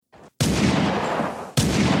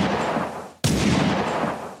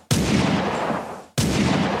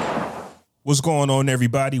What's going on,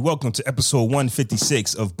 everybody? Welcome to episode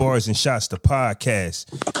 156 of Bars and Shots, the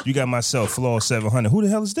podcast. You got myself, Flaw 700. Who the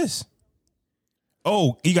hell is this?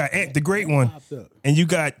 Oh, you got Ant, the great one. And you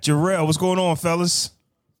got Jarrell. What's going on, fellas?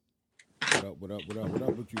 What up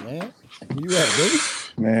with you, Ant? Where you at, baby?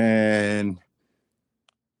 Man.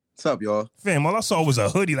 What's up, y'all? Fam, all I saw was a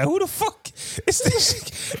hoodie. Like, who the fuck is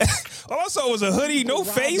this? All I saw was a hoodie, no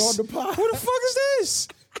face. Who the fuck is this?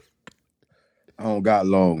 I don't got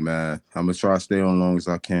long, man. I'm gonna try to stay on long as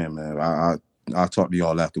I can, man. I'll talk to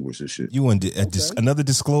y'all afterwards and shit. You in another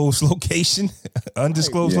disclosed location?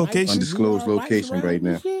 Undisclosed location? Undisclosed location right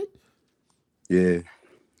now. Yeah.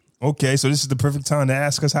 Okay, so this is the perfect time to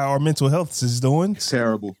ask us how our mental health is doing.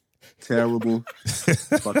 Terrible. Fucking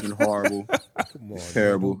horrible. Come on,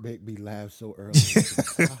 terrible. Don't make me laugh so early.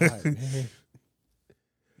 God, man.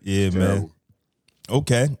 Yeah, Terrible. man.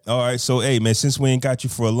 Okay. All right. So, hey, man, since we ain't got you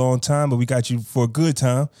for a long time, but we got you for a good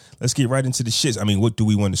time, let's get right into the shits. I mean, what do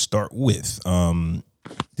we want to start with?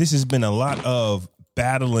 This has been a lot of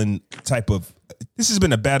this has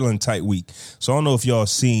been a battling type week. So I don't know if y'all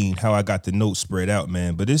seen how I got the notes spread out,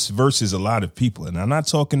 man, but this versus a lot of people. And I'm not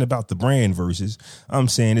talking about the brand versus. I'm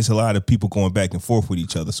saying it's a lot of people going back and forth with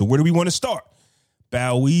each other. So where do we want to start?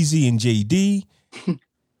 Bow Weezy and JD.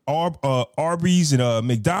 Arby's and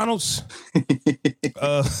McDonald's. Wait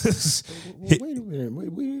a minute.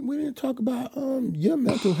 We didn't talk about your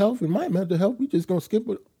mental health and my mental health. We just gonna skip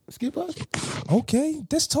us. Okay,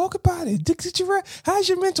 let's talk about it. How's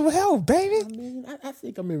your mental health, baby? I mean, I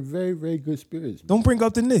think I'm in very, very good spirits. Don't bring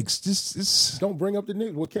up the Knicks. Just don't bring up the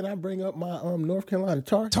Knicks. Well, can I bring up my North Carolina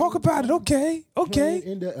Tar Heels? Talk about it. Okay. Playing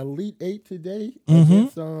in the Elite Eight today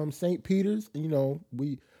against St. Peter's. You know,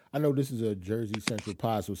 I know this is a Jersey Central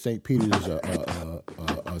pod, so St. Peter's is a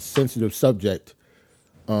sensitive subject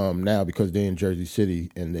now because they're in Jersey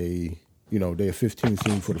City and they're 15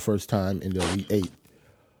 seed for the first time in the Elite Eight.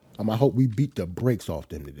 I hope we beat the brakes off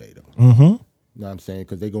them today, though. Mm-hmm. You know what I'm saying?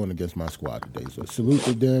 Because they're going against my squad today. So salute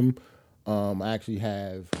to them. I actually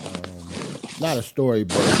have not a story,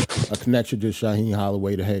 but a connection to Shaheen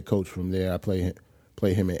Holloway, the head coach from there. I play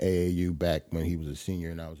him in AAU back when he was a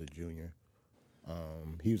senior and I was a junior.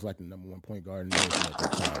 He was like the number one point guard in the nation at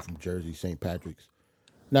that time from Jersey, St. Patrick's.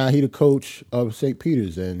 Now he the coach of St.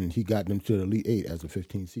 Peter's, and he got them to the Elite Eight as a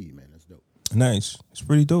 15 seed, man. That's dope. Nice. It's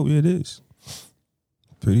pretty dope. Yeah, it is.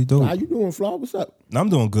 Pretty dope. So how you doing, Flaw? What's up? I'm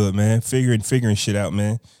doing good, man. Figuring shit out,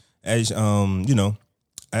 man. As I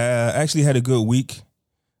actually had a good week.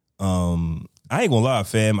 I ain't gonna lie,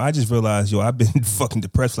 fam. I just realized, I've been fucking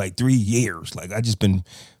depressed for like 3 years. Like, I just been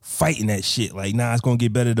fighting that shit. Like, nah, it's gonna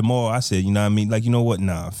get better tomorrow. I said, you know what I mean? Like, you know what?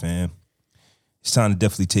 Nah, fam. It's time to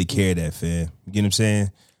definitely take care of that, fam. You get what I'm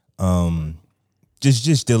saying?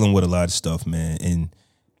 Just dealing with a lot of stuff, man. And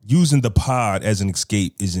using the pod as an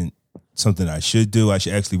escape isn't something I should do. I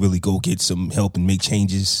should actually really go get some help and make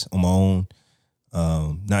changes on my own.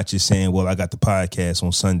 Not just saying, well, I got the podcast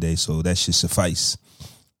on Sunday, so that should suffice.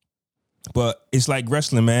 But it's like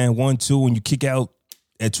wrestling, man. 1, 2, and you kick out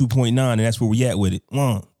at 2.9, and that's where we at with it.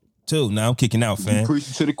 1, 2. Now I'm kicking out, fam. You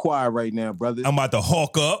preaching to the choir right now, brother. I'm about to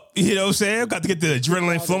hawk up. You know what I'm saying? Got to get the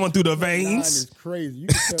adrenaline flowing through the veins. It's crazy.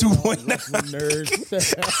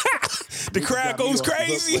 2.9. The crowd goes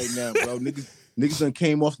crazy. Right now, bro. Niggas done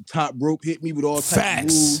came off the top rope, hit me with all types of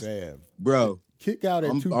moves. Damn. Bro. Kick out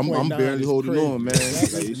at 2.9. I'm barely holding crazy. on, man.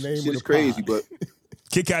 It's crazy, but...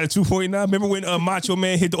 Kick out at 2.9. Remember when Macho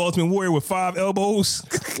Man hit the Ultimate Warrior with 5 elbows?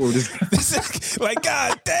 Like,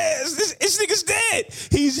 God damn, this nigga's dead.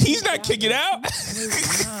 He's not kicking out.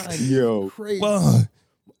 Yo. 1,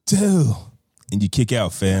 2. And you kick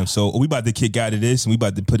out, fam. So we about to kick out of this, and we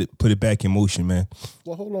about to put it back in motion, man.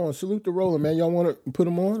 Well, hold on. Salute to Roland, man. Y'all want to put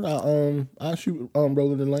him on? I'll shoot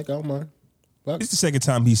Roland and Link. I don't mind. It's the second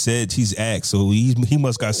time he said he's asked, so he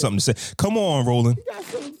must got something to say. Come on, Roland.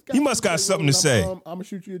 He must got something to say. I'm gonna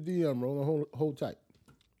shoot you a DM, Roland. Hold tight.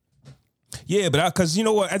 Yeah, but because you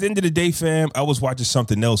know what? At the end of the day, fam, I was watching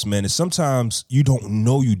something else, man. And sometimes you don't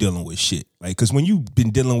know you dealing with shit, like because when you've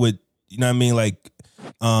been dealing with, you know what I mean, like,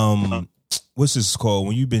 what's this called?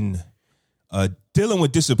 When you've been dealing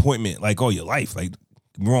with disappointment, like all your life, like.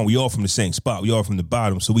 Wrong, we all from the same spot. We all from the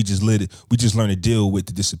bottom, so we just learn to deal with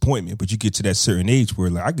the disappointment. But you get to that certain age where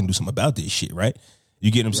like I can do something about this shit, right?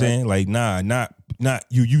 You get what I'm saying? Like, not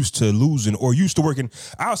you used to losing or used to working.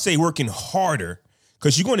 I'll say working harder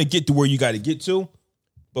because you're going to get to where you got to get to.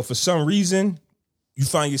 But for some reason, you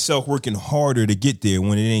find yourself working harder to get there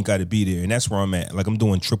when it ain't got to be there, and that's where I'm at. Like I'm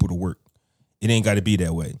doing triple the work. It ain't got to be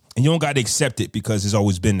that way, and you don't got to accept it because it's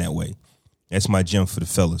always been that way. That's my gem for the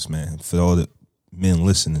fellas, man. For all the men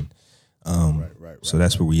listening. Right. So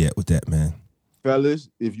that's where we at with that, man. fellas,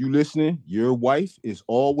 if you listening, your wife is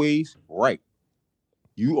always right.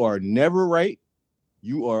 You are never right.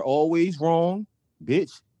 You are always wrong,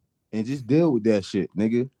 bitch. And just deal with that shit,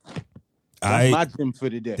 nigga. That's my gym for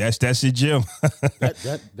the day. That's your gym.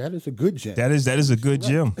 that is a good gym. That is a good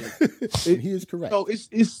gym. He is correct. So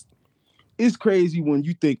it's crazy when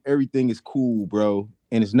you think everything is cool, bro,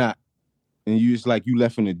 and it's not. And you just like you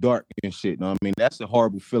left in the dark and shit. Know what I mean? That's a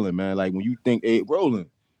horrible feeling, man. Like when you think, hey, Roland.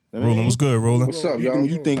 Roland, what's good, Roland? What's up, y'all? When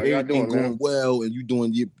you think everything doing, going well and you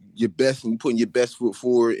doing your best and you putting your best foot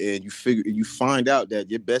forward and you find out that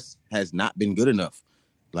your best has not been good enough.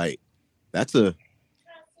 Like that's a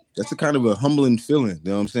kind of a humbling feeling.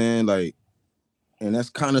 You know what I'm saying? Like, and that's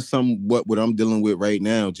kind of somewhat what I'm dealing with right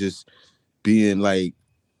now. Just being like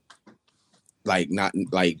not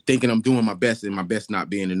like thinking I'm doing my best and my best not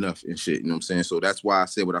being enough and shit. You know what I'm saying? So that's why I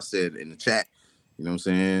said what I said in the chat. You know what I'm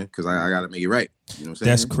saying? Because I got to make it right. You know what I'm saying?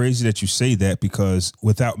 That's crazy that you say that, because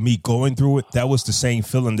without me going through it, that was the same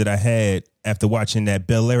feeling that I had after watching that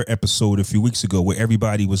Bel Air episode a few weeks ago where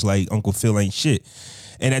everybody was like, Uncle Phil ain't shit.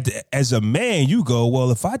 And as a man, you go,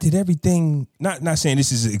 well, if I did everything, not saying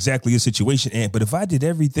this is exactly a situation, Ant, but if I did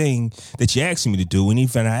everything that you asked me to do, and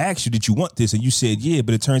even I asked you, did you want this? And you said, yeah,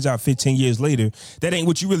 but it turns out 15 years later, that ain't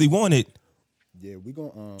what you really wanted. Yeah, we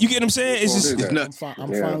gonna. You get what I'm saying? It's just it's nuts.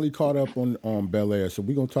 I'm finally caught up on Bel Air, so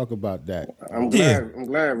we're gonna talk about that. I'm glad,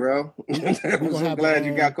 bro. I'm so glad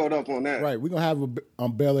you got caught up on that. Right, we're gonna have a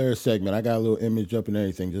Bel Air segment. I got a little image up and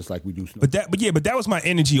everything, just like we do. But that was my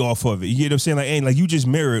energy off of it. You get what I'm saying? Like, ain't like you just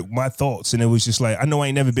mirrored my thoughts, and it was just like, I know I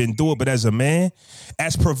ain't never been through it, but as a man,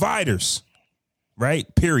 as providers, right?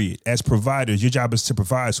 Period. As providers, your job is to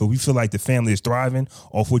provide. So we feel like the family is thriving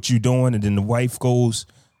off what you're doing, and then the wife goes,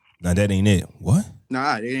 "Nah, that ain't it." What?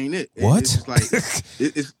 Nah, it ain't it. What? It's like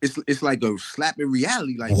it's like a slap in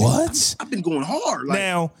reality. Like what? I've been going hard. Like,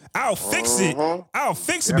 now I'll fix it. I'll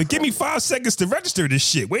fix it. But give me 5 seconds to register this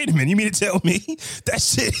shit. Wait a minute. You mean to tell me that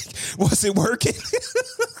shit wasn't working,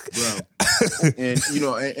 bro? And you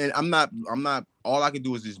know, and I'm not. All I can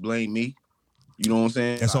do is just blame me. You know what I'm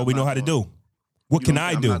saying? That's all we know how to do. What can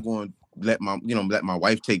I do? I'm not going to let my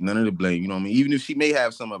wife take none of the blame. You know what I mean? Even if she may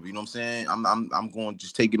have some of it. You know what I'm saying? I'm going to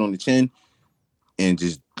just take it on the chin. And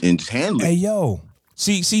just handle it. Hey, yo.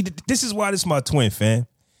 See, this is why this is my twin, fam.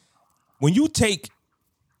 When you take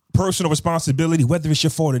personal responsibility, whether it's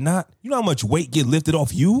your fault or not, you know how much weight get lifted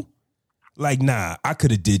off you? Like, nah, I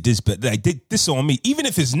could have did this, but like this on me, even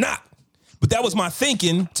if it's not. But that was my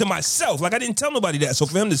thinking to myself. Like, I didn't tell nobody that. So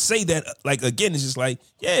for him to say that, like, again, it's just like,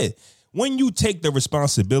 yeah. When you take the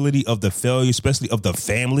responsibility of the failure, especially of the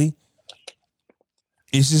family,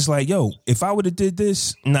 it's just like, yo, if I would have did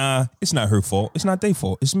this, nah, it's not her fault. It's not their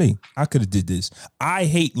fault. It's me. I could have did this. I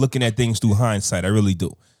hate looking at things through hindsight. I really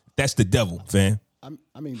do. That's the devil, fam. I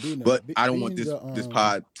don't want this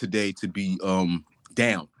pod today to be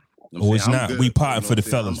down. You know it's not. Good. We potting for the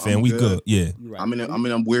fellas, fam. We good. Yeah. Right. I'm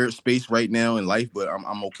in a weird space right now in life, but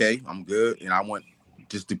I'm okay. I'm good, and I want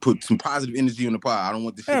just to put some positive energy on the pod. I don't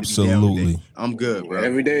want this shit to be down today. I'm good, bro.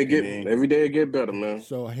 Every day it get better, man.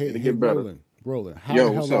 So hey, get better. Roland, how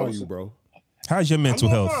the hell are you, bro? How's your mental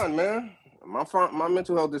health? Fine, man. My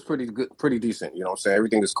mental health is pretty good, pretty decent. You know what I'm saying?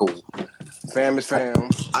 Everything is cool. Fam is fam.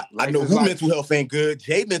 I know who mental health ain't good.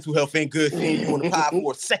 Jay mental health ain't good. Seeing you on the pod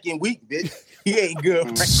for a second week, bitch. He ain't good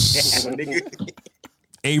right now, nigga.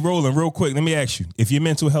 Hey, Roland, real quick, let me ask you. If your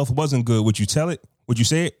mental health wasn't good, would you tell it? Would you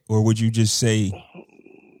say it? Or would you just say...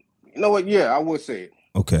 You know what? Yeah, I would say it.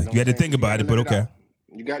 Okay. You had to think about it, but okay.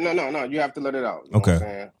 You got no. You have to let it out. You know what I'm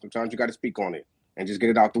saying? Sometimes you got to speak on it and just get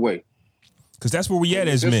it out the way. Because that's where we at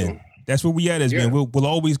as men. That's where we at as men. We'll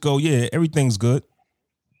always go, yeah, everything's good,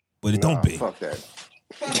 but it don't be. Fuck that.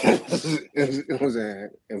 You know what I'm saying?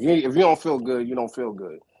 If you don't feel good, you don't feel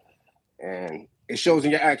good, and it shows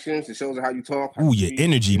in your actions. It shows in how you talk. Ooh, your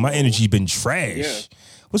energy. My energy been trash. Yeah.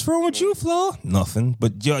 What's wrong with you, Flo? Nothing.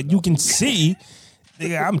 But you can see,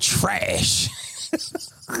 nigga, I'm trash.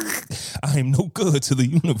 I am no good to the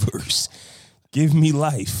universe. Give me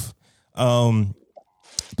life.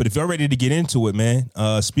 But if y'all ready to get into it, man,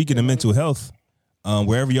 speaking of mental health,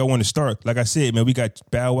 wherever y'all want to start, like I said, man, we got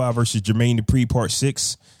Bow Wow versus Jermaine Dupri, part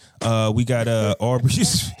 6. We got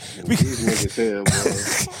Arby's.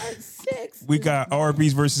 We got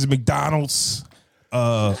Arby's versus McDonald's.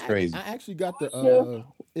 That's crazy. I actually got the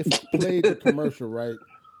if you played the commercial, right,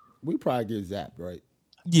 we probably get zapped, right?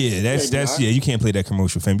 Yeah, that's you can't play that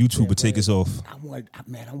commercial, fam. YouTube would take us off. I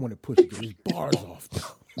want to push it, get these bars off.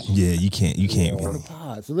 Yeah, you can't.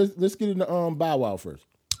 So let's get into Bow Wow first.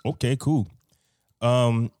 Okay, cool.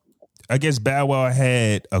 I I guess Bow Wow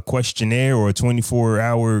had a questionnaire or a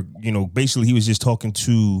 24-hour, basically he was just talking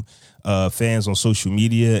to fans on social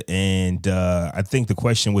media. And I think the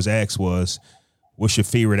question was asked was, what's your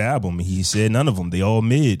favorite album? And he said none of them. They all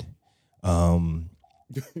mid.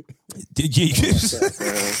 Did you?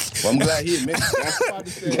 Well, I'm glad he admitted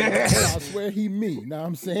that. I swear he me. Know what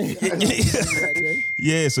I'm saying?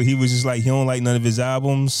 Yeah, so he was just like, he don't like none of his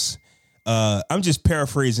albums. I'm just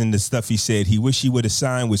paraphrasing the stuff he said. He wish he would have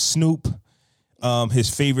signed with Snoop.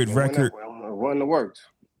 His favorite record. Run the works.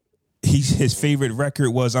 His favorite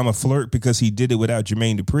record was "I'm a Flirt" because he did it without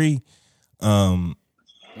Jermaine Dupri.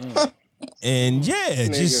 And yeah,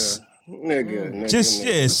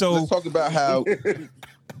 nigga. So let's talk about how the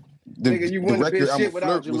record "I'm a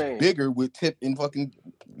Flirt" was bigger with Tip and fucking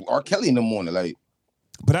R. Kelly in the morning. Like,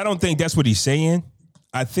 but I don't think that's what he's saying.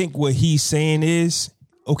 I think what he's saying is,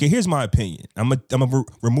 okay, here's my opinion. I'm gonna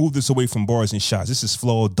remove this away from bars and shots. This is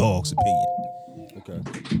Flawed Dog's opinion. Okay.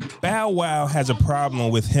 Bow Wow has a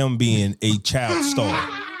problem with him being a child star.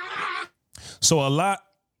 So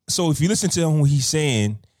if you listen to him, he's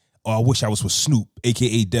saying, "Oh, I wish I was with Snoop,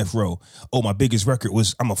 aka Death Row. Oh, my biggest record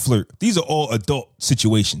was I'm a Flirt." These are all adult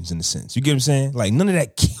situations in a sense. You get what I'm saying? Like none of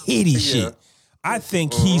that kiddie shit. I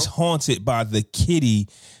think he's haunted by the kiddie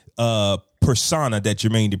persona that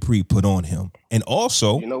Jermaine Dupri put on him. And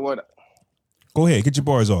also, you know what? Go ahead, get your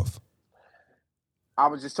bars off. I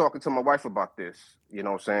was just talking to my wife about this, you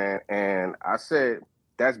know what I'm saying? And I said,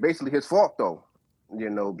 that's basically his fault though,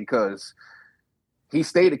 because he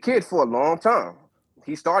stayed a kid for a long time.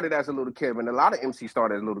 He started as a little kid, and a lot of MCs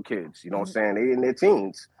started as little kids, you know what I'm saying? They in their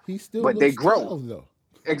teens. He still but they grow. 12, though.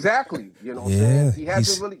 Exactly. You know what I'm saying? He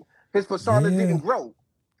hasn't really, his persona didn't grow.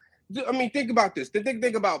 I mean, think about this.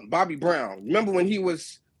 Think about Bobby Brown. Remember when he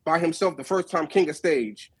was by himself the first time king of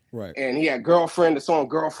stage? Right. And he had Girlfriend, the song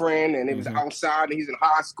Girlfriend, and it was outside, and he's in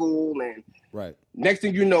high school, and next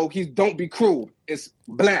thing you know, he's Don't Be Cruel. It's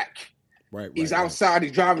Black. Right. He's outside,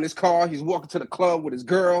 he's driving his car, he's walking to the club with his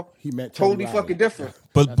girl. He met totally fucking different.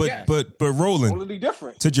 But Roland, totally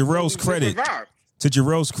different. To Jarrell's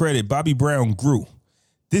credit, Bobby Brown grew.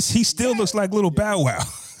 He still looks like little Bow Wow.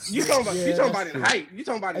 You talking about in height. You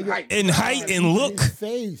talking about in height. In height and look.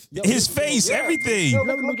 His face, everything.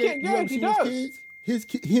 He does.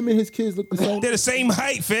 Him and his kids look the same. They're the same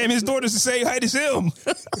height, fam. His daughter's the same height as him.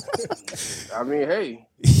 I mean, hey.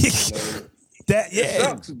 It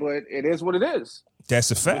sucks, but it is what it is.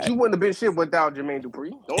 That's a fact. But you wouldn't have been shit without Jermaine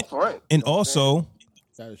Dupri. Don't front. And also,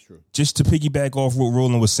 that is true. Just to piggyback off what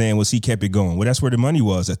Roland was saying, he kept it going. Well, that's where the money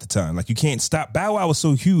was at the time. Like, you can't stop. Bow Wow was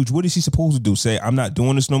so huge. What is he supposed to do? Say, I'm not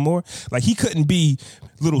doing this no more? Like, he couldn't be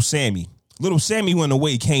Little Sammy. Little Sammy went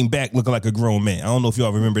away, came back looking like a grown man. I don't know if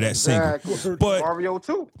y'all remember that single. But Mario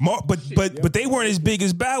too. But they weren't as big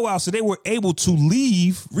as Bow Wow, so they were able to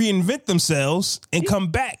leave, reinvent themselves, and come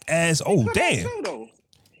back as damn.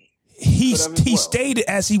 He stayed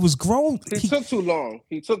as he was grown. He took too long.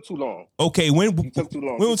 Okay, when he took too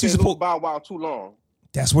long. When was he supposed? Bow Wow too long.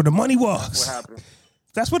 That's where the money was. That's what happened.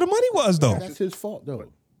 That's where the money was, though. That's his fault,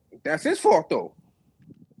 though. That's his fault, though.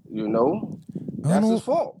 That's his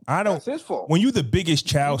fault. That's his fault. When you're the biggest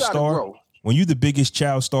child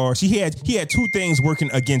star, see, he had two things working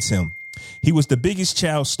against him. He was the biggest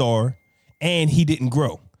child star, and he didn't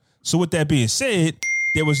grow. So with that being said,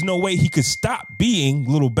 there was no way he could stop being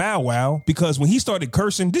Little Bow Wow, because when he started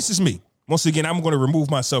cursing, this is me. Once again, I'm going to remove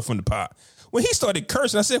myself from the pot. When he started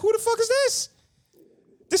cursing, I said, who the fuck is this?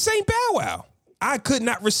 This ain't Bow Wow. I could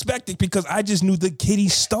not respect it because I just knew the kiddie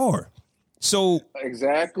star. So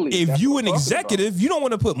exactly, if you an executive, you don't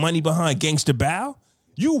want to put money behind Gangsta Bow.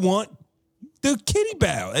 You want the kiddie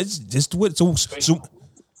Bow. It's just what.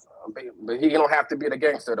 But he don't have to be the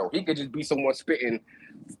gangster though. He could just be someone spitting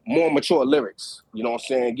more mature lyrics. You know what I'm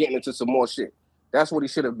saying? Getting into some more shit. That's what he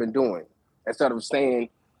should have been doing instead of staying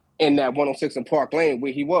in that 106 in Park Lane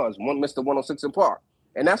where he was, Mr. 106 in Park,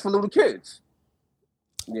 and that's for little kids.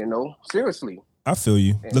 Seriously. I feel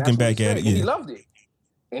you. And looking back at it, he loved it,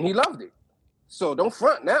 and he loved it. So don't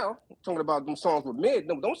front now. Talking about them songs with mid.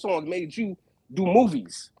 Those songs made you do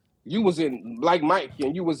movies. You was in Like Mike,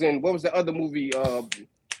 and you was in, what was the other movie?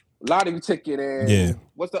 Lottery Ticket, and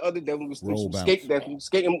what's the other that was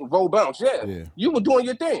skating Roll Bounce? Yeah. You were doing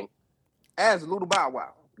your thing as Little Bow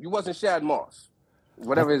Wow. You wasn't Shad Moss,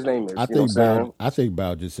 whatever his name is. I think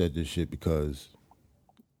Bow just said this shit because,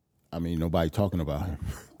 nobody talking about him.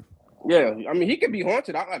 Yeah, he could be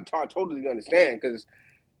haunted. I totally understand because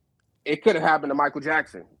it could have happened to Michael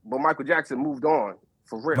Jackson, but Michael Jackson moved on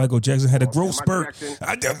for real. Michael Jackson had a growth spurt.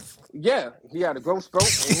 Yeah, he had a growth spurt,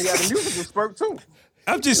 and he had a musical spurt too.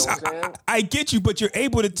 I'm just, You know what I'm saying? I get you, but you're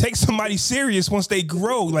able to take somebody serious once they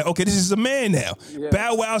grow. Like, okay, this is a man now. Yeah.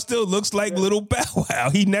 Bow Wow still looks like little Bow Wow.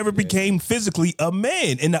 He never became physically a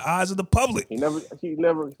man in the eyes of the public. He never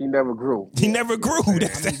grew. He never grew.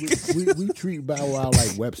 We treat Bow Wow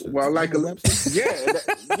like Webster. Well, like Remember Webster.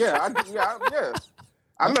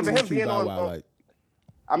 I remember We him treat being Bow on. Wow like-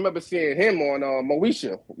 I remember seeing him on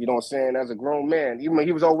Moesha. You know what I'm saying? As a grown man, even when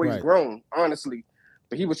he was always Right. grown, honestly.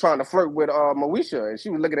 But he was trying to flirt with Moesha, and she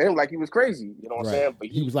was looking at him like he was crazy. You know what I'm Right. saying? But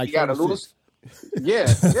He was like he got a little. 36. Yeah.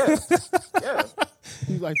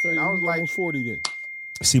 He's like 30. And I was He was like- almost 40 then.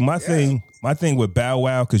 See, my thing with Bow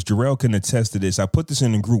Wow, because Jarrell can attest to this. I put this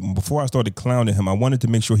in the group, and before I started clowning him, I wanted to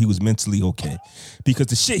make sure he was mentally okay, because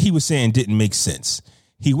the shit he was saying didn't make sense.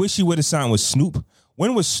 He wished he would have signed with Snoop.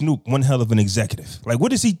 When was Snoop one hell of an executive? Like,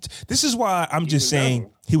 what is he? This is why I'm just saying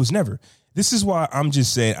he was never. This is why I'm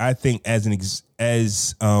just saying I think he's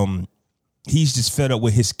just fed up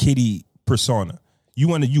with his kiddie persona. You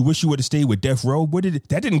wish you would have stayed with Death Row.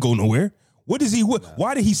 That didn't go nowhere. What is he?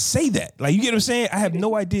 Why did he say that? Like, you get what I'm saying? I have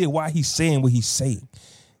no idea why he's saying what he's saying.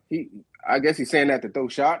 I guess he's saying that to throw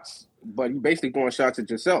shots, but you basically throwing shots at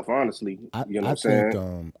yourself, honestly. You know what I'm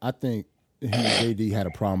saying? I think he and JD had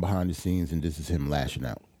a problem behind the scenes, and this is him lashing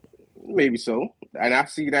out. Maybe so. And I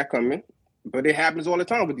see that coming. But it happens all the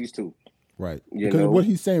time with these two. Right. You Because know? what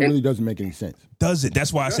he's saying really doesn't make any sense. Does it?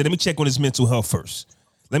 That's why I said let me check on his mental health first.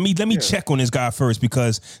 Let me check on this guy first,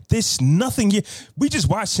 because this nothing yet. We just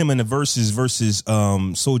watched him in the versus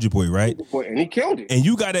Soulja Boy, right? And he killed it. And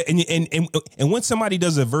you gotta and when somebody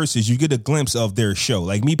does a versus, you get a glimpse of their show.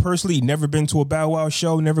 Like me personally, never been to a Bow Wow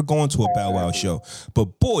show, never going to a Bow Wow show.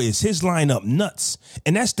 But boy, is his lineup nuts.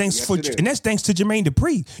 And that's thanks to Jermaine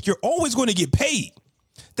Dupri. You're always going to get paid.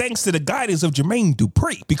 Thanks to the guidance of Jermaine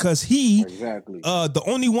Dupri, because he the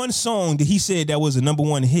only one song that he said that was a number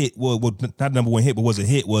one hit, well not number one hit, but was a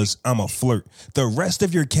hit, was I'm a Flirt. The rest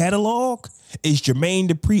of your catalog is Jermaine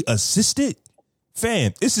Dupri assisted.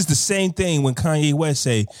 Fam, this is the same thing when Kanye West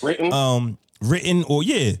say written or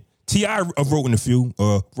T.I. wrote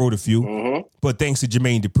a few, but thanks to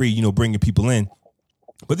Jermaine Dupri, bringing people in.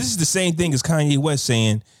 But this is the same thing as Kanye West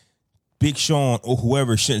saying Big Sean or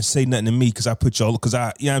whoever shouldn't say nothing to me because I put y'all, because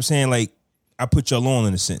I, you know what I'm saying? Like, I put y'all on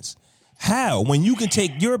in a sense. How? When you can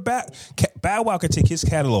take your Bow Wow can take his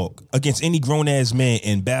catalog against any grown ass man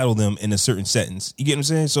and battle them in a certain sentence. You get what I'm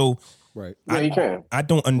saying? So, right. Yeah, he can. I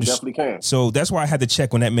don't understand. Definitely can. So that's why I had to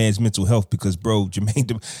check on that man's mental health, because, bro,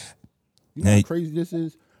 Jermaine. You know how crazy this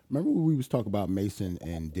is? Remember when we was talking about Mason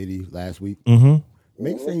and Diddy last week? Mm-hmm.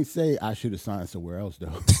 Mason ain't say I should have signed somewhere else though.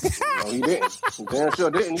 No, he didn't. He damn sure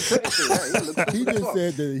didn't. He couldn't say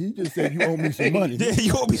that. He just said you owe me some money. Yeah,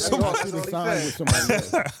 you owe me some money. I should have signed with somebody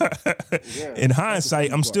else. Yeah. In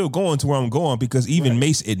hindsight, I'm still going to where I'm going, because even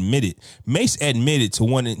Mace admitted to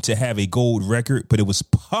wanting to have a gold record, but it was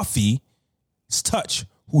Puffy's touch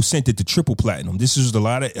who sent it to triple platinum. This is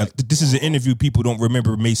this is an interview people don't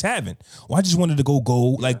remember Mace having. Well, I just wanted to go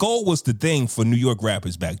gold. Like, gold was the thing for New York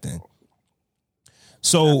rappers back then.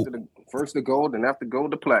 So First the gold, and after gold,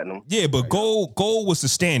 the platinum. yeah, but gold was the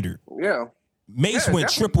standard. Yeah. Mace Yeah, went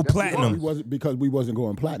triple definitely platinum Because we wasn't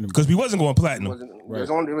going platinum. because we wasn't going platinum. It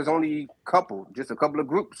was only just a couple of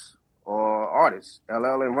groups or artists,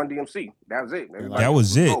 LL and Run DMC. That was it. Everybody That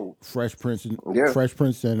was it. gold. Fresh Prince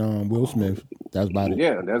and Will Smith. That's about it.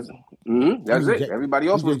 Yeah, that's it. Everybody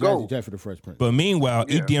else was gold. Jeff for the Fresh Prince. But meanwhile,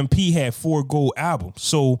 Yeah. EDMP had 4 gold albums.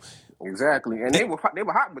 So Exactly, and they were hot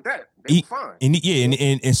with that. They were fine.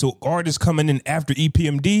 and so artists coming in after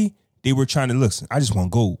EPMD, they were trying to listen. I just want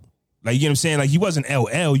gold. Like, you know what I'm saying? Like, you wasn't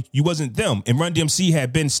LL, you wasn't them. And Run DMC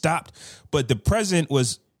had been stopped, but the present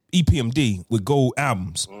was EPMD with gold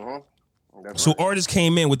albums. So artists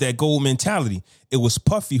came in with that gold mentality. It was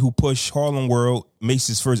Puffy who pushed Harlem World,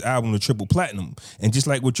 Mace's first album, to triple platinum. And just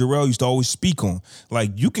like what Jarrell used to always speak on, like,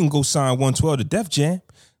 you can go sign 112 to Def Jam,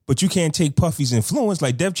 but you can't take Puffy's influence.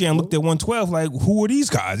 Like, Def Jam looked at 112 like, who are these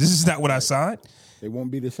guys? This is not what I signed. It won't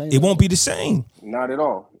be the same. It won't be the same. Not at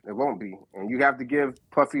all. It won't be. And you have to give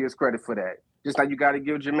Puffy his credit for that. Just like you got to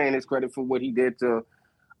give Jermaine his credit for what he did to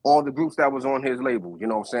all the groups that was on his label. You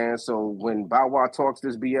know what I'm saying? So when Bow Wow talks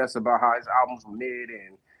this BS about how his albums were mid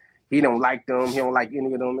and he don't like them, he don't like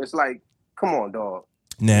any of them, it's like, come on, dog.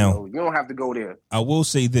 Now, you don't have to go there. I will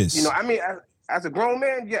say this. You know, I mean, as a grown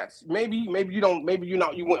man, yes, maybe you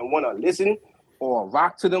wouldn't want to listen or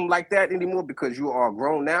rock to them like that anymore because you are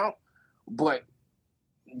grown now. But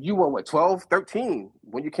you were 12, 13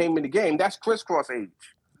 when you came in the game. That's crisscross age.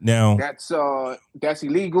 Now that's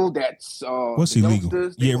illegal. That's what's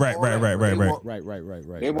illegal? Yeah, right.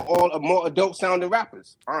 Right. They were all more adult sounding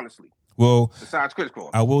rappers, honestly. Well, besides crisscross,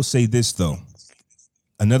 I will say this though.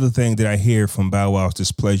 another thing that I hear from Bow Wow's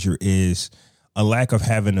displeasure is a lack of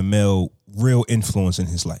having a male real influence in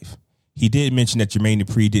his life. He did mention that Jermaine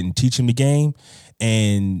Dupri didn't teach him the game,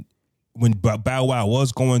 and when Bow Wow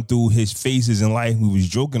was going through his phases in life, we was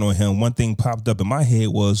joking on him. One thing popped up in my head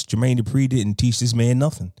was Jermaine Dupri didn't teach this man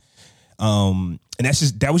nothing. And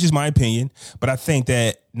that was just my opinion. But I think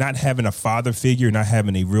that not having a father figure, not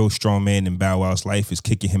having a real strong man in Bow Wow's life is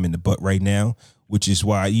kicking him in the butt right now, which is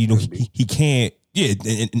why, he can't. Yeah,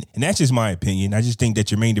 and that's just my opinion. I just think that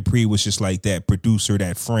Jermaine Dupri was just like that producer,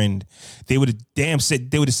 that friend. They were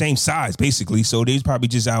the same size, basically. So they was probably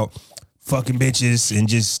just out fucking bitches and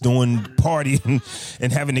just doing partying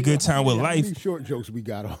and having a good time with life. How many short jokes we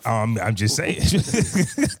got off? I'm just saying.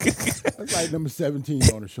 That's like number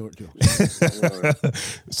 17 on the short jokes.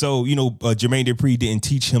 So, Jermaine Dupri didn't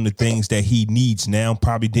teach him the things that he needs now,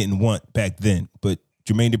 probably didn't want back then. But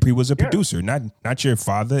Jermaine Dupri was a producer, not your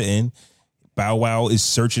father, and Bow Wow is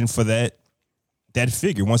searching for that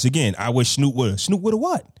figure. Once again, I wish Snoop would have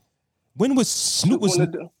what? When was Snoop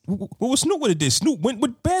what was Snoop would have did? Snoop went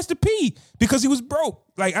with Master P because he was broke.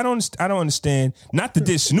 Like I don't understand. Not to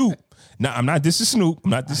diss Snoop. No, I'm not dissing Snoop.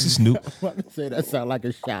 I'm not dissing Snoop. Say that sound like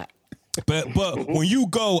a shot. But when you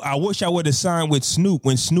go, I wish I would have signed with Snoop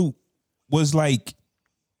when Snoop was like,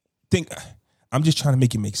 I'm just trying to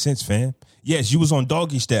make it make sense, fam. Yes, you was on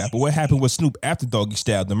Doggy Style, but what happened with Snoop after Doggy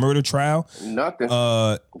Style? The murder trial? Nothing.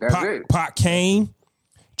 That's it. Pac came,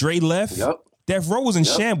 Dre left. Yep. Death Row was in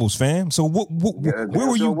shambles, fam. So where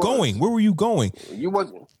were you going? Where were you going? You would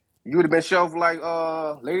have been shelved like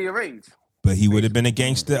Lady of Rage. But he would have been a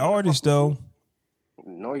gangster artist, though.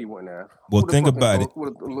 No, he wouldn't have. Well, think about it.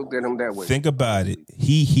 Would have looked at him that way. Think about it.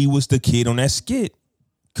 He was the kid on that skit,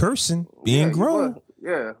 cursing, being grown.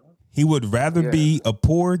 He would rather be a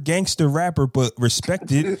poor gangster rapper, but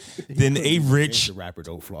respected, than a rich gangster rapper.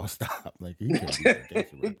 Don't floss. Stop. Like he can't be a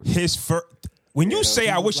gangster rapper. His first. When you say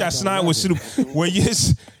I wish I signed with Snoop,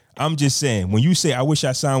 I'm just saying, when you say I wish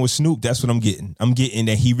I signed with Snoop, that's what I'm getting. I'm getting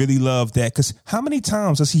that he really loved that. Because how many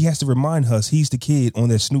times does he has to remind us he's the kid on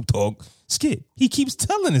that Snoop Dogg skit? He keeps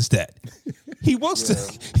telling us that. He wants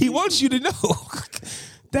he wants you to know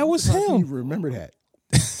that was him. He remember that.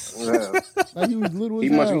 Yeah. Like he was little as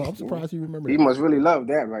hell. I'm surprised he remembered. He must really love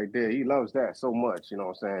that right there. He loves that so much, you know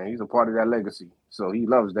what I'm saying? He's a part of that legacy. So he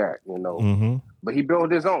loves that, Mm-hmm. But he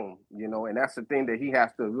built his own, and that's the thing that he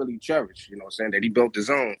has to really cherish, you know what I'm saying? That he built his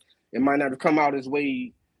own. It might not have come out his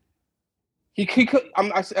way. He could,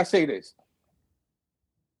 I say this.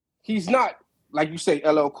 He's not, like you say,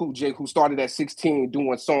 LL Cool J, who started at 16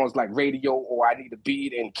 doing songs like Radio or I Need a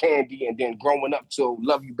Beat and Candy, and then growing up to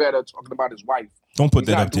Love You Better, talking about his wife. Don't put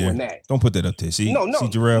that up there. Don't put that up there. See, no, see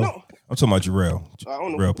Jarrell? No. I'm talking about Jarrell.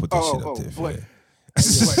 Jarrell put that shit up there.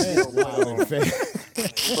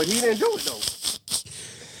 But he didn't do it, though.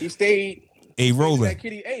 He stayed Roland. That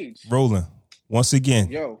kitty age. Roland. Once again,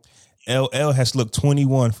 LL has looked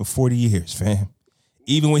 21 for 40 years, fam.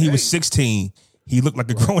 Even when he was 16, he looked like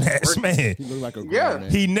a grown-ass man. He looked like a grown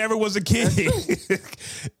man. He never was a kid.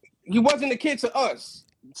 He wasn't a kid to us,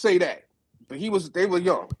 say that. But they were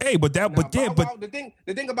young. Hey, but the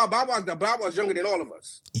thing about Bow Wow is that Bow Wow is younger than all of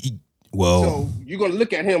us. So you're gonna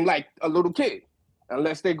look at him like a little kid,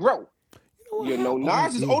 unless they grow.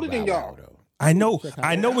 Nas is older than y'all. I know what you.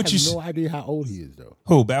 I have no idea how old he is though.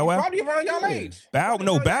 Who, Bow Wow? Probably around y'all age. Bow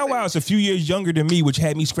Wow is a few years younger than me, which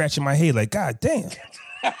had me scratching my head like, God damn.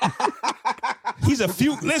 He's a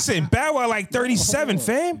few. Listen, Bow Wow like 37,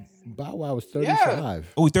 fam. Bow Wow was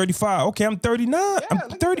 35. Oh, 35. Okay, I'm 39. I'm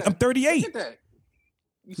 30. I'm 38. Look at that.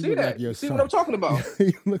 You see that? You see what I'm talking about?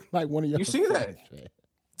 You look like one of your. You see that?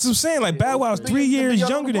 So I'm saying, like, Bow Wow's 3 years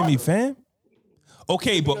younger than me, fam.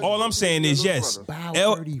 Okay, but all I'm saying is, yes. Bow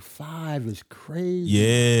 35 is crazy.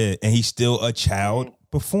 Yeah, and he's still a child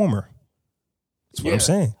performer. That's what I'm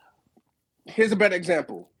saying. Here's a better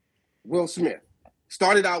example. Will Smith.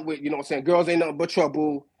 Started out with, girls ain't nothing but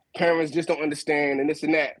trouble. Parents just don't understand and this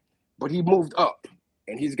and that. But he moved up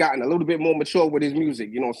and he's gotten a little bit more mature with his music,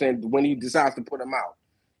 when he decides to put them out.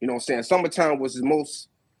 Summertime was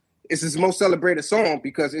his most celebrated song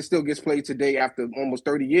because it still gets played today after almost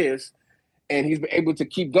 30 years. And he's been able to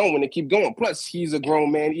keep going and keep going. Plus, he's a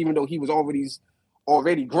grown man, even though he was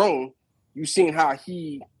already grown. You've seen how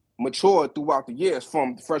he matured throughout the years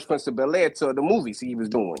from Fresh Prince of Bel-Air to the movies he was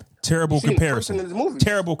doing. Terrible comparison.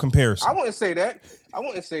 Terrible comparison. I wouldn't say that.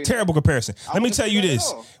 Terrible comparison. Let me tell you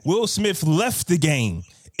this. Will Smith left the game.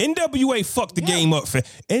 NWA fucked the game up.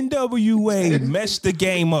 NWA messed the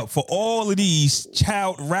game up for all of these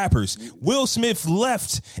child rappers. Will Smith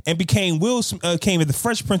left and came with the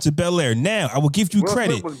Fresh Prince of Bel-Air. Now, I will give you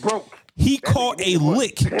credit. Will Smith was broke. He caught a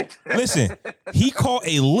lick. Listen, he caught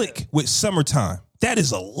a lick with Summertime. That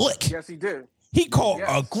is a lick. Yes, he did. He caught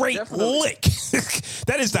a great definitely. lick.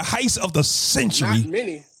 That is the heist of the century. Not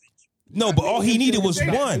many. No, but all he needed was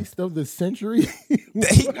one. Heist of the century. I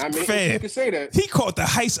mean, you Fam, can say that. he caught the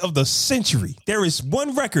heist of the century. There is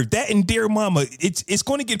one record, that and Dear Mama. It's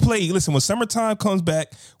going to get played. Listen, when Summertime comes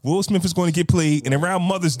back, Will Smith is going to get played, and around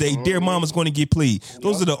Mother's Day, Dear Mama is going to get played.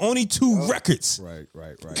 Those are the only two records right.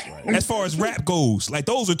 as far as rap goes. Like,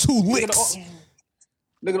 those are two licks.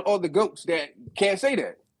 Look at all the goats that can't say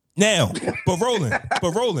that. Now, but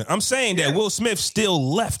Roland, I'm saying that Will Smith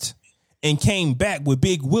still left and came back with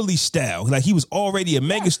Big Willie style. Like, he was already a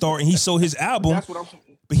megastar and he sold his album, That's what I'm.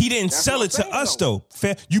 but he didn't That's sell what it to I'm us saying,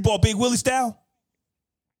 though. You bought Big Willie style?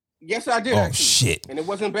 Yes, I did. Oh, actually. shit. And it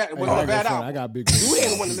wasn't bad. It Hey, wasn't I a bad got album. I got big. You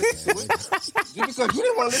didn't want to listen to it. Just because you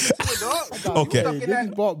didn't want to listen to it, dog. Okay. You stuck in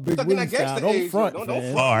Niggas bought Big stuck in that Willie style. gangster Don't age. front, Don't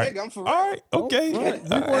man. front, All right. nigga. I'm for All real. right. Okay. We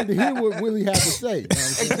wanted to hear what Willie had to say.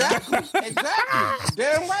 You know what I'm saying? Exactly.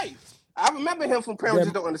 Damn right. I remember him from Parents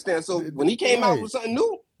Just Don't Understand. So when he came out with something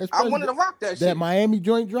new, I wanted to rock that shit. That Miami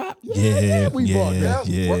joint drop. Yeah, we bought that.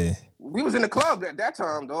 yeah. We was in the club at that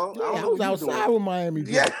time, dog. Yeah, I don't was know what you outside doing. with Miami.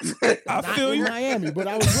 Drop. Yes. I Not feel in you. Miami, but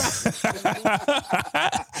I was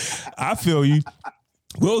right. I feel you.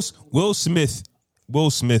 Will Smith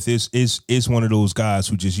is one of those guys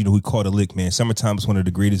who just, who caught a lick, man. Summertime is one of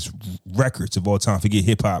the greatest records of all time. Forget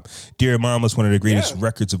hip hop. Dear Mama is one of the greatest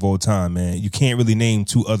records of all time, man. You can't really name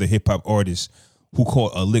two other hip hop artists who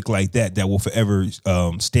caught a lick like that will forever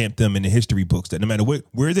stamp them in the history books. That no matter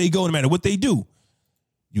where they go, no matter what they do,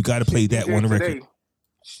 you got to play that DJ one today, record.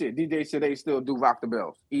 Shit, DJ today still do Rock the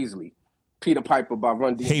Bells easily. Peter Piper by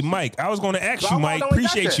Run DMC. Hey, Mike, I was going to ask But you, I Mike. don't got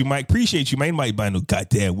Appreciate that. you, Mike. Appreciate you, man. Mike buying no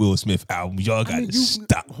goddamn Will Smith album. Y'all got to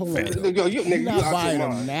stop. Hold on. fam. Yo, you nigga, You're you not out your buying them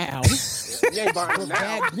mind. now. You ain't buying them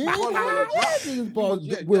now. Back then, You bought them when they dropped. niggas bought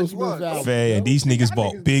Yeah, Will yes, Smith was. album. Fan, these niggas Y'all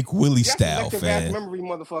bought niggas- Big Willie Y'all style, selective ass fan. memory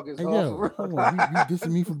motherfuckers. Hey, dog, yo, for real. hold on. You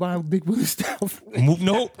dissing me for buying Big Willie stuff?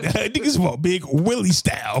 Nope. Niggas bought Big Willie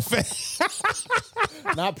style, fan.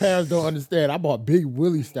 Not parents don't understand. I bought Big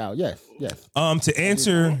Willie style. Yes. To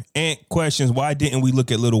answer Ant questions, why didn't we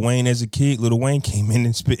look at Lil Wayne as a kid? Lil Wayne came in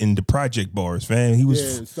and spit in the project bars, man. He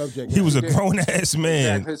was Yeah, subject he was a matter. grown ass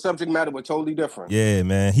man. His subject matter was totally different. Yeah,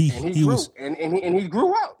 man. He And he grew. was And he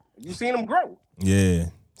grew up. You seen him grow. yeah.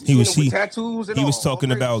 You He was seen him he with tattoos and he all, was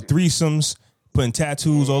talking all about crazy threesomes, putting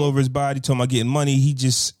tattoos all over his body, talking about getting money. It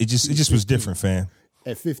just was different, fam.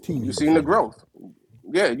 At 15. shit. You seen the growth.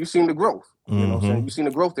 Yeah, you seen the growth. You know what I'm Mm-hmm. saying? You seen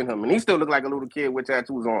the growth in him. And he still look like a little kid with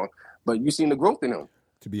tattoos on. But you seen the growth in him.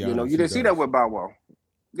 To be You honest, know, you he didn't see does. that with Bow Wow.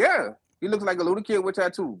 Yeah. He looks like a little kid with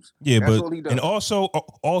tattoos. Yeah, That's but all he does. and also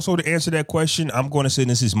to answer that question, I'm going to say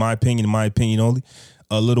this is my opinion only.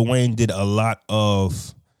 Lil Wayne did a lot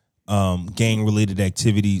of gang related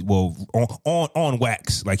activity. Well, on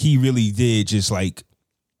wax, like he really did just like,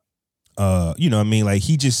 you know what I mean? Like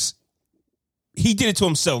he did it to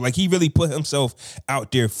himself. Like he really put himself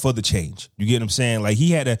out there for the change. You get what I'm saying? Like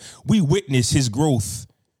we witnessed his growth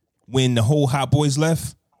when the whole Hot Boys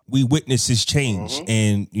left. We witnessed his change.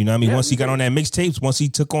 And you know what I mean? Yeah, once he we got did. on that mixtapes, once he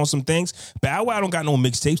took on some things, Bow Wow don't got no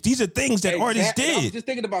mixtapes. These are things that artists Exactly. I was did. just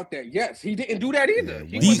thinking about that. Yes, he didn't do that either.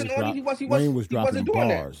 He Wayne wasn't was on it. drop- He Wayne was dropping wasn't doing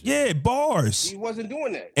bars. Yeah, bars. that. He wasn't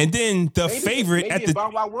doing that. And then the Maybe- favorite maybe at if the Bow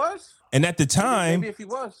Wow was. and at the time, Maybe if he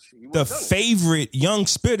was, he the would've done it. favorite young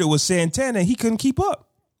spitter was Santana. He couldn't keep up.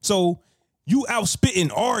 So you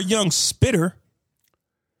outspitting our young spitter.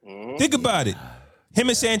 Think about it. Him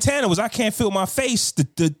and Santana was I Can't Feel My Face, the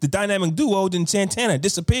dynamic duo. Then Santana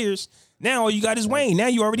disappears. Now all you got is Wayne. Now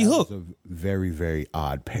you already hooked. It's a very, very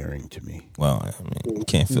odd pairing to me. Well, I mean,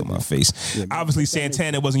 Can't Feel My Face. Obviously,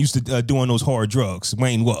 Santana wasn't used to doing those hard drugs.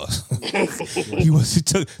 Wayne was. He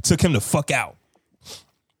took him the fuck out.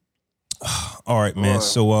 All right, man.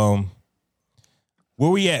 So,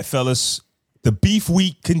 where we at, fellas? The beef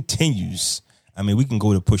week continues. I mean, we can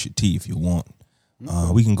go to Pusha T if you want.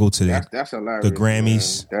 We can go to That's hilarious. the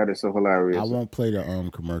Grammys. Man. That is so hilarious. I won't play the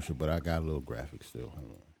commercial, but I got a little graphic still. Hold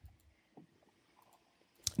on.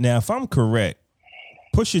 Now, if I'm correct,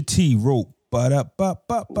 Pusha T wrote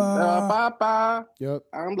ba-da-ba-ba-ba, Ba-ba. Yep.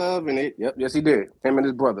 I'm loving it. Yep. Yes, he did. Him and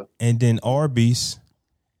his brother. and then Arby's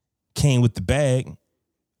came with the bag,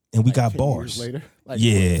 and we got 10 bars. years later. Like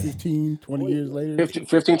Yeah. 15, 20 years later.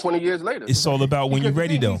 15, 20 years later. It's all about when you're Because the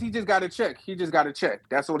ready, thing though. is, He just got a check. He just got a check.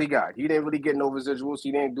 That's what he got. He didn't really get no residuals.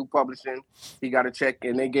 He didn't do publishing. He got a check,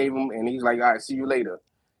 and they gave him, and he's like, all right, see you later.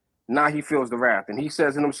 Now he feels the wrath, and he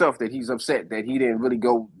says in himself that he's upset that he didn't really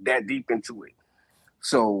go that deep into it.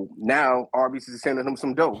 So now Arby's is sending him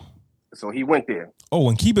some dough So he went there. Oh,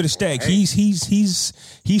 and keep it a stack. Hey. He's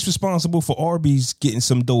responsible for Arby's getting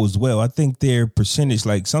some dough as well. I think their percentage,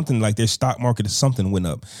 like something like their stock market or something went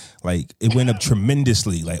up. Like it went up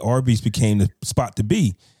tremendously. Like Arby's became the spot to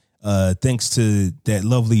be, thanks to that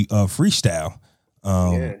lovely freestyle.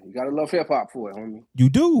 Yeah, you gotta love hip hop for it, homie. You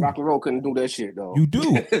do. Rock and roll couldn't do that shit though. You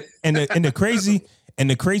do. And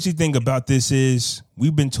the crazy thing about this is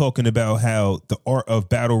we've been talking about how the art of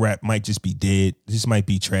battle rap might just be dead. This might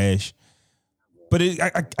be trash. But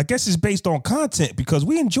I guess it's based on content because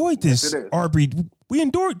we enjoyed this Arbery. We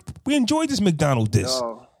enjoyed this McDonald's diss.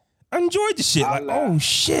 No, I enjoyed the shit. Oh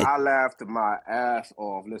shit. I laughed my ass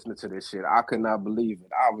off listening to this shit. I could not believe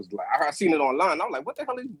it. I was like, I seen it online. I was like, what the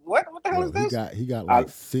hell is this? He got like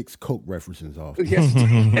 6 Coke references off. Yes.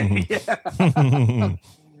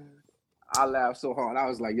 I laughed so hard. I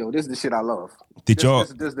was like, yo, this is the shit I love. This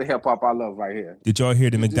is the hip hop I love right here. Did y'all hear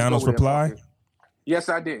the McDonald's reply? Yes,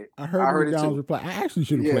 I did. I heard McDonald's it reply. I actually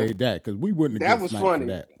should have played that because we wouldn't have. That was funny.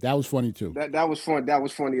 That was funny too. That was fun. That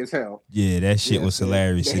was funny as hell. Yeah, that shit was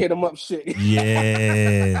hilarious. They hit him up shit.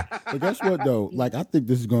 Yeah. But guess what though? Like I think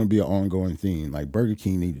this is going to be an ongoing theme. Like Burger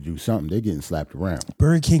King need to do something. They're getting slapped around.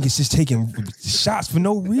 Burger King is just taking shots for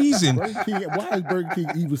no reason. Burger King, why is Burger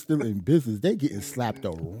King even still in business? They getting slapped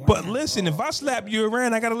around. But listen, if I slap you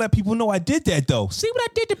around, I gotta let people know I did that though. See what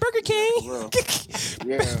I did to Burger King?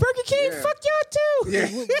 Yeah. Burger King, fuck y'all too. Yeah.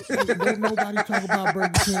 Don't nobody talk about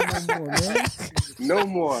Burger King no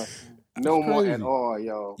more, man. No more at all,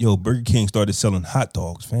 yo. Yo, Burger King started selling hot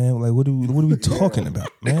dogs, fam. Like, what are we talking about,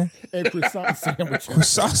 man? And croissant sandwiches.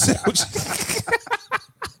 Croissant sandwiches.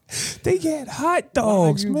 They get hot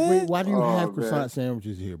dogs, man. Why do you have croissant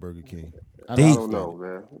sandwiches here, Burger King? I don't know,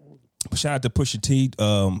 man. Shout out to Pusha T.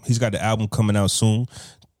 He's got the album coming out soon.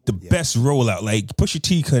 The best rollout. Like Pusha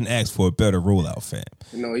T couldn't ask for a better rollout, fam.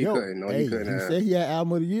 No, he couldn't. No, he couldn't. You said he had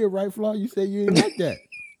album of the year, right, Flaw? You said you didn't like that.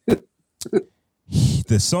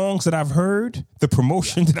 The songs that I've heard, the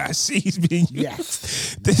promotion that I see is being used.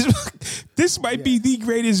 Yes. This might be the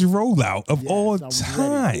greatest rollout of all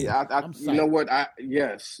time. Yeah, you know what?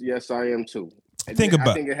 Yes, I am too. I think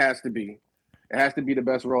it has to be. It has to be the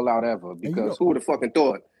best rollout ever because who would have fucking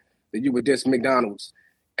thought that you would diss McDonald's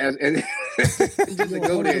and just to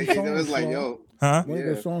go there? You know, it's like, yo. Huh? One of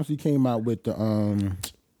the songs he came out with,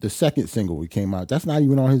 the second single he came out, that's not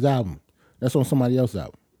even on his album. That's on somebody else's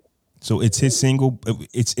album. So it's his single.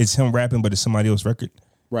 It's him rapping, but it's somebody else's record.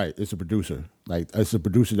 Right. It's a producer. Like it's a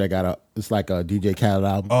producer that got it's like a DJ Khaled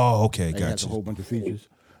album. Oh, okay, gotcha. Has a whole bunch of features.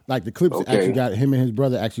 Like the clips actually got him and his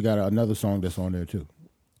brother actually got another song that's on there too.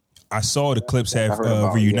 I saw the clips have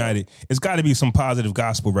reunited. Yeah. It's got to be some positive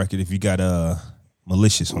gospel record if you got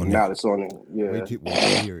Malicious on there. Now it's on it. Yeah. Wait till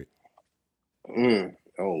hear it.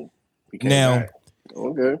 Now.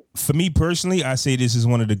 Okay. For me personally, I say this is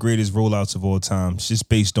one of the greatest rollouts of all time. It's just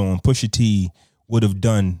based on Pusha T would have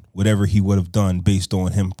done whatever he would have done based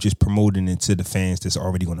on him just promoting it to the fans that's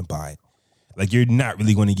already going to buy it. Like you're not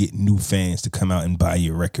really going to get new fans to come out and buy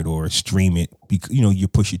your record or stream it because you're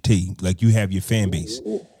Pusha T. Like you have your fan base.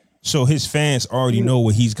 So his fans already know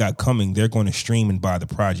what he's got coming. They're going to stream and buy the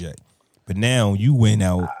project. But now you went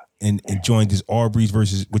out and joined this Arbery's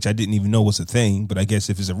versus, which I didn't even know was a thing. But I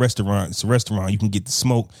guess if it's a restaurant, it's a restaurant. You can get the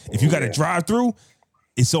smoke. If you got a drive through,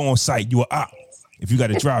 it's on site. You are out. If you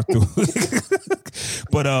got a drive through,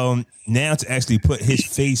 but now to actually put his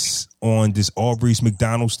face on this Arbery's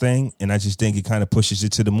McDonald's thing, and I just think it kind of pushes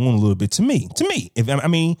it to the moon a little bit. To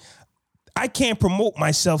me, I can't promote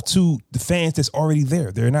myself to the fans that's already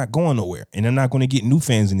there. They're not going nowhere, and they're not going to get new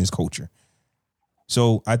fans in this culture.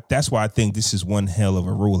 So that's why I think this is one hell of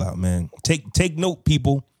a rollout, man. Take note,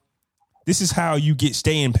 people. This is how you get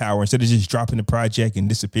staying power instead of just dropping the project and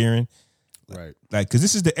disappearing. Right. Like, because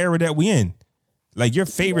this is the era that we in. Like, your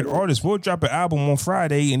favorite artist will drop an album on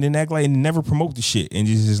Friday and then act like and never promote the shit. And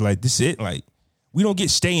just like, this is it. Like, we don't get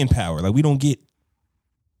staying power. Like, we don't get.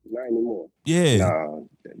 Not anymore. Yeah. Nah,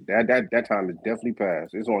 that time is definitely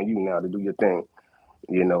past. It's on you now to do your thing.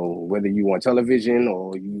 Whether you on television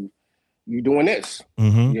or you doing this,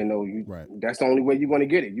 that's the only way you're going to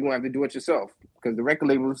get it. You don't have to do it yourself because the record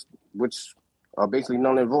labels, which are basically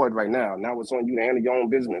null and void right now, it's on you to handle your own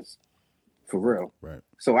business for real. Right.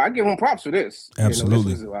 So I give them props for this.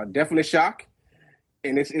 Absolutely. This is a definite shock,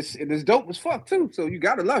 and it's dope as fuck too. So you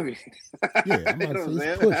gotta love it. Yeah, I'm about to say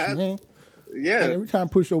it's Push, man. Yeah. And every time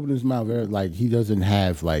Push opens his mouth, like he doesn't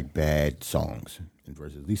have like bad songs in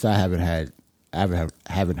verses. At least I haven't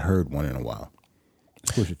heard one in a while.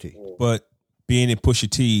 It's Pusha T. But being in Pusha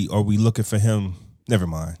T, are we looking for him? Never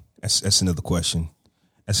mind. That's another question.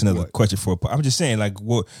 That's another question for. I'm just saying, like,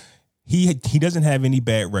 what he doesn't have any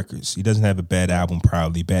bad records. He doesn't have a bad album,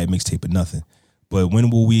 probably bad mixtape or nothing. But when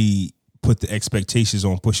will we put the expectations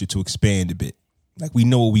on Pusha to expand a bit? Like we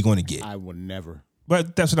know what we're going to get. I will never.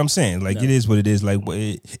 But that's what I'm saying. Like it is what it is. Like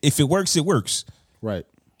if it works, it works. Right.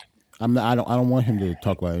 I don't want him to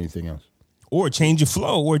talk about anything else. Or change your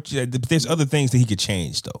flow. Or there's other things that he could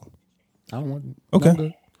change though. I don't want. Okay. I'm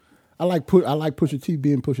good. I like Pusha T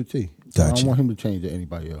being Pusha T. So I Gotcha. don't want him to change to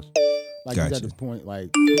anybody else. Like he's Gotcha. at the point, like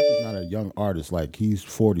he's not a young artist. Like he's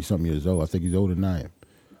 40-something years old. I think he's older than I am.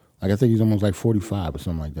 Like I think he's almost like 45 or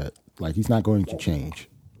something like that. Like he's not going to change.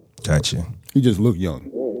 Gotcha. He just look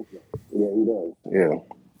young. Yeah, he does. Yeah,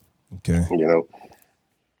 Okay. you know.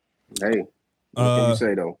 Hey, what can you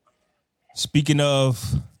say though? Speaking of,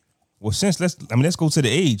 well, let's go to the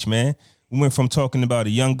age, man. We went from talking about a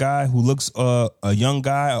young guy who looks an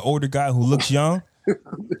older guy who looks young, to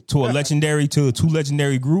two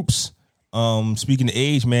legendary groups. Speaking of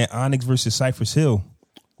age, man, Onyx versus Cypress Hill.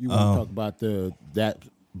 You want to talk about that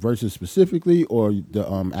versus specifically, or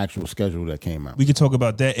the actual schedule that came out? We could talk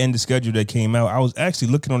about that and the schedule that came out. I was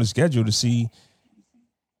actually looking on the schedule to see,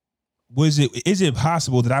 is it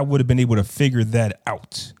possible that I would have been able to figure that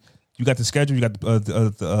out? You got the schedule. You got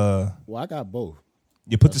the. Well, I got both.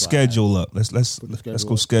 You put the schedule up. Let's schedule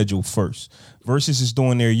go up. schedule first. Versus is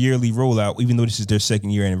doing their yearly rollout, even though this is their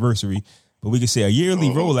 2nd year anniversary. But we could say a yearly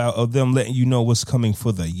rollout of them letting you know what's coming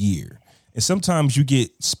for the year. And sometimes you get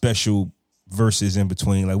special verses in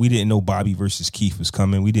between. Like we didn't know Bobby versus Keith was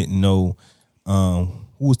coming. We didn't know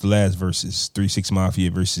who was the last verses. 3 6 Mafia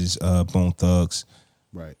versus Bone Thugs.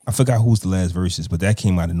 Right. I forgot who was the last verses, but that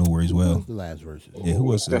came out of nowhere as well. The last verses. Yeah, who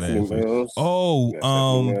was the Stephanie last verse? Mills. Oh,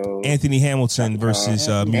 Stephanie Mills. Anthony Hamilton versus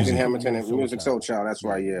Anthony Music. Hamilton and Music Soul Child. That's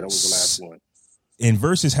right. Yeah, that was the last one. And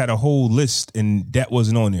Versus had a whole list, and that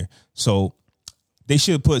wasn't on there. So they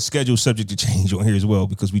should put schedule subject to change on here as well,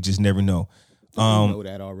 because we just never know. You know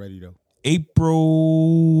that already though.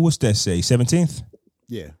 April, what's that say? 17th?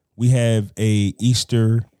 Yeah. We have a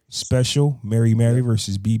Easter special, Mary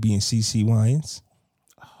versus BB and CC Wyans.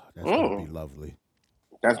 That's gonna be lovely.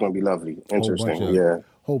 That's gonna be lovely. Interesting.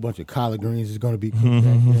 Whole bunch of collard greens is gonna be cooked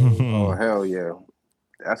that day. Oh hell yeah.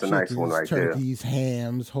 That's a nice one right turkeys,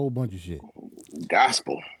 hams, whole bunch of shit. there.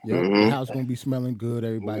 Gospel. Yep, the house gonna be smelling good.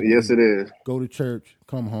 Everybody, Yes, it is. go to church,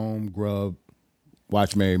 come home, grub,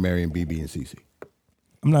 watch Mary, and BB and CC.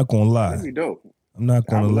 I'm not going to lie. That'd be dope. I'm not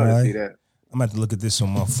I going would to love to lie. see that. I'm going to have to look at this on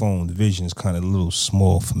my phone. The vision's kind of a little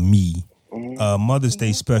small for me. Mother's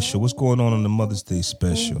Day special. What's going on the Mother's Day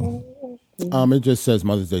special? It just says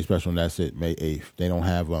Mother's Day special, and that's it. May 8th. They don't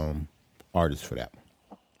have artists for that.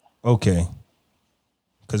 Okay.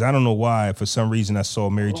 Because I don't know why. For some reason, I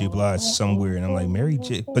saw Mary J. Blige somewhere, and I'm like, Mary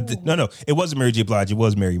J. But no, it wasn't Mary J. Blige. It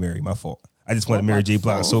was Mary. My fault. I just wanted Mary J.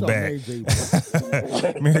 Blige so bad.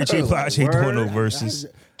 Mary J. Blige ain't doing no verses.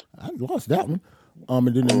 I lost that one. And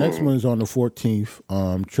then the next one is on the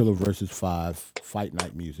 14th. Triller versus 5 Fight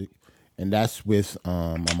Night Music, and that's with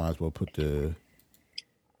I might as well put the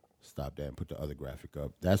other graphic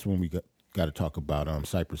up. That's when we got to talk about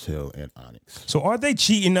Cypress Hill and Onyx. So are they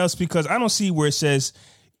cheating us? Because I don't see where it says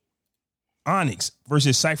Onyx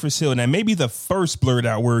versus Cypress Hill. Now maybe the first blurred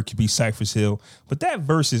out word could be Cypress Hill, but that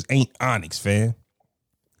versus ain't Onyx, fam.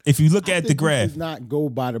 If you look at the graph, does not go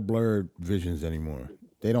by the blurred visions anymore.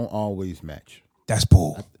 They don't always match. that's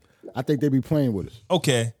bull. I think they be playing with us.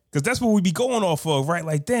 Okay. Because that's what we be going off of, right?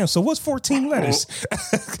 Like, damn, so what's 14 letters?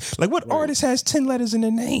 Like, what artist has 10 letters in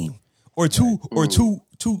their name? Or two words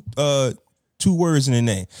in their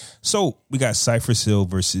name. So we got Cypress Hill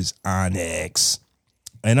versus Onyx.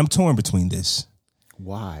 And I'm torn between this.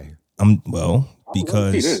 Why?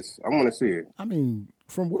 Because I want to see it. I mean,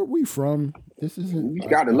 from where we from, this isn't. You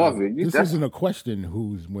gotta love it. This isn't a question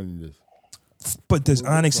who's winning this. But does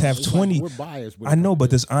Onyx have It's 20? Like we're biased. I know,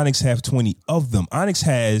 but does Onyx have 20 of them? Onyx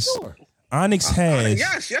has.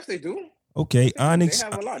 Yes, they do. Okay, Onyx. They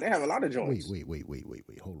have a lot. They have a lot of joints. Wait.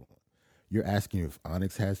 Hold on. You're asking if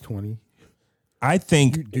Onyx has 20? I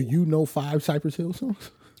think. Do you know 5 Cypress Hill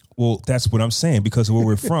songs? Well, that's what I'm saying. Because of where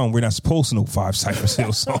we're from, we're not supposed to know 5 Cypress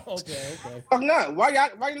Hill songs. Okay. Fuck not. Why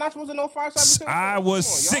you not supposed to know 5 Cypress Hill? I was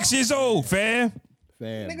 6 years old, fam.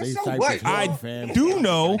 Fam, Nigga, they so Cypress what? Hill, I fam. do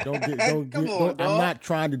know. Come on, I'm dog. not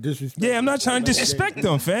trying to disrespect. Yeah, I'm not trying to disrespect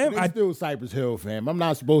them, fam. They still Cypress Hill, fam. I'm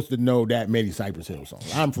not supposed to know that many Cypress Hill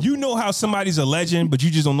songs. I'm from You know how somebody's a legend, but you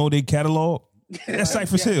just don't know their catalog? That's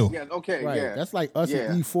Cypress Hill. Yeah, okay, right. yeah. That's like us Yeah.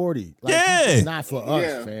 at E40. Like, Yeah. he's not for us,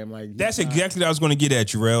 Yeah. fam. Like That's he's not- exactly what I was going to get at,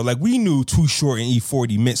 Jarrell. Like, we knew Too Short and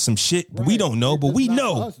E40 meant some shit, but we Right. don't know, but It's we not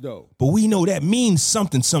know. for us, though. But we know that means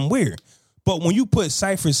something somewhere. But when you put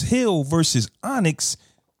Cypress Hill versus Onyx,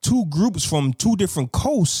 two groups from two different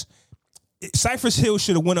coasts, Cypress Hill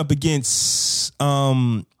should have went up against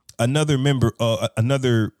another member,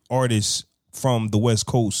 another artist from the West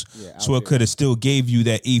Coast, so it could have still gave you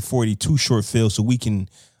that E42 short feel, so we can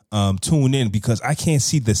tune in, because I can't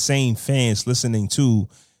see the same fans listening to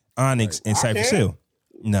Onyx and Cypress Hill.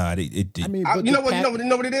 Nah, it did. I mean, you know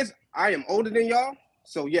what it is? I am older than y'all,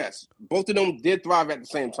 so yes, both of them did thrive at the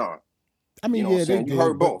same time. I mean, you know they did. You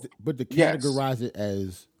heard both, but to categorize it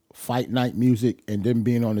as fight night music and them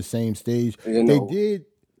being on the same stage, they did.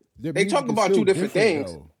 They talk about two different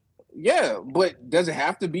things. Though. Yeah, but does it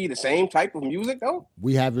have to be the same type of music though?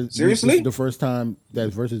 We haven't. Seriously, this is the first time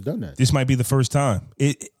that Versus done that. This might be the first time.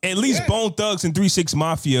 At least Bone Thugs and 3-6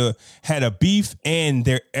 Mafia had a beef, and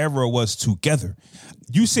their era was together.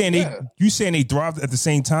 You saying they thrived at the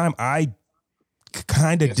same time? I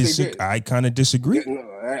kind of disagree.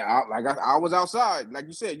 I was outside, like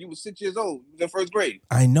you said. You was 6 years old. You was in first grade.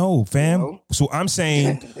 I know, fam. You know? So I'm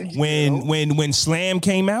saying when Slam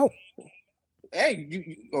came out. Hey,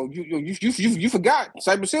 you forgot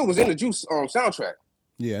Cypress Hill was in the Juice soundtrack.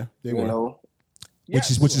 Yeah, they were. Which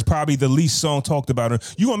is probably the least song talked about.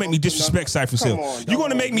 You gonna make me disrespect Cypress Hill? You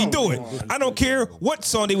gonna make me do it? I don't care what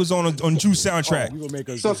song they was on Juice soundtrack.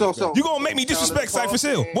 You gonna make me disrespect Cypress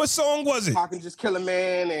Hill? What song was it? How can just kill a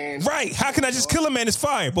man? And right? How can I just kill a man? Is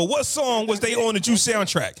fire. But what song was they on the Juice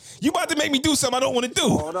soundtrack? You about to make me do something I don't want to do?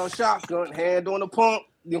 Hold on, shotgun, hand on the pump.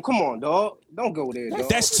 Come on, dog. Don't go there, dog.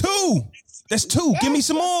 That's two. That's two. Give me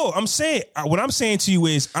some more. What I'm saying to you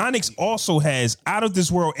is Onyx also has out of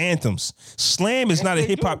this world anthems. Slam is not a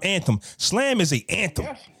hip hop anthem. Slam is an anthem.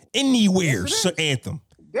 Yes. Anywhere anthem.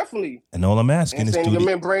 Definitely. And all I'm asking is, the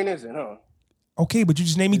Membrane isn't, huh? Okay, but you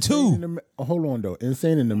just named me two. Hold on though.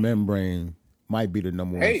 Insane in the Membrane might be the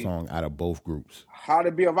number one song out of both groups. How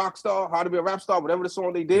to Be a Rock Star, How to Be a Rap Star, whatever the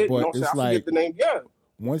song they did. But I forget the name. Yeah.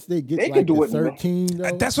 Once they get like the 13,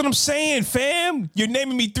 though, that's what I'm saying, fam. You're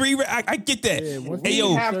naming me three. I get that. Yeah, once we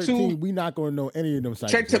have 13, we're not going to know any of them.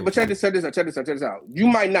 Check this out. You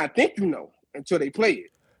might not think you know until they play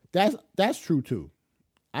it. That's true too.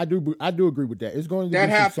 I do agree with that. It's going to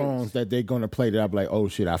be some songs that they're going to play that I'm like, oh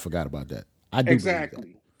shit, I forgot about that. I do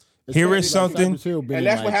exactly. Here is something, and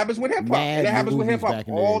that's what happens with hip hop. And that happens with hip hop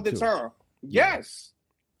all the time. Yes.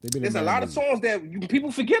 There's a lot of songs that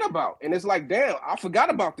people forget about, and it's like, damn, I forgot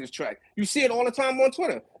about this track. You see it all the time on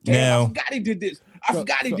Twitter. Damn, I forgot he did this. I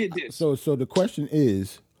forgot he did this. So the question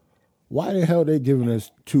is, why the hell they giving us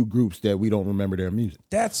two groups that we don't remember their music?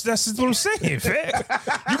 That's what I'm saying, fam.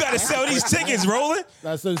 You got to sell these tickets, Roland.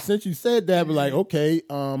 So since you said that, we're like, okay,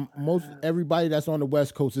 most everybody that's on the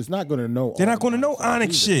West Coast is not going to know. They're not going to know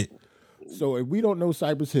Onyx shit. So if we don't know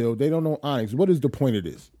Cypress Hill, they don't know Onyx. What is the point of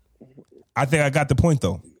this? I think I got the point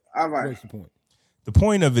though. All right. What's the point? The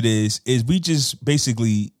point of it is we just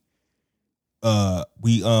basically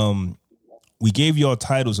we gave y'all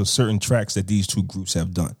titles of certain tracks that these two groups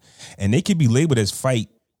have done, and they could be labeled as fight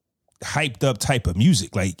hyped up type of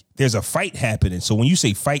music. Like there's a fight happening. So when you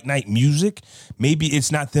say fight night music, maybe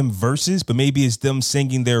it's not them verses, but maybe it's them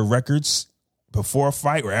singing their records before a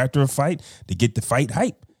fight or after a fight to get the fight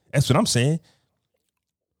hype. That's what I'm saying.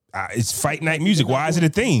 It's fight night music. Why is it a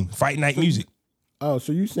theme? Fight night music. Oh,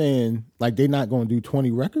 so you saying like they're not going to do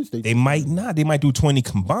 20 records? They might not. They might do 20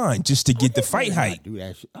 combined just to get the fight hype. Do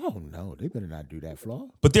that shit. Oh no, they better not do that, Flaw.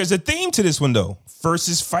 But there's a theme to this one though.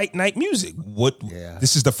 Versus fight night music. What? Yeah.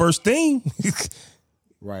 This is the first theme.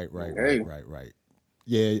 Right.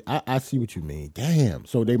 Yeah, I see what you mean. Damn.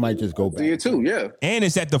 So they might just go back. See it too. Yeah. And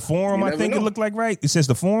it's at the Forum. I think it looked like, right. It says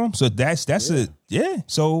the Forum. So that's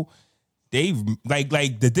So. They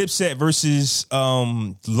like the Dipset versus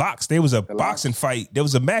Locks. There was a boxing fight. There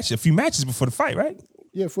was a few matches before the fight, right?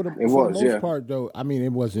 Yeah, for the most part though. I mean,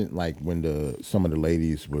 it wasn't like when some of the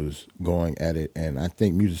ladies was going at it, and I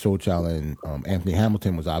think Musiq Soulchild and Anthony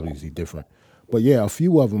Hamilton was obviously different. But yeah, a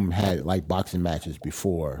few of them had like boxing matches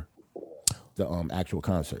before the actual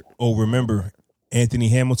concert. Oh, remember Anthony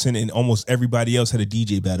Hamilton and almost everybody else had a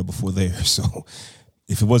DJ battle before there, so.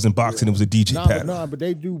 If it wasn't boxing, it was a DJ battle. No, but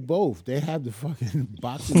they do both. They have the fucking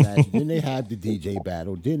boxing match, then they have the DJ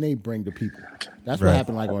battle, then they bring the people. That's what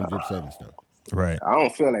happened like on Dipset and stuff. Right. I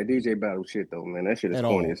don't feel like DJ battle shit though, man. That shit is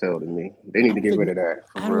corny as hell to me. They need to get rid of that.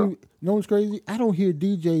 For real. You know what's crazy? I don't hear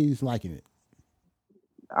DJs liking it.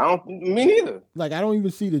 Me neither. Like I don't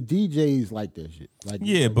even see the DJs like that shit. Like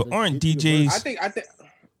yeah, but aren't DJs? I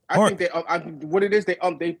think they what it is they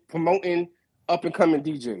promoting up and coming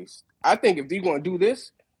DJs. I think if they're going to do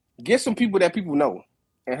this, get some people that people know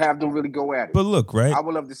and have them really go at it. But look, right? I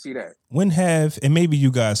would love to see that. And maybe you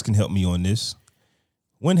guys can help me on this.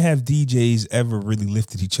 When have DJs ever really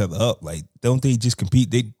lifted each other up? Like, don't they just compete?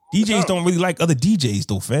 DJs don't really like other DJs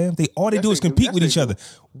though, fam. All they Yes, do is they do. compete Yes, with they each do. other.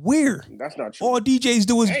 Where? That's not true. All DJs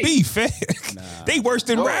do is Hey. beef, fam. They worse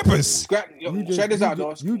than No, rappers. Check this out,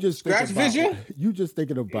 dog. You just Scratch thinking about, Vision. You just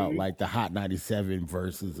thinking about like the Hot 97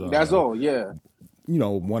 versus. That's all. Yeah.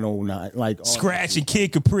 109, like all Scratch that and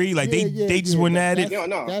Kid Capri, like they just went at it.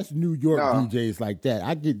 No. That's New York No. DJs like that.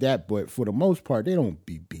 I get that, but for the most part, they don't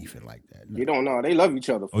be beefing like that. No. You don't know. They love each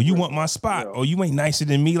other. Oh, you want my spot? Oh, you ain't nicer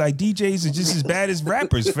than me. Like DJs are just as bad as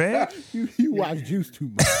rappers, fam. You watch Juice too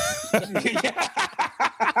much.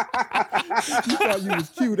 You thought you was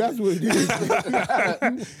cute. That's what it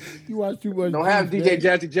is. You watch too much. Don't have Juice, DJ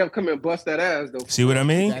man. Jazzy Jeff come and bust that ass though. See what I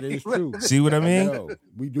mean? That is true. See what I mean? Yo,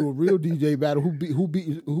 we do a real DJ battle. Who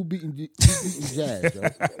beating Jazz?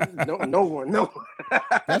 Yo? No one.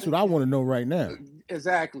 That's what I want to know right now.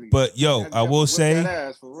 Exactly. But yo, I will Whip say that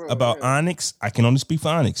ass for real, about yeah. Onyx, I can only speak for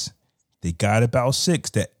Onyx. They got about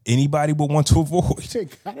 6 that anybody would want to avoid.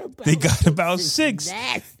 They got about 6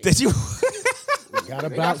 Nasty. that you. They got They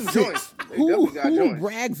about got some 6. joints. They Who definitely got joints.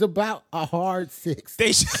 brags about a hard 6?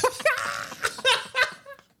 They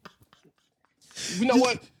You know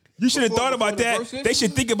what? You should have Before- thought about before the that. verses? They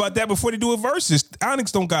should think about that before they do a versus.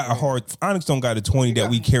 Onyx don't got a 20 that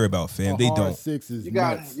we care about, fam. They don't. 6 is You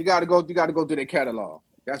nuts. got to go through their catalog.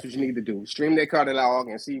 That's what you need to do. Stream their catalog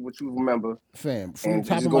and see what you remember. Fam, from the And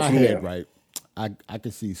top just of go my from head, there. right? I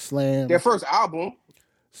can see Slam, Their first album,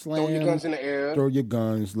 Slam, Throw Your Guns in the Air. Throw Your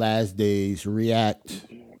Guns, Last Days, React,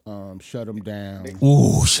 Shut 'Em Down.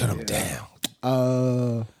 Ooh, shut them down.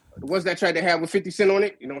 Uh, The ones that tried to have with 50 Cent on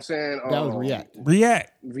it, you know what I'm saying? that was React.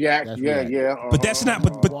 React. React, That's yeah, React. yeah. But that's not.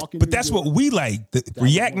 But that's what we like. The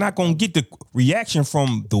React not gonna get the reaction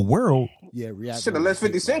from the world. Yeah, React. Should have let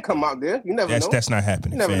 50 Cent come out there. You never know. That's not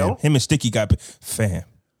happening, You never fam. know. Him and Sticky got fam.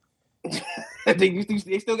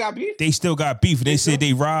 they still got beef? They still got beef. They said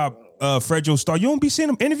they robbed Fredro Starr. You don't be seeing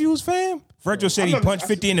them interviews, fam. Fredro said he punched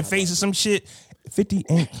 50 in the face or some shit. 50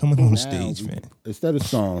 ain't coming on the stage, man. Instead of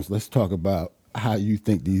songs, let's talk about how you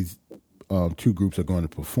think these two groups are going to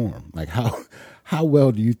perform. Like how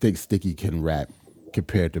well do you think Sticky can rap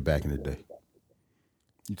compared to back in the day?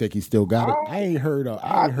 You think he still got it? I ain't heard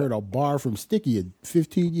a bar from Sticky in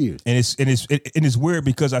 15 years. And it's weird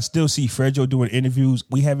because I still see Fredro doing interviews.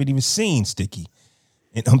 We haven't even seen Sticky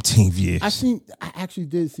in umpteen years. I actually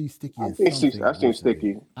did see Sticky in I've seen something.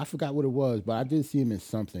 Sticky. I forgot what it was, but I did see him in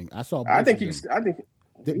something. I saw. I think both of them.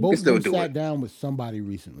 he Both can of still them do sat it. down with somebody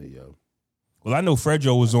recently, yo. Well, I know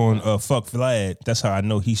Fredro was on Fuck Vlad. That's how I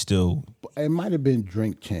know he's still. It might have been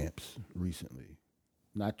Drink Champs recently,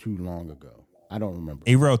 not too long ago. I don't remember.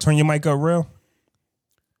 Hey, Rel, turn your mic up, Rel.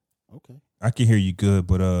 Okay. I can hear you good,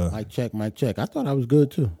 but Mic check. I thought I was good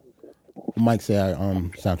too. Mike say I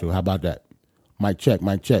sound too. How about that? Mic check.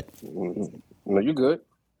 No, you good.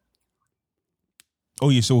 oh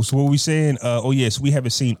yeah. So what we saying? Oh yes, we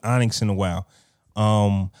haven't seen Onyx in a while.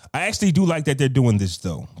 I actually do like that they're doing this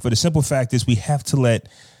though. For the simple fact is, we have to let.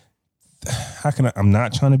 I'm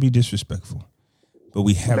not trying to be disrespectful, but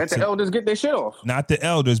we have Let to. the elders get their shit off. Not the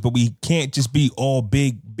elders, but we can't just be all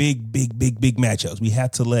big matchups. We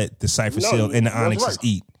have to let the Cypher No, Seal and the that's Onyxes right.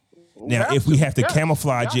 eat. Now, have if we to. have to Yes,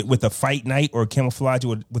 camouflage yes. it with a fight night or camouflage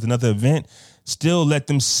it with another event, still let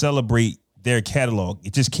them celebrate their catalog.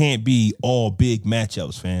 It just can't be all big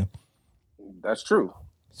matchups, fam. That's true.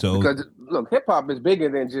 So Because look, hip hop is bigger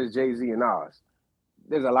than just Jay-Z and Nas.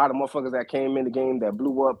 There's a lot of motherfuckers that came in the game that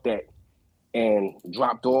blew up and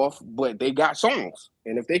dropped off, but they got songs.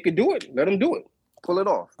 And if they could do it, let them do it. Pull it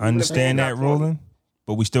off. I Even if they understand ain't that, got songs. Roland,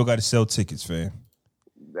 but we still got to sell tickets, fam.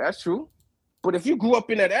 That's true. But if you grew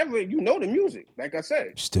up in that era, you know the music. Like I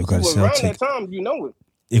said, Still if got you to were sell around tickets. that time, you know it.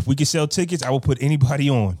 If we can sell tickets, I will put anybody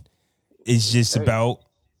on. It's just about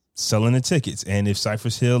selling the tickets. And if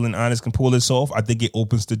Cypress Hill and Honest can pull this off, I think it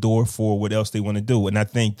opens the door for what else they want to do. And I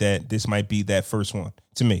think that this might be that first one,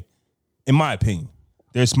 to me, in my opinion.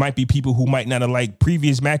 There's might be people who might not have liked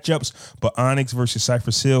previous matchups, but Onyx versus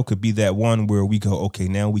Cypress Hill could be that one where we go, okay,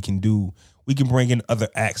 now we can bring in other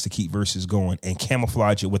acts to keep verses going and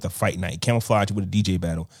camouflage it with a fight night, camouflage it with a DJ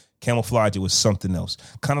battle, camouflage it with something else.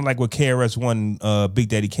 Kind of like what KRS-One, Big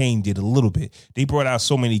Daddy Kane did a little bit. They brought out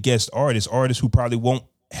so many guest artists who probably won't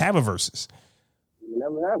have a versus. You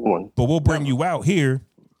never have one. But we'll bring you out here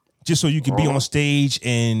just so you can be on stage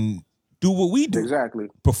and do what we do. Exactly.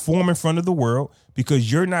 Perform in front of the world,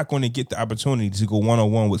 because you're not going to get the opportunity to go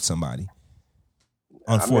one-on-one with somebody.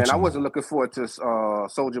 Unfortunately. I wasn't looking forward to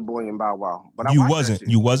Soulja Boy and Bow Wow. But I You watched wasn't? that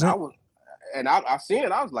shit. You wasn't? I seen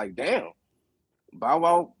it. I was like, damn. Bow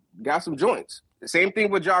Wow got some joints. The same thing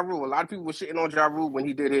with Ja Rule. A lot of people were shitting on Ja Rule when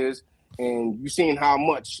he did his, and you seen how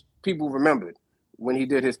much people remembered when he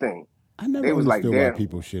did his thing. I never They was like, understood why damn.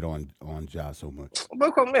 people shit on Ja so much.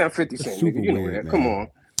 But come man, 50 Cent, Super nigga, you know weird, that. Come man. on,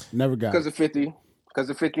 Never got because it. of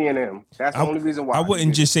 50, and them. That's the only reason why. I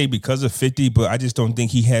wouldn't just say because of 50, but I just don't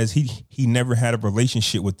think he never had a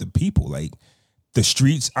relationship with the people. Like the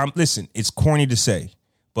streets. Listen, it's corny to say,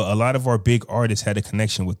 but a lot of our big artists had a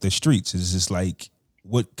connection with the streets. It's just like,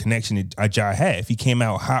 what connection did Ja have? He came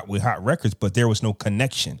out hot with hot records, but there was no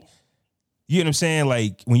connection. You know what I'm saying?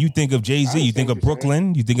 Like when you think of Jay-Z, you think of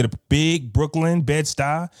Brooklyn, you think of the big Brooklyn,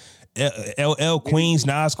 Bed-Stuy, LL, Queens,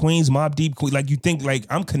 Nas, Queens, Mobb Deep, Queens. Like you think like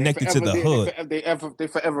I'm connected to the hood. They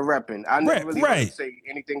forever rapping. I never really heard him say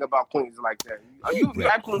anything about Queens like that.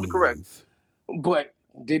 You're absolutely correct. But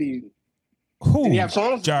did he? Who? Did he have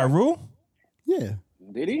songs? Ja Rule? Yeah.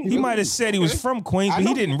 Did he? He might have said he was from Queens, but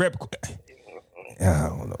he didn't rep. I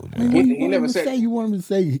don't know. He never said. You want him to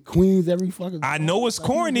say Queens every fucking. I know it's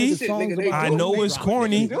corny. I know it's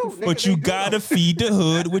corny, but you gotta feed the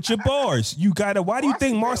hood with your bars. You gotta. Why do you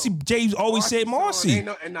think Marcy James always said Marcy?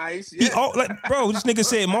 Nice. He bro, this nigga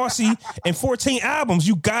said Marcy and 14 albums.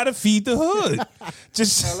 You gotta feed the hood.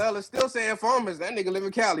 Just LL is still saying farmers. That nigga live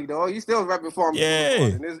in Cali, dog. He's still rapping farmers.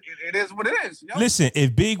 Yeah. It is what it is. Yo. listen.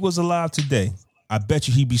 If Big was alive today, I bet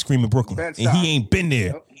you he'd be screaming Brooklyn, and Bed-Stuy. he ain't been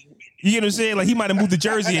there. You get what I'm saying? Like he might have moved to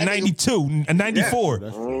Jersey in '92, and '94.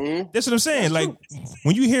 That's what I'm saying. Like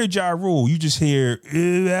when you hear Ja Rule, you just hear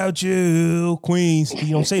 "About You, Queens." He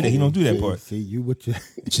don't say that. He don't do that part. See you with your.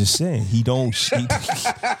 Just saying, he don't. All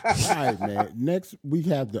right, man. Next we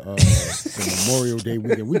have the Memorial Day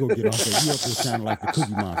weekend. We gonna get off there. You up there sounding like the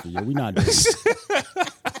Cookie Monster? Yeah, we not doing it.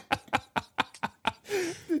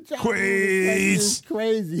 Queens,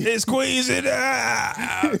 Crazy. it's Queens in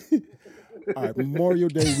All right, Memorial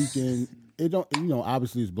Day weekend. It don't,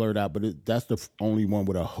 obviously it's blurred out, but that's the only one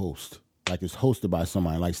with a host. Like it's hosted by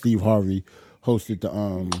somebody. Like Steve Harvey hosted the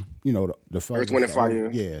the Earth, Wind, and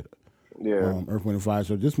Fire. Yeah. Earth, Wind, and Fire.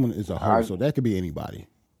 So this one is a host, so that could be anybody.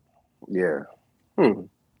 Yeah.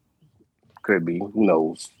 Could be. Who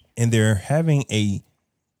knows? And they're having a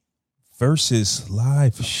Versus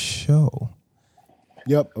live show.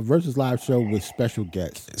 Yep, a Versus live show with special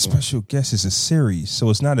guests. Special guest is a series, so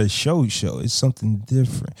it's not a show. It's something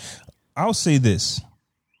different. I'll say this.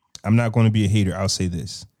 I'm not going to be a hater. I'll say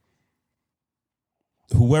this.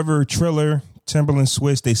 Whoever, Triller, Timberland,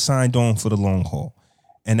 Swiss, they signed on for the long haul.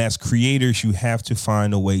 And as creators, you have to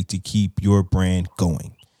find a way to keep your brand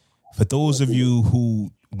going. For those of you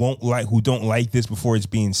who don't like this before it's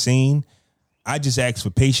being seen, I just ask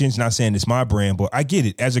for patience. Not saying it's my brand, but I get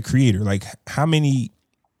it as a creator. Like, how many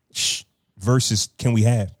verses can we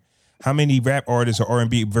have? How many rap artists or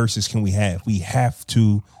R&B verses can we have? We have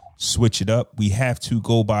to switch it up. We have to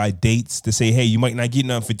go by dates to say, hey, you might not get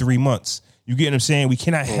nothing for 3 months. You get what I'm saying? We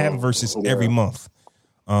cannot have verses every month.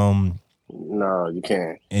 No, you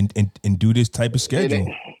can't. And do this type of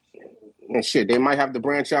schedule. And shit, they might have to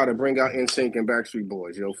branch out and bring out NSYNC and Backstreet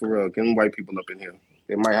Boys, yo, for real. Get them white people up in here.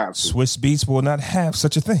 They might have to. Swiss Beats will not have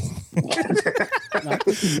such a thing.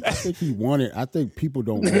 I think he wanted. I think people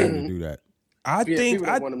don't want him to do that. I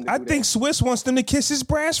think Swiss wants them to kiss his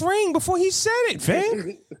brass ring before he said it,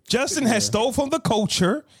 fam. Justin has stole from the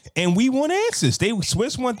culture, and we want answers.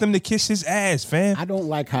 Swiss want them to kiss his ass, fam. I don't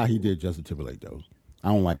like how he did Justin Timberlake though. I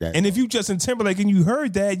don't like that. And if you Justin Timberlake and you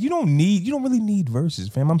heard that, you don't really need verses,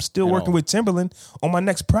 fam. I'm still working with Timberland on my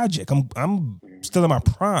next project. I'm still in my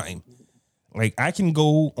prime. Like I can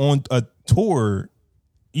go on a tour.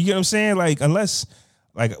 You get what I'm saying? Like unless,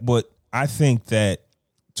 but I think that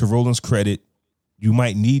to Roland's credit, you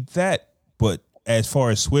might need that. But as far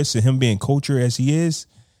as Swiss and him being culture as he is,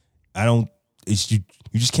 you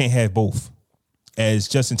just can't have both. As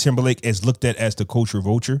Justin Timberlake is looked at as the culture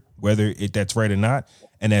vulture, whether that's right or not,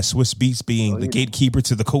 and as Swiss Beats being the gatekeeper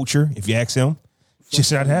to the culture, if you ask him, it's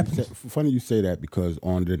just not happening. Funny you say that because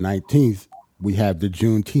on the 19th, we have the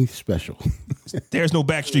Juneteenth special. There's no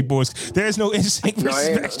Backstreet Boys. There's no NSYNC versus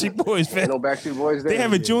Backstreet Boys, fam. No Backstreet Boys there. They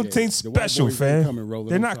have a Juneteenth special, fam.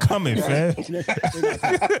 They're not coming, fam.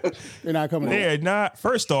 They're not coming. They're not.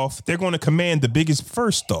 First off, they're going to command the biggest.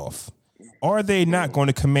 First off, are they not going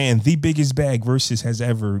to command the biggest bag Versus has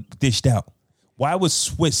ever dished out? Why would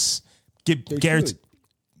Swiss get guaranteed?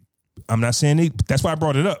 I'm not saying that's why I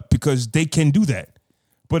brought it up, because they can do that.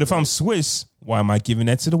 But if I'm Swiss, why am I giving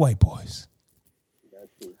that to the white boys?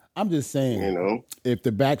 I'm just saying, if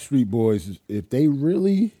the Backstreet Boys, if they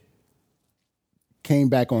really came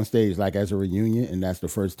back on stage like as a reunion, and that's the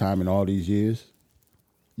first time in all these years,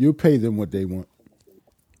 you'll pay them what they want.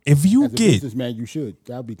 If you as a get businessman, you should.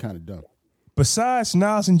 That would be kind of dumb. Besides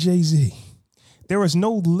Nas and Jay-Z, there is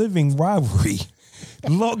no living rivalry.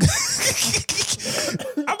 I'm gonna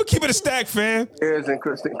keep it a stack, fam. Yes, and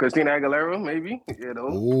Christina Aguilera, maybe. You know.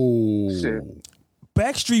 Oh, Shit.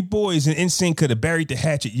 Backstreet Boys and NSYNC could have buried the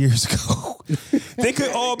hatchet years ago. They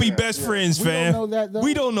could all be best friends, We fam. don't know that, though.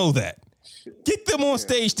 We don't know that. Get them on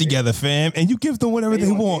stage together, fam, and you give them whatever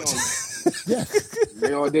they want. yes.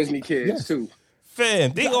 They all Disney kids Yes. too.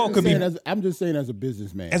 Fam, they all could be I'm just saying, as a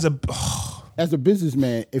businessman, as a as a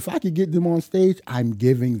businessman, if I could get them on stage, I'm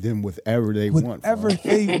giving them whatever they want. whatever bro.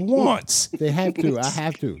 they want. They have to. I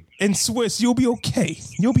have to. In Swiss, you'll be okay.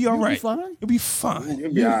 You'll be all You'll be right. fine. You'll be fine.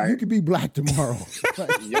 You'll be You, all right. you could be black tomorrow.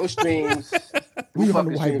 Your streams, We on the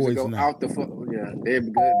fucking white streams boys go tonight. out the fuck. Yeah, they'll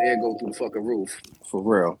be good. They'll go through the fucking roof for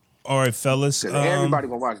real. All right, fellas. 'Cause everybody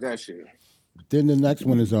gonna watch that shit. Then the next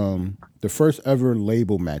one is the first ever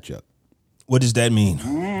label matchup. What does that mean?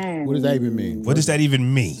 What does that even mean? What does that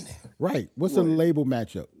even mean? Right. What's a label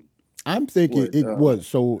matchup? I'm thinking What,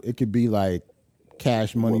 so it could be like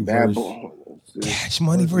Cash Money Bad versus Boy. Cash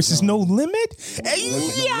Money versus No Limit?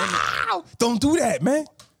 Hey, yeah! Don't do that, man.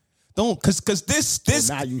 Don't, cause this.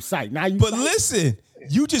 now you cite. Now you But cite. listen,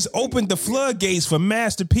 you just opened the floodgates for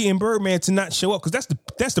Master P and Birdman to not show up, because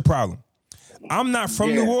that's the problem. I'm not from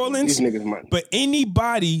Yeah, New Orleans, these niggas might. but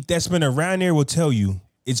anybody that's been around there will tell you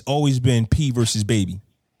it's always been P versus Baby.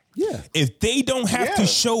 Yeah. If they don't have to Yeah.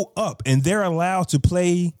 show up and they're allowed to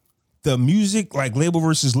play the music like label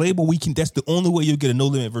versus label, that's the only way you'll get a No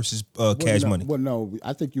Limit versus Cash Money. Well, no,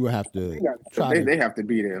 I think you would have to They have to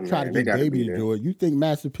be there, man. try to They get gotta Baby be to there. do it. You think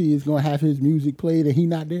Master P is gonna have his music played and he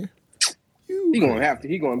not there? He gonna have to.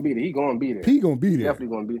 He gonna be there. He gonna be there. P gonna be there.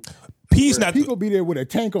 Definitely gonna be. P's not. He gonna be there with a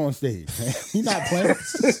tank on stage. He not playing.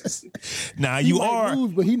 Nah, He you might are.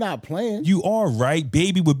 lose, but he not playing. You are right.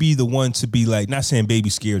 Baby would be the one to be like, not saying Baby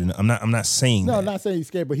scared. I'm not saying No, that. I'm not saying he's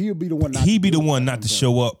scared, but he'll be the one. Not He'd be to the do it. one not to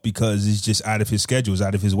show up because it's just out of his schedule, it's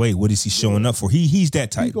out of his way. What is he showing up for? He's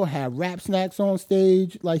that He type. gonna have rap snacks on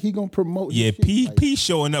stage. Like he gonna promote. his Yeah, shit. P Like, P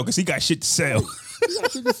showing up because he got shit to sell. he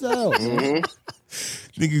got shit to sell. man.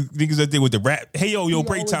 Niggas up there with the rap. Hey yo, He break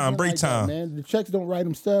always time, been break like that, time. man. The checks don't write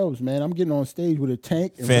themselves, man. I'm getting on stage with a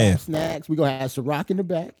tank and Fam. rap snacks. We gonna have Ciroc in the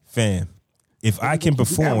back. Fam, if I can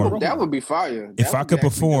perform, That would be fire. if That I would could actually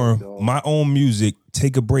perform be dope, though. my own music,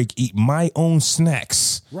 take a break, eat my own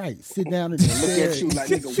snacks. Right. Sit down and Look at you like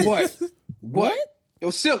nigga. What? Yo,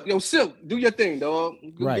 Silk, do your thing, dog.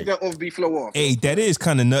 Right. Get that offbeat flow off. Hey, that is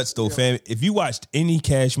kind of nuts though, fam. If you watched any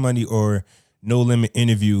Cash Money or No Limit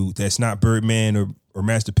interview that's not Birdman or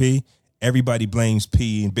Master P, everybody blames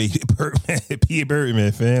P and Birdman, P and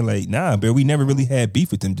Birdman, fam. Like, nah, but we never really had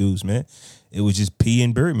beef with them dudes, man. It was just P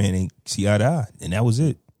and Birdman and see eye to eye, and that was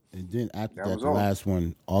it. And then after That that, was the all. last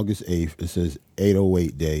one, August 8th, it says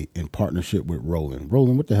 808 Day in partnership with Roland.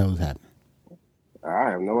 Roland, what the hell is happening?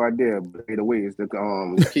 I have no idea, but either way, it's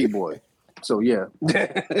the keyboard. So yeah,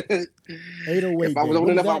 808 if I was Day. old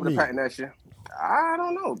What enough, does I that would have mean? patented that shit. I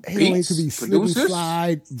don't know. 808 Beats, could be Slip and producers.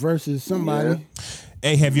 Slide versus somebody.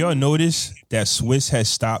 Hey, have y'all noticed that Swiss has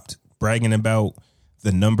stopped bragging about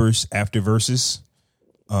the numbers after verses?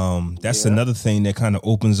 That's another thing that kind of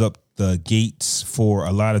opens up the gates for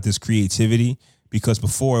a lot of this creativity, because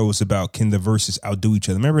before it was about, can the verses outdo each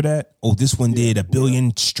other? Remember that? Oh, this one did 1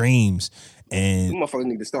 billion streams. And You motherfuckers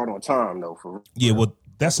need to start on time though. For yeah, well,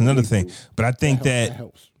 that's another thing. But I think That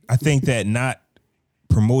helps. I think that not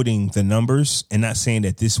promoting the numbers and not saying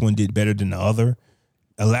that this one did better than the other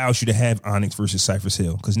allows you to have Onyx versus Cypress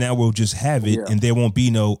Hill, because now we'll just have it and there won't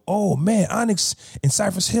be no, oh man, Onyx and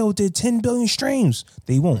Cypress Hill did 10 billion streams.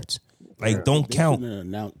 They won't. Like, don't count.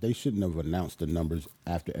 They shouldn't have announced the numbers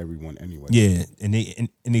after everyone anyway. Yeah, and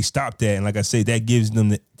they stopped that, and like I say, that gives them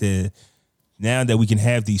the now that we can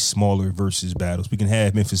have these smaller versus battles, we can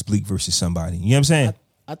have Memphis Bleak versus somebody. You know what I'm saying?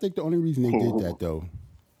 I think the only reason they did that though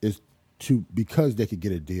is because they could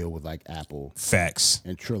get a deal with like Apple Facts.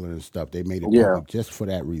 and Triller and stuff. They made it Yeah. public just for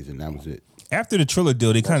that reason. That was it. After the Triller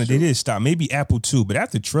deal, they did stop. Maybe Apple too, but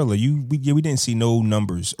after Triller, we didn't see no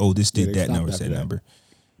numbers. Oh, this did they that stopped number, after that that. number.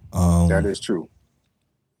 that is true.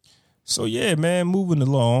 So yeah, man, moving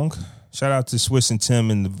along. Shout out to Swiss and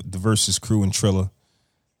Tim and the Versus crew and Triller.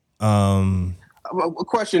 A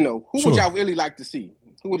question though: Who Sure. would y'all really like to see?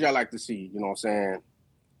 Who would y'all like to see? You know what I'm saying?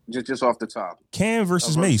 Just off the top. Cam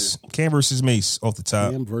versus Mace. Cam versus Mace off the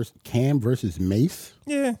top. Cam versus Mace.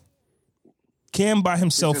 Yeah. Cam by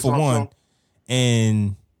himself It's for just one, awesome.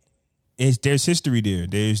 and there's history there.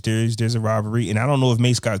 There's a rivalry, and I don't know if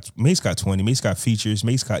Mace got 20. Mace got features.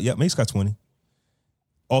 Mace got 20.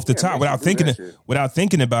 Off the top, Mace should do that shit. without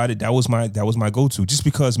thinking about it, that was my go-to. Just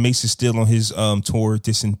because Mace is still on his tour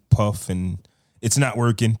dissing Puff, and it's not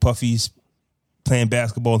working. Puffy's playing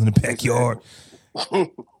basketball in the backyard,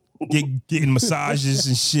 getting massages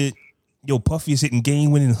and shit. Yo, Puffy is hitting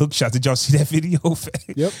game-winning hook shots. Did y'all see that video?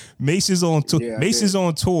 Yep. Mason's on tour. Yeah, Mason's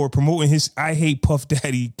on tour promoting his "I Hate Puff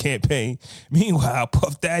Daddy" campaign. Meanwhile,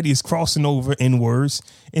 Puff Daddy is crossing over N-words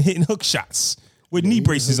and hitting hook shots with knee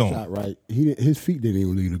braces on. Shot right. His feet didn't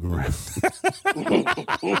even leave the ground.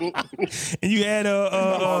 And you had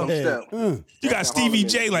you got Stevie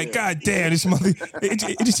J. Like, God damn, this mother. Did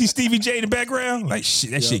you see Stevie J in the background? Like,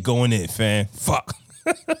 shit, that shit going in, fam. Fuck.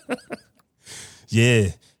 Yeah.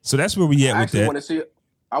 So that's where we at with that.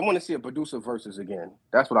 I want to see a producer versus again.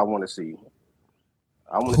 That's what I want to see.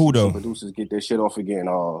 I want to Who see though? some producers get their shit off again.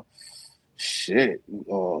 Shit.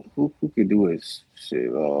 Who could do it? Shit.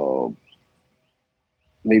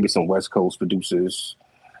 Maybe some West Coast producers.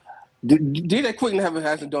 DJ Quick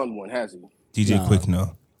hasn't done one, has he? DJ Quick,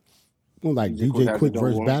 no. Well, like DJ DJ Quick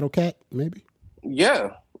versus one. Battle Cat, maybe.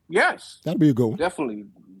 Yeah. Yes. That'd be a good one. Definitely.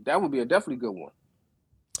 That would be a definitely good one.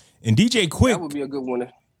 And DJ Quick, That would be a good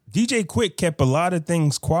one. DJ Quick kept a lot of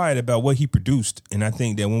things quiet about what he produced, and I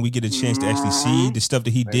think that when we get a chance to actually see the stuff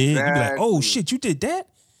that he did, you be like, "Oh shit, you did that."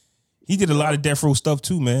 He did a lot of Death Row stuff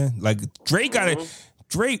too, man. Like Dre got it.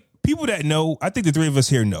 Dre, people that know, I think the three of us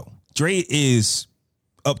here know, Dre is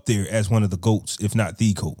up there as one of the GOATs, if not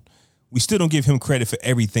the GOAT. We still don't give him credit for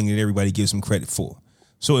everything that everybody gives him credit for.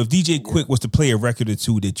 So if DJ Quick was to play a record or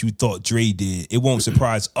two that you thought Dre did, it won't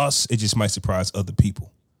surprise us. It just might surprise other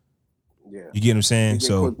people. Yeah. You get what I'm saying?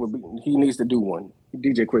 DJ Quick he needs to do one.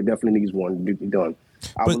 DJ Quick definitely needs one to be done.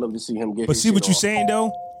 I would love to see him get. But his see shit what you're off. saying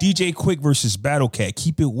though? DJ Quick versus Battle Cat.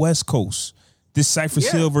 Keep it West Coast. This Cypher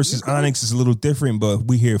Hill versus Onyx is a little different, but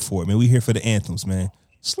we here for it, man. We here for the anthems, man.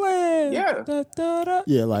 Slam. Yeah. Da, da, da,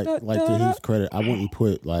 Yeah, like to his credit, I wouldn't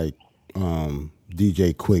put like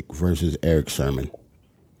DJ Quick versus Eric Sermon.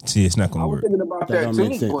 See, it's not gonna I was work. thinking about That that don't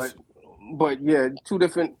make too, sense. but yeah, two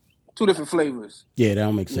different flavors. Yeah, that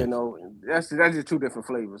don't make sense. You know, that's just two different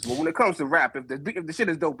flavors. But when it comes to rap, if the shit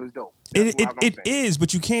is dope, it's dope. That's It what I'm saying. is,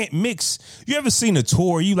 but you can't mix. You ever seen a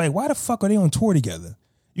tour? You like, why the fuck are they on tour together?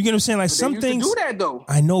 You get what I'm saying? Like But some they used things. to do that though.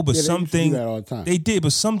 I know, but Yeah, they some used to do things that all the time. they did,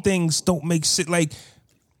 but some things don't make sense. Like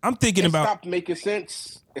I'm thinking It about. stopped making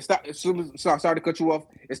sense. Sorry to cut you off.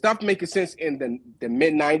 It stopped making sense in the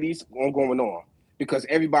mid '90s going on because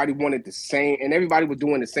everybody wanted the same, and everybody was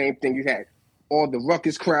doing the same thing. You had all the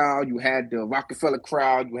Ruckus crowd, you had the Rockefeller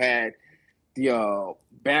crowd, you had the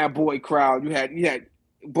Bad Boy crowd, you had.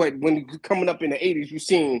 But when you coming up in the '80s, you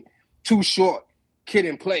seen Too Short, Kid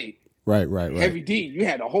and Play, Right. Heavy D. You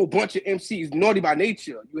had a whole bunch of MCs, Naughty by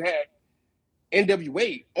Nature. You had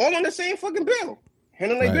NWA, all on the same fucking bill,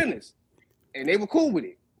 handling their Right. business, and they were cool with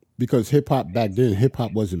it. Because hip hop back then, hip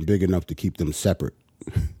hop wasn't big enough to keep them separate.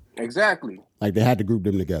 Exactly. Like they had to group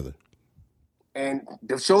them together. And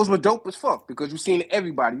the shows were dope as fuck because you seen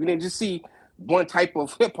everybody. You didn't just see one type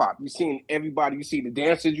of hip hop. You seen everybody. You see the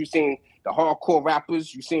dancers. You seen the hardcore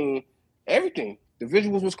rappers. You seen everything. The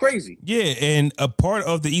visuals was crazy. Yeah, and a part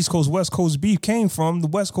of the East Coast West Coast beef came from the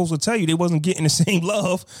West Coast will tell you they wasn't getting the same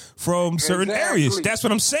love from certain Exactly. areas. That's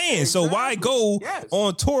what I'm saying. So why go Yes.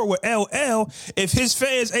 on tour with LL if his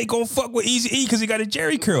fans ain't gonna fuck with Eazy-E because he got a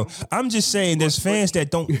Jerry curl? I'm just saying there's fans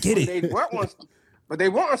that don't get it. They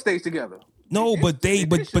weren't on stage together. No, but they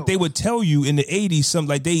would tell you in the 80s something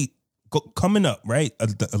like coming up, right?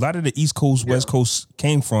 A lot of the East Coast, West Coast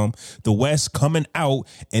came from the West coming out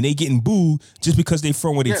and they getting booed just because they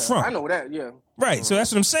from where they from. I know that, yeah. Right. So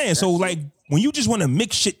that's what I'm saying. So like when you just want to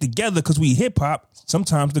mix shit together because we hip hop,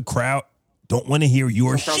 sometimes the crowd don't want to hear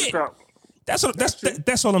your shit. That's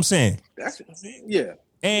all I'm saying. Yeah.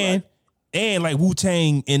 And like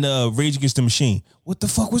Wu-Tang in Rage Against the Machine. What the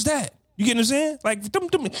fuck was that? You get what I'm saying? Like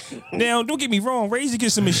now don't get me wrong, Rage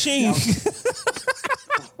Against the Machine.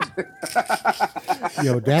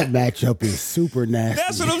 Yo, that matchup is super nasty.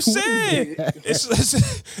 That's what I'm saying.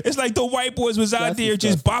 It's like the white boys was out That's there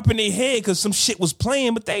just bopping their head because some shit was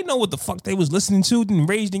playing, but they know what the fuck they was listening to. Then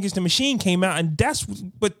Rage Against the Machine came out, and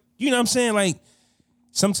but you know what I'm saying? Like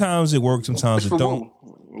sometimes it works, sometimes it don't.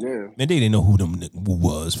 Yeah. Man, they didn't know who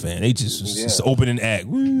was, fam. They just was just opening act.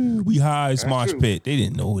 Woo, we high, Smosh Pit. They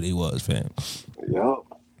didn't know who they was, fam. Yeah.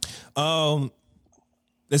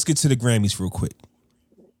 Let's get to the Grammys real quick.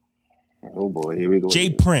 Oh boy, here we go. Jay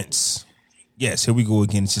Prince. Yes, here we go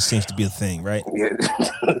again. It just seems to be a thing, right? Yeah.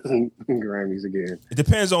 Grammys again. It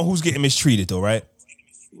depends on who's getting mistreated, though, right?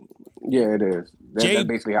 Yeah, it is. That's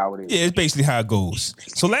basically how it is. Yeah, it's basically how it goes.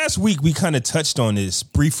 So last week we kind of touched on this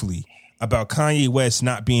briefly about Kanye West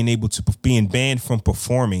not being able to being banned from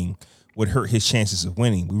performing would hurt his chances of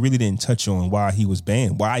winning. We really didn't touch on why he was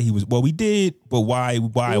banned. We did, but why?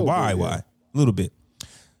 A little bit.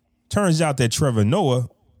 Turns out that Trevor Noah,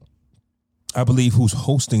 I believe, who's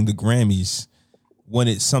hosting the Grammys,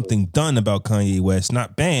 wanted something done about Kanye West,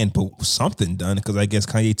 not banned, but something done, because I guess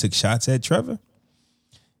Kanye took shots at Trevor.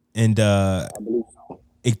 And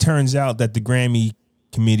it turns out that the Grammy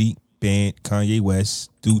committee banned Kanye West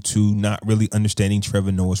due to not really understanding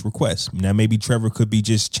Trevor Noah's request. Now, maybe Trevor could be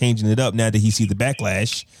just changing it up now that he sees the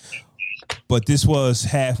backlash, but this was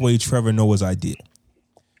halfway Trevor Noah's idea.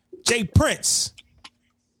 Jay Prince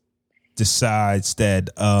decides that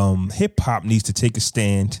hip hop needs to take a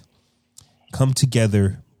stand, come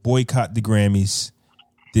together, boycott the Grammys,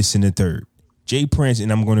 this and the third. Jay Prince,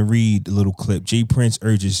 and I'm going to read a little clip. Jay Prince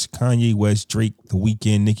urges Kanye West, Drake, The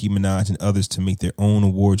Weeknd, Nicki Minaj, and others to make their own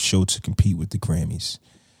award show to compete with the Grammys.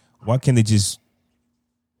 Why can't they just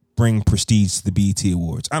bring prestige to the BET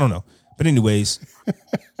Awards? I don't know. But anyways,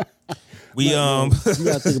 we you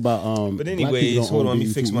gotta think about but anyways, hold on, let me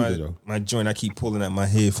fix my joint. I keep pulling out my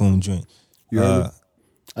headphone joint.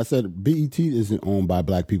 I said BET isn't owned by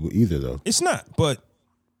black people either, though. It's not, but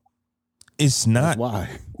it's not. That's why.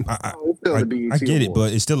 I get it,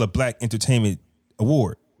 but it's still a black entertainment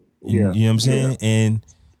award. You know what I'm saying? Yeah. And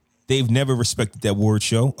they've never respected that award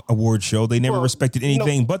show. They never respected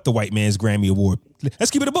anything but the white man's Grammy Award. Let's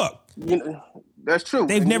keep it a buck. That's true.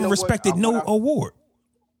 They've never respected no award.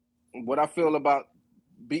 What I feel about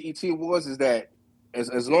BET Awards is that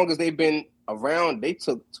as long as they've been around, they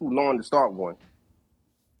took too long to start one.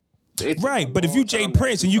 Right, but if you Jay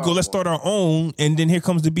Prince and you go, let's start our own, and then here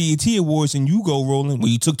comes the BET Awards and you go rolling, well,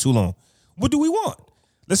 you took too long. What do we want?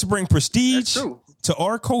 Let's bring prestige to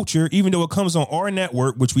our culture, even though it comes on our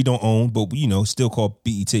network, which we don't own, but still called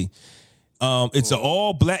BET. It's an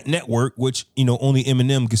all black network, which only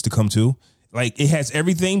Eminem gets to come to. Like, it has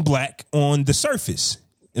everything black on the surface.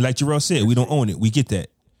 And like Jarrell said, we don't own it. We get that.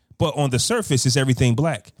 But on the surface, it's everything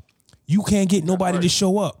black. You can't get nobody to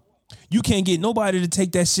show up. You can't get nobody to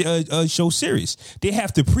take that show serious. They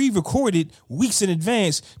have to pre-record it weeks in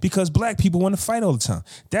advance because black people want to fight all the time.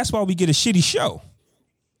 That's why we get a shitty show.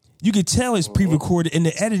 You can tell it's pre-recorded and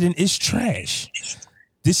the editing is trash.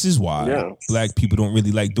 This is why black people don't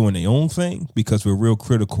really like doing their own thing, because we're real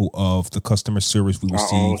critical of the customer service we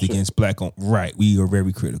received against black on. Right, we are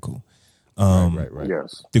very critical. Right.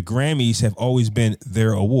 Yes. The Grammys have always been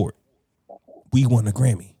their award. We won a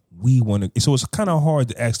Grammy. So it's kind of hard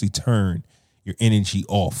to actually turn your energy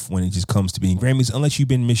off when it just comes to being Grammys, unless you've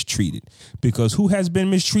been mistreated. Because who has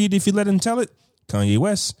been mistreated, if you let him tell it? Kanye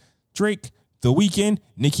West, Drake, The Weeknd,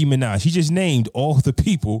 Nicki Minaj. He just named all the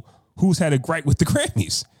people who's had a gripe with the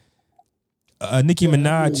Grammys. Nicki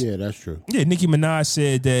Minaj. Yeah, that's true. Yeah, Nicki Minaj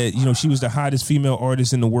said that, she was the hottest female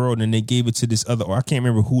artist in the world, and they gave it to this other, or I can't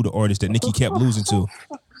remember who the artist that Nicki kept losing to.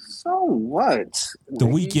 So what? The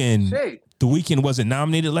Weeknd. The Weeknd wasn't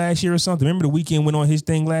nominated last year or something. Remember The Weeknd went on his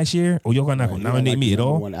thing last year? Oh, y'all not going to nominate me at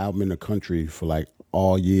all? One album in the country for like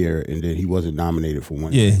all year, and then he wasn't nominated for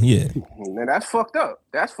one. Yeah. Man, that's fucked up.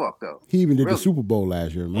 He even did the Super Bowl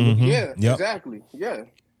last year, remember? Mm-hmm. Yeah, yep. Exactly. Yeah.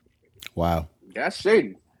 Wow. That's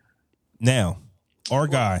shady. Now, our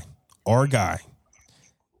guy,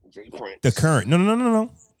 Jay Prince. the current, no,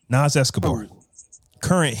 Nas Escobar,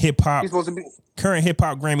 current hip hop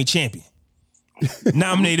Grammy champion,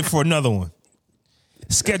 nominated for another one,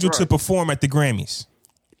 scheduled to perform at the Grammys.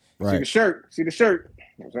 Right. See the shirt.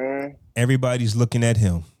 You know what I'm saying? Everybody's looking at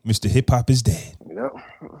him. Mr. Hip Hop is dead. Yep.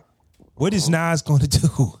 What is Nas going to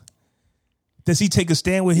do? Does he take a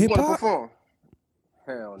stand with hip hop? Hell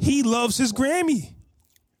no. He loves his Grammy.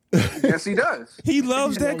 Yes, he does. He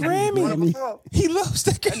loves that Grammy. He loves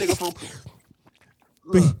that Grammy.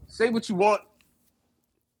 Look, say what you want.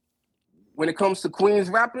 When it comes to Queens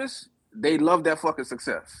rappers, they love that fucking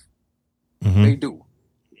success. Mm-hmm. They do.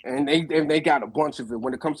 And they got a bunch of it.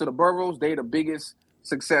 When it comes to the boroughs, they the biggest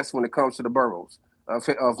success when it comes to the boroughs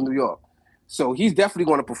of New York. So he's definitely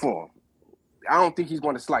going to perform. I don't think he's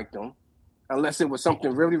going to slight them unless it was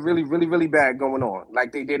something really, really, really, really bad going on,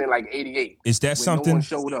 like they did in like '88. Is that something? No one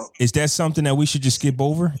showed up. Is that something that we should just skip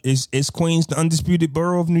over? Is Queens the undisputed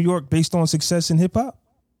borough of New York based on success in hip hop?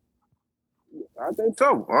 I think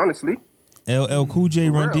so, honestly. LL Cool J,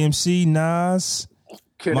 Run DMC, Nas,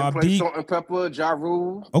 Kid Mobb Play, Deep, Salt and Pepper, Ja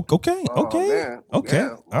Rule. Okay. Man. Okay.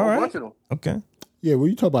 Yeah, all right. bunch of them. Okay. Yeah, well,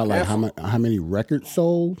 you talk about like how many records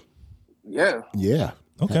sold? Yeah. Yeah.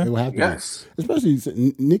 Okay. It will have to Yes. be.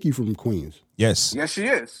 Especially Nicki from Queens. Yes. Yes, she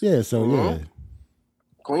is. Yeah, so yeah.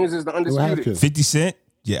 Queens is the It will have undisputed. to. 50 Cent.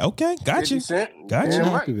 Yeah. Okay. Gotcha. 50 Cent. Gotcha. It will Damn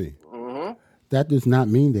have right. to be. that does not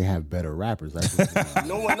mean they have better rappers. That's just,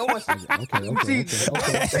 No one. okay. See,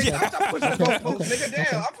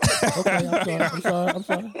 I'm sorry.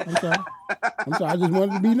 I just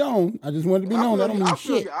wanted to be known. That don't mean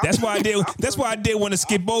shit. That's why I did want to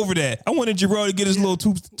skip over that. I wanted Jarrell to get his little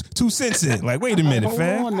two cents in. Like, wait a minute, Hold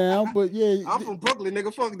fam. on now, but yeah, I'm from Brooklyn,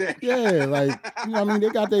 nigga. Fuck that. yeah, like you know, what I mean, they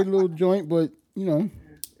got their little joint, but you know,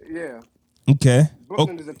 Yeah. Okay.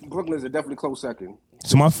 Brooklyn is a definitely close second.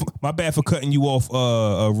 So my bad for cutting you off,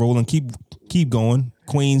 Roland. Keep going.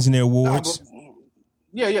 Queens and their awards.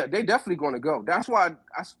 Yeah, they definitely going to go. That's why,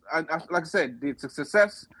 I like I said, the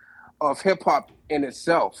success of hip hop in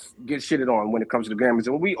itself gets shitted on when it comes to the Grammys,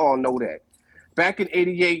 and we all know that. Back in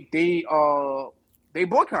 '88, they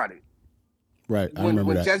boycotted. right? I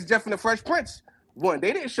remember that. Jazzy Jeff and the Fresh Prince won.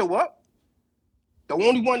 They didn't show up. The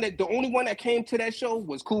only one that came to that show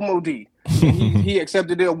was Kool Moe Dee. And he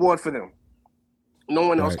accepted the award for them. No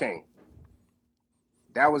one else came.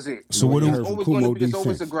 That was it. So what do heard from Kool Moe Dee It's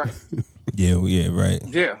always a since? gripe. Yeah, right.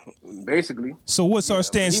 Yeah, basically. So what's our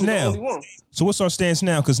stance He was the now? only one. So what's our stance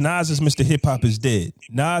now? Because Nas is Mr. Hip Hop is dead.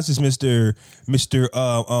 Nas is Mr.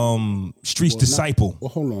 Street's disciple. Well,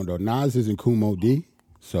 hold on though. Nas isn't Kool Moe Dee,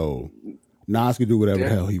 so Nas can do whatever the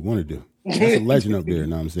hell he want to do. That's a legend up there. You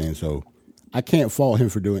know what I'm saying? So I can't fault him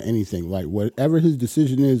for doing anything. Like whatever his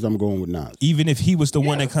decision is, I'm going with Nas. Even if he was the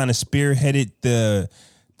one that kind of spearheaded the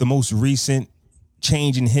most recent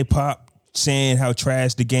change in hip hop, saying how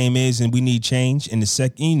trash the game is and we need change in the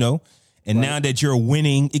second, you know. And now that you're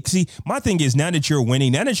winning, see, my thing is now that you're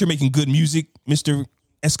winning, now that you're making good music, Mr.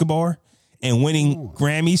 Escobar, and winning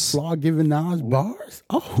Grammys. Flaw giving Nas bars?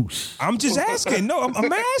 Oh, I'm just asking. No,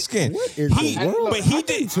 I'm asking. What is this world But he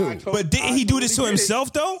did. But didn't he do this to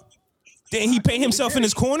himself though? Didn't he paint himself in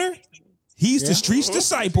his corner? He's the street's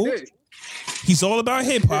disciple. He's all about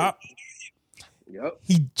hip hop. Yep.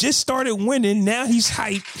 He just started winning. Now he's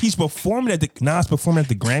hyped. He's performing at the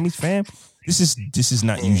Grammys, fam. This is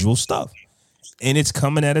not usual stuff. And it's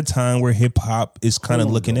coming at a time where hip hop is kind of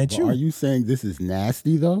looking at you. Are you saying this is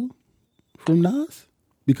nasty though from Nas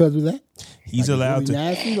because of that? He's Like, allowed it's to. really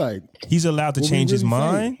nasty. Like He's allowed to What we change his really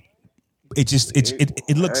mind.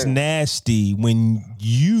 It looks nasty when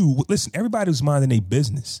you listen. Everybody was minding their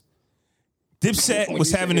business. Dipset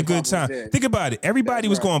was you having said a good hip-hop was time. dead. Think about it. Everybody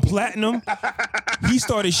was going platinum. He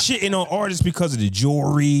started shitting on artists because of the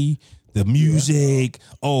jewelry, the music.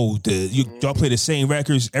 Oh, y'all play the same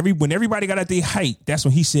records. When everybody got at their height, that's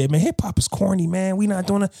when he said, "Man, hip hop is corny, man. We not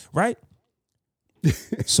doing it right."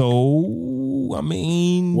 So I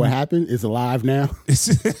mean, what happened is alive now.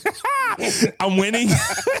 I'm winning.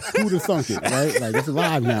 Who'd have thunk it, right? Like it's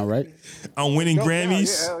alive now, right? I'm winning Dope now,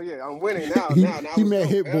 Grammys. Yeah, hell yeah, I'm winning now. He met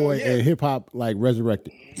Hit Boy and hip hop like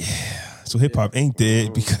resurrected. So hip hop ain't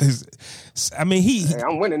dead because I mean Hey,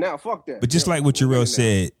 I'm winning now. Fuck that. but just like what Jarrell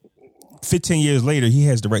said, 15 years later, he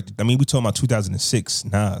has the right to, I mean, we talking about 2006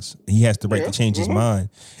 Nas. He has the right to change his mind.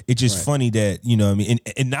 It's just funny that, you know what I mean?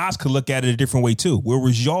 And Nas could look at it a different way too. Where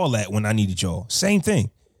was y'all at when I needed y'all? Same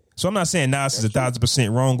thing. So I'm not saying Nas is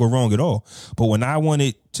 1,000% wrong or wrong at all. But when I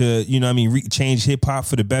wanted to, you know what I mean, change hip hop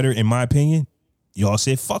for the better, in my opinion, y'all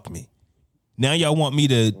said, fuck me. Now y'all want me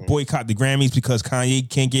to boycott the Grammys because Kanye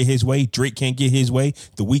can't get his way, Drake can't get his way,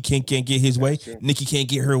 The Weeknd can't get his way, Nicki can't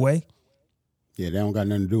get her way. Yeah, they don't got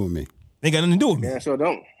nothing to do with me. They got nothing to do with me. Yeah, sure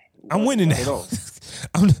don't. I'm winning now.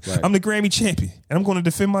 I'm the Grammy champion, and I'm going to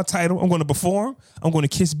defend my title. I'm going to perform. I'm going to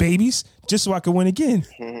kiss babies just so I can win again.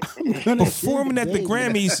 Performing at the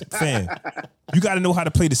Grammys, fam. You got to know how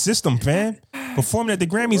to play the system, fam. Performing at the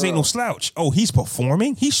Grammys ain't no slouch. Oh, he's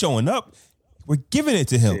performing. He's showing up. We're giving it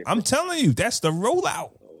to him. I'm telling you, that's the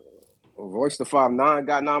rollout. Royce the 5'9"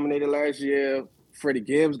 got nominated last year. Freddie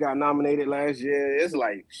Gibbs got nominated last year. It's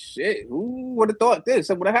like shit. Who would have thought this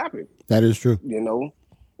would have happened? That is true. You know.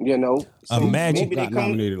 So Imagine- maybe they Got come.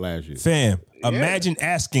 nominated last year. Fam, imagine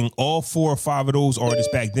asking all 4 or 5 of those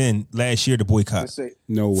artists back then last year to boycott. Let's say,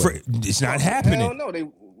 No way. It's not happening. hell no,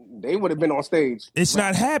 they would have been on stage. It's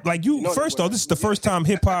not happening. Like you, No, first they off, this is the first time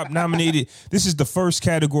hip hop nominated. This is the first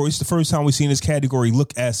category. It's the first time we've seen this category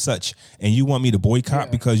look as such. And you want me to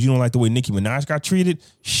boycott because you don't like the way Nicki Minaj got treated?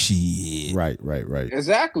 Shit. Right.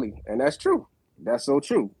 Exactly, and that's true. That's so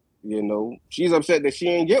true. You know, she's upset that she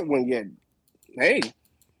ain't get one yet. Hey,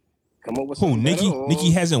 come up with Who, something Nicki? better, or-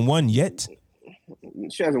 Nicki hasn't won yet?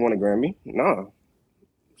 She hasn't won a Grammy. No,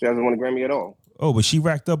 she hasn't won a Grammy at all. Oh, but she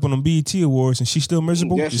racked up on them BET Awards and she's still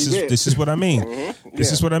miserable? Yes, she did. This is what I mean.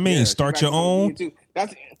 This is what I mean. Yeah, Start she your racked up on own.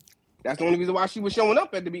 BET. That's the only reason why she was showing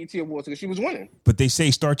up at the BET Awards, because she was winning. But they say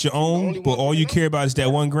start your own, only but one all you thing. care about is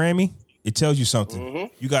that one Grammy. It tells you something.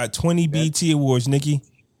 You got 20 BET Awards, Nicki.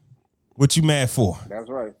 What you mad for? That's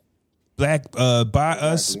right. Black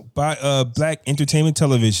Black Entertainment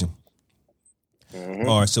Television.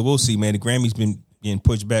 All right, so we'll see, man. The Grammys been getting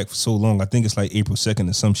pushed back for so long. I think it's like April 2nd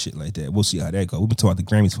or some shit like that. We'll see how that goes. We've been talking about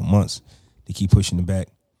the Grammys for months. They keep pushing it back.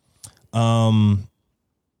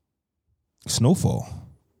 Snowfall.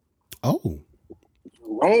 Oh.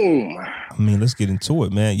 Rome. I mean, let's get into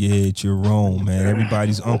it, man. Yeah, Jerome, man.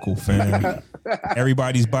 Everybody's uncle, fam.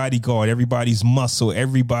 Everybody's bodyguard. Everybody's muscle.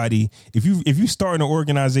 Everybody. If you start an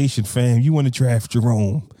organization, fam, you want to draft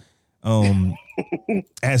Jerome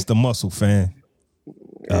as the muscle, fam.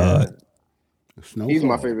 He's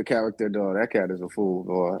my favorite character, dog. That cat is a fool,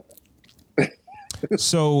 dog.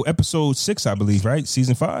 So, episode 6, I believe, right?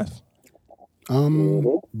 Season 5.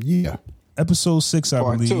 Yeah. Episode 6, I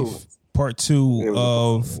believe. 2. Part 2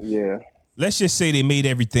 of. Yeah. Let's just say they made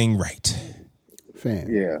everything right. Fam.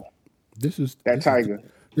 Yeah. This is tiger.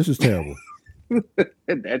 This is terrible.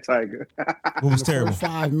 That tiger. What was terrible?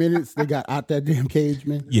 5 minutes they got out that damn cage,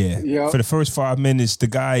 man. Yeah. Yep. For the first 5 minutes, the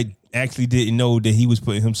guy actually didn't know that he was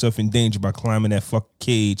putting himself in danger by climbing that fucking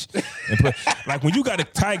cage. And like when you got a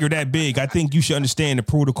tiger that big, I think you should understand the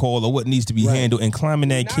protocol of what needs to be handled. And climbing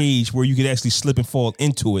that cage where you could actually slip and fall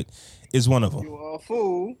into it is one of them. You are a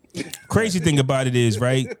fool. Crazy thing about it is,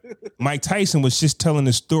 right? Mike Tyson was just telling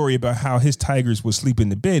a story about how his tigers would sleep in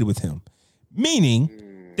the bed with him.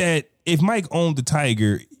 Meaning that if Mike owned the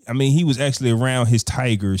tiger, I mean, he was actually around his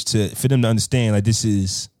tigers for them to understand, like, this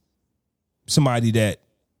is somebody that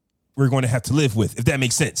we're going to have to live with, if that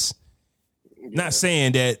makes sense. Yeah. Not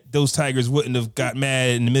saying that those tigers wouldn't have got mad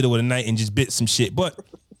in the middle of the night and just bit some shit, but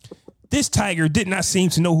this tiger did not seem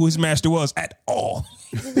to know who his master was at all.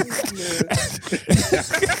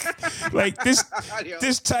 Like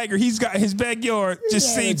this tiger, he's got his backyard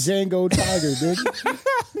just seems Django tiger, dude.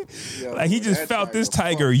 Like he just felt this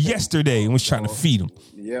tiger yesterday and was trying to feed him.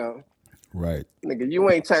 Yeah. Right. Nigga, you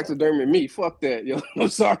ain't taxiderming me. Fuck that, yo. I'm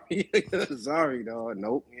sorry. Sorry, dog.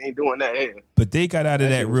 Nope. You ain't doing that here. But they got out of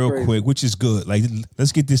that real quick, which is good. Like,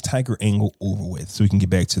 let's get this tiger angle over with so we can get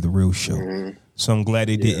back to the real show. Mm-hmm. So I'm glad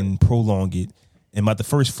they didn't prolong it. And about the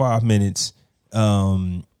first 5 minutes,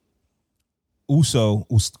 Gustavo,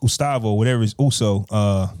 whatever is Uso,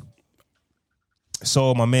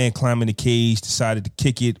 saw my man climbing the cage, decided to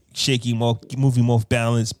kick it, shake him off, move him off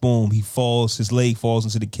balance. Boom, he falls. His leg falls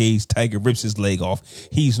into the cage. Tiger rips his leg off.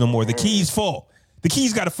 He's no more. The keys fall. The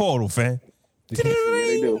keys got to fall, though, fam. Yeah,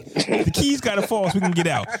 they do. The keys got to fall so we can get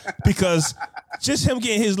out. Because just him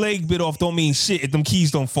getting his leg bit off don't mean shit if them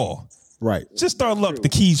keys don't fall. Right. Just our luck, the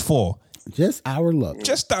keys fall. Just our luck.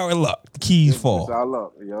 Just our luck, the keys fall. Just our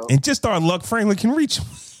luck, yo. And just our luck, Franklin can reach him.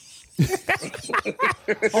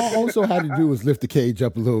 All also had to do was lift the cage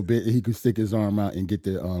up a little bit and he could stick his arm out and get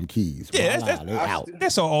the keys. Yeah,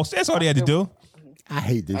 that's all they had to do. I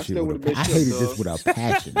hate this shit. I hated this with a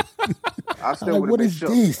passion. I still like, what is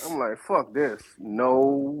this? I'm like, fuck this.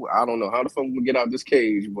 No, I don't know how the fuck we get out this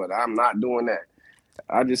cage, but I'm not doing that.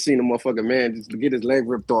 I just seen a motherfucking man just get his leg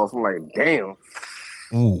ripped off. I'm like, damn.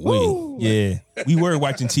 Ooh, yeah. We were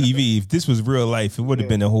watching TV. If this was real life, it would have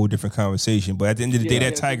been a whole different conversation. But at the end of the day,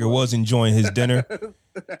 that tiger was enjoying his dinner.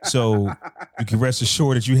 So you can rest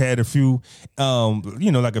assured that you had a few,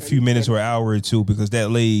 like a few minutes or an hour or two, because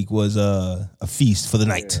that leg was a feast for the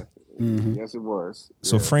night. Yeah. Mm-hmm. Yes, it was.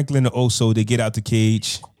 So Franklin and Oso, they get out the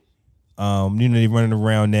cage. They're running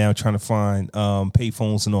around now trying to find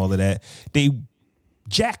payphones and all of that. They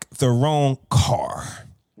jack the wrong car.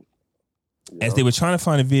 As they were trying to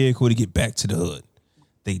find a vehicle to get back to the hood,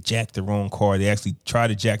 they jacked the wrong car. They actually tried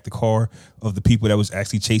to jack the car of the people that was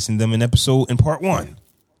actually chasing them in part 1.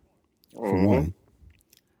 For one.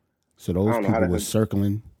 So those people were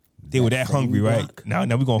circling. They were that hungry, right? Now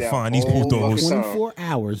we're going to find these putos. 24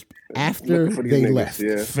 hours after they left.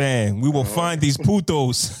 Yeah. Fam, we will find these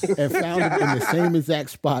putos. And found them in the same exact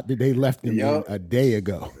spot that they left them in a day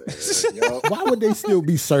ago. Why would they still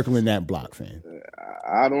be circling that block, fam?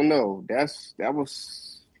 I don't know. That's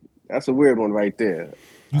a weird one right there.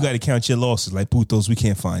 You got to count your losses. Like, putos, we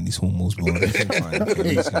can't find these homos, bro. We can't find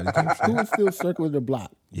them. Who's still circling the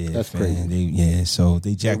block? Yeah, that's crazy. So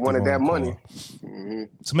they jacked they wanted the wrong that money. Mm-hmm.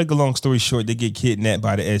 So make a long story short, they get kidnapped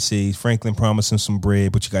by the SAs. Franklin promised them some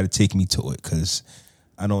bread, but you got to take me to it because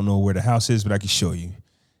I don't know where the house is, but I can show you.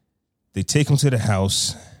 They take them to the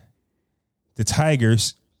house. The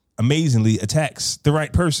tigers amazingly attacks the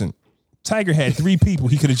right person. Tiger had 3 people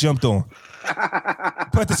he could have jumped on.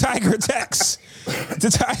 But the tiger attacks.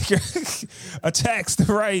 The tiger attacks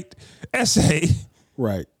the right SA.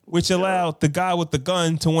 Right. Which allowed the guy with the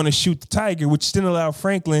gun to want to shoot the tiger, which didn't allow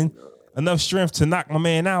Franklin enough strength to knock my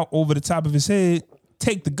man out over the top of his head,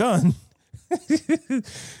 take the gun.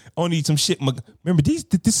 Only some shit. Remember, this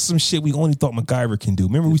is some shit we only thought MacGyver can do.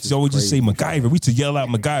 Remember, we used to always just say MacGyver. We used to yell out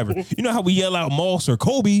MacGyver. You know how we yell out Moss or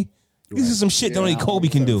Kobe? These are some shit that only Kobe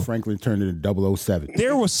can do. Franklin turned into 007.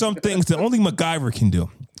 There were some things that only MacGyver can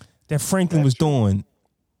do that Franklin was doing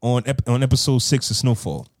on episode 6 of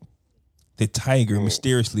Snowfall. The tiger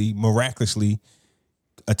mysteriously, miraculously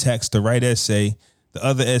attacks the right essay. The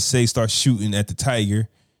other essay starts shooting at the tiger.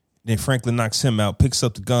 Then Franklin knocks him out, picks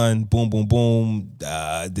up the gun, boom, boom, boom.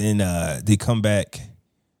 Then they come back.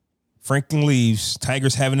 Franklin leaves.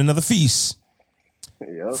 Tiger's having another feast.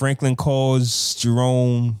 Yep. Franklin calls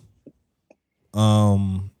Jerome.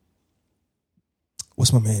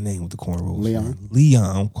 What's my man name with the cornrows?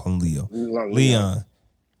 Leon. I'm calling Leo. Leon.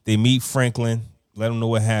 They meet Franklin. Let him know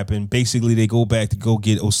what happened. Basically, they go back to go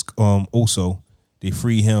get Oso. They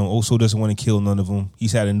free him. Oso doesn't want to kill none of them.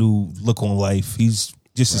 He's had a new look on life. He's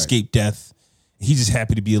just escaped death. He's just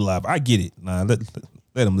happy to be alive. I get it. Nah,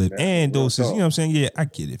 let him live. And Dose says, you know what I'm saying? Yeah, I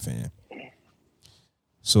get it, fam.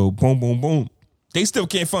 So, boom, boom, boom. They still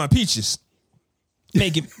can't find Peaches.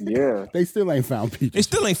 Yeah. They still ain't found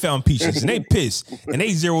Peaches. And they pissed. And they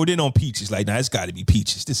zeroed in on Peaches. Like, nah, it's got to be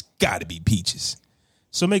Peaches. This got to be Peaches.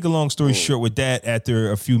 So make a long story short with that,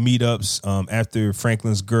 after a few meetups, after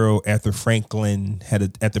Franklin's girl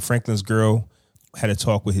had a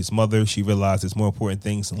talk with his mother, she realized there's more important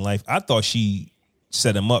things in life. I thought she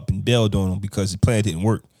set him up and bailed on him because the plan didn't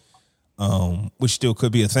work, which still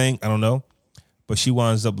could be a thing. I don't know. But she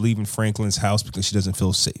winds up leaving Franklin's house because she doesn't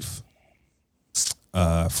feel safe.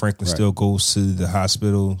 Franklin still goes to the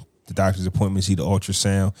hospital, the doctor's appointment, see the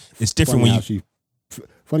ultrasound. It's different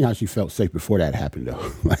Funny how she felt safe before that happened,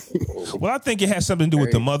 though. Well, I think it has something to do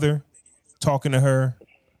with the mother talking to her.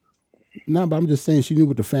 No, but I'm just saying she knew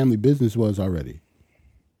what the family business was already.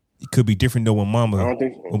 It could be different though when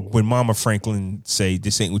Mama Franklin say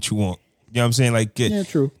this ain't what you want. You know what I'm saying? Like, yeah,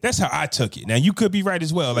 true. That's how I took it. Now you could be right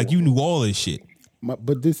as well. Like you knew all this shit.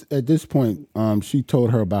 But at this point, she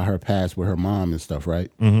told her about her past with her mom and stuff, right?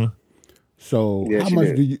 Mm-hmm. So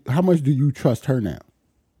how much do you trust her now?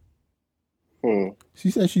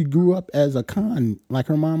 She said she grew up as a con, like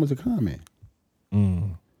her mom was a con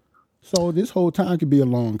man. So this whole time could be a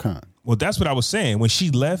long con. Well, that's what I was saying. When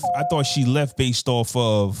she left, I thought she left based off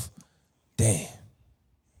of, damn,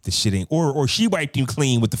 this shit ain't, or she wiped him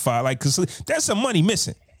clean with the fire, like, cause that's some money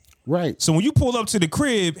missing. Right. So when you pull up to the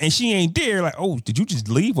crib and she ain't there, like, oh, did you just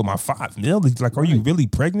leave with my $5 million? Like, are you really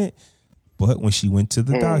pregnant? But when she went to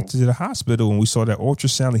the doctor, to the hospital, and we saw that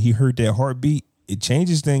ultrasound and he heard that heartbeat, it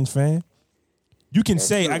changes things, fam. You can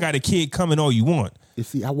say I got a kid coming all you want. You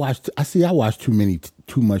see, I watch too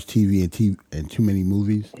much TV and too many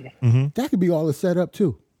movies. Mm-hmm. That could be all a setup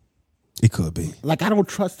too. It could be. Like I don't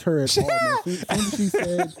trust her at all. Man.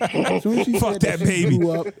 Soon as she said that baby. She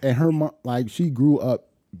grew up and her mom, like she grew up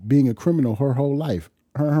being a criminal her whole life.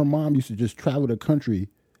 Her mom used to just travel the country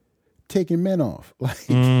taking men off. Like,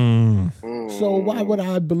 so why would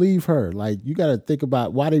I believe her? Like, you got to think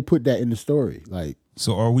about why they put that in the story. Like,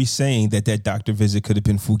 so are we saying that doctor visit could have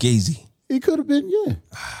been Fugazi? It could have been, yeah.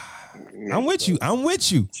 I'm with you.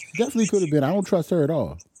 Definitely could have been. I don't trust her at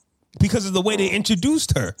all. Because of the way they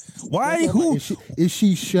introduced her. Why? Who? Is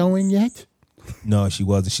she showing yet? No, she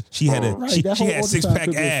wasn't. She had she had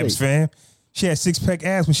 6-pack abs, fam. She had 6-pack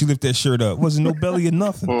abs when she lifted that shirt up. Wasn't no belly or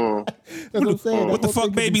nothing. That's what I'm saying. What the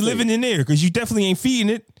fuck baby living in there? Because you definitely ain't feeding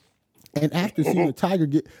it. And after seeing a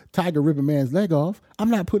tiger rip a man's leg off, I'm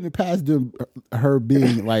not putting it past her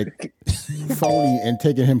being like phony and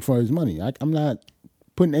taking him for his money. I'm not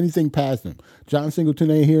putting anything past him. John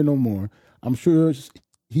Singleton ain't here no more. I'm sure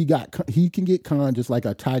he can get con just like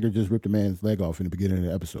a tiger just ripped a man's leg off in the beginning of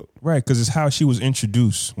the episode. Right, because it's how she was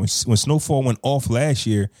introduced. When Snowfall went off last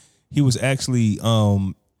year, he was actually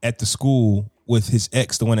at the school with his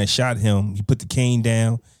ex, the one that shot him. He put the cane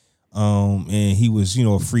down. And he was,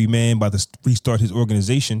 a free man, about to restart his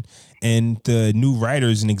organization. And the new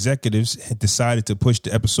writers and executives had decided to push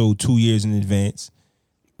the episode 2 years in advance.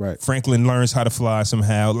 Right. Franklin learns how to fly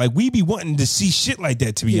somehow. Like, we be wanting to see shit like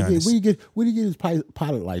that, to be honest. Where do you get his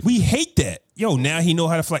pilot license? We hate that. Yo, now he know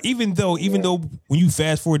how to fly. Even though when you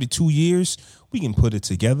fast forward to 2 years, we can put it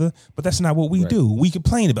together, but that's not what we do. We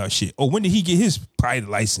complain about shit. Oh, when did he get his pilot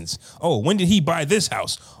license? Oh, when did he buy this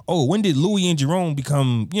house? Oh, when did Louis and Jerome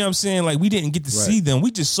become, you know what I'm saying? Like, we didn't get to see them. We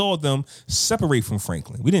just saw them separate from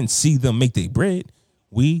Franklin. We didn't see them make their bread.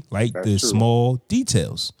 We like the small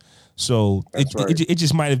details. So it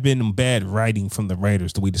just might have been bad writing from the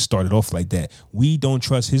writers the way to start it off like that. We don't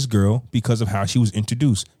trust his girl because of how she was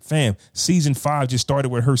introduced. Fam, season 5 just started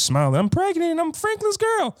with her smiling. I'm pregnant. I'm Franklin's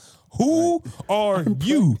girl. Who are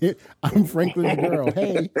you? I'm Franklin's girl.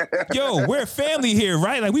 Hey, yo, we're a family here,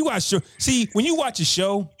 right? Like we watch. See, when you watch a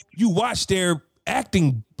show, you watch their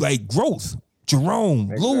acting like growth. Jerome,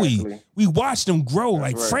 Louis, we watched them grow. That's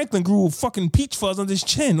like right. Franklin grew a fucking peach fuzz on his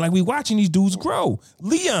chin. Like we watching these dudes grow.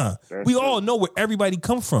 Leon, we all know where everybody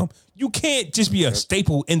come from. You can't just be a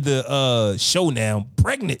staple in the show now.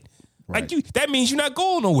 Pregnant, right. Like that means you're not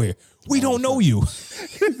going nowhere. We don't know you.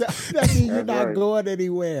 that means you're not going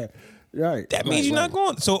anywhere. Right. That means you're not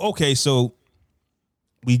going. So okay, so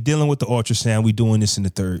we dealing with the ultrasound. We doing this in the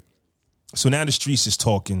third. So now the streets is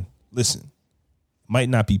talking. Listen. Might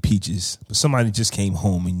not be Peaches, but somebody just came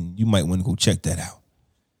home and you might want to go check that out.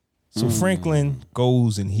 So Franklin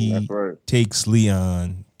goes and he takes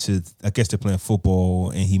Leon to, I guess they're playing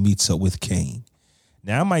football, and he meets up with Kane.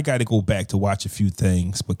 Now I might got to go back to watch a few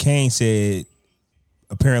things, but Kane said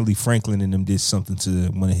apparently Franklin and them did something to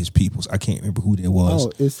one of his peoples. I can't remember who that was.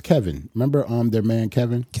 Oh, it's Kevin. Remember their man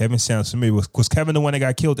Kevin? Kevin sounds familiar. Was Kevin the one that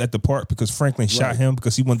got killed at the park because Franklin shot him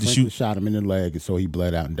because he wanted to shoot? Shot him in the leg, and so he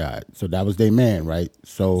bled out and died. So that was their man, right?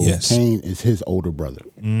 So Kane is his older brother.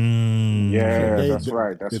 Yeah, so that's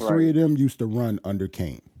right. The three of them used to run under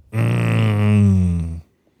Kane Ooh.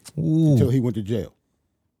 Until he went to jail.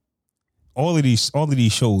 All of these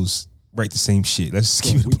shows write the same shit. Let's just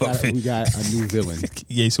keep it above it. We got a new villain.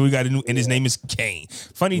 Yeah, so we got a new, and his name is Kane.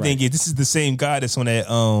 Funny thing is, this is the same guy that's on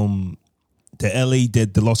that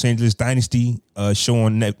the Los Angeles Dynasty show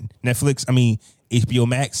on Netflix. I mean HBO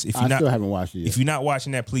Max. I still haven't watched it yet. If you're not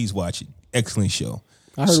watching that, please watch it. Excellent show.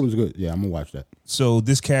 I heard it was good. Yeah, I'm gonna watch that. So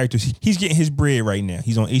this character, he's getting his bread right now.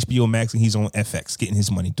 He's on HBO Max and he's on FX, getting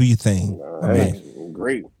his money. Do your thing.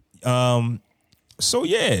 Great. So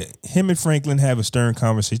yeah, him and Franklin have a stern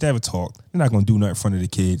conversation. They have a talk. They're not going to do nothing in front of the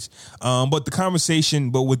kids. But the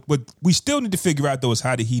conversation, what we still need to figure out though is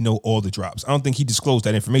how did he know all the drops? I don't think he disclosed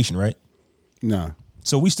that information, right? No.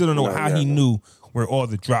 So we still don't know how he knew where all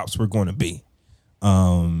the drops were going to be.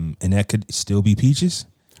 And that could still be Peaches.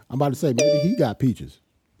 I'm about to say maybe he got Peaches.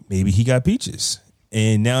 Maybe he got Peaches.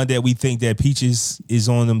 And now that we think that Peaches is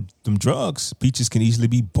on them drugs, Peaches can easily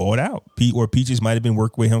be bought out. Or Peaches might have been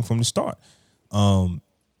working with him from the start.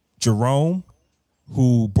 Jerome,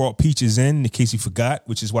 who brought Peaches in case you forgot,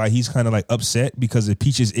 which is why he's kind of like upset because if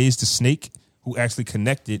Peaches is the snake who actually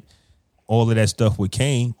connected all of that stuff with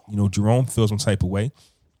Kane, you know, Jerome feels some type of way.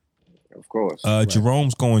 Of course.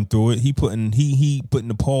 Jerome's going through it. He putting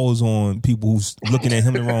the paws on people who's looking at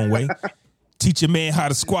him the wrong way. Teach a man how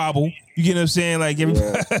to squabble. You get what I'm saying? Like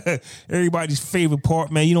everybody's favorite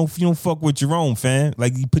part, man. You don't fuck with Jerome, fam.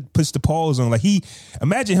 Like he puts the paws on. Like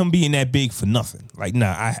imagine him being that big for nothing. Like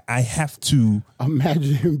nah, I have to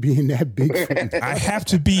imagine him being that big. I have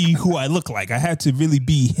to be who I look like. I have to really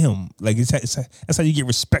be him. Like that's how you get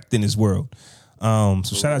respect in this world. So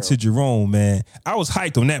shout out to Jerome, man. I was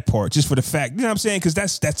hyped on that part just for the fact, you know what I'm saying? Because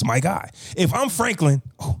that's my guy. If I'm Franklin,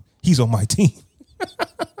 he's on my team.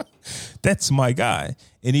 That's my guy.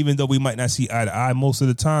 And even though we might not see eye to eye most of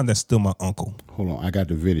the time, that's still my uncle. Hold on, I got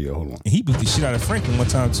the video. Hold on. And he beat the shit out of Franklin one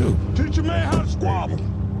time too. Teach a man how to squabble.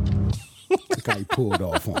 Look how he pulled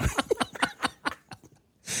off on him.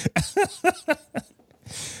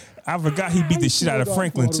 I forgot he beat the shit out of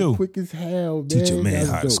Franklin too. Quick as hell, man. Teach a man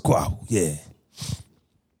how to squabble. Yeah.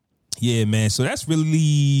 Yeah, man. So that's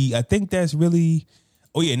really, I think that's really,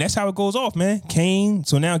 oh yeah, and that's how it goes off, man. Kane.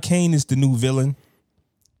 So now Kane is the new villain.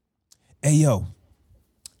 Hey, yo,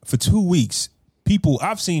 for 2 weeks,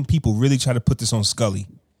 I've seen people really try to put this on Scully.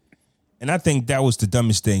 And I think that was the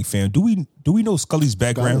dumbest thing, fam. Do we know Scully's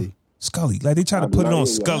background? Scully. Like they try to put it on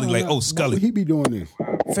Scully, like, oh, Scully. He be doing this.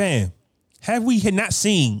 Fam, have we had not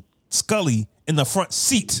seen Scully in the front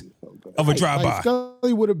seat of a drive-by? Like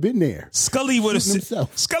Scully would have been there. Scully would have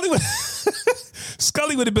Scully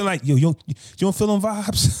would have been like, yo, you don't feel them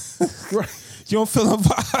vibes? Right. You don't feel them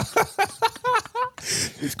vibes?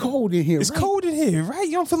 It's cold in here. It's cold in here, right?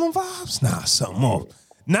 You don't feel them vibes? Nah, something off.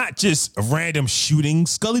 Not just a random shooting.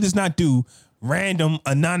 Scully does not do random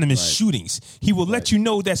anonymous shootings. He will let you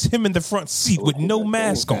know that's him in the front seat with no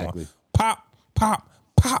mask on. Pop, pop,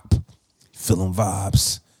 pop. Feel them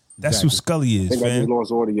vibes. That's who Scully is, I think I just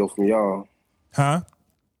lost audio from y'all. Huh?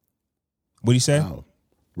 What'd he say? Oh.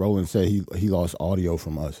 Roland said he lost audio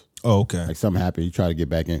from us. Oh, okay. Like something happened. He tried to get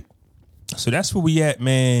back in. So that's where we at,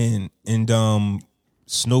 man. And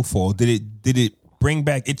Snowfall, did it bring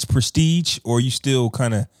back its prestige, or are you still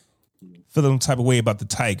kind of feeling some type of way about the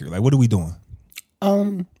tiger? Like, what are we doing?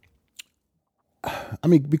 I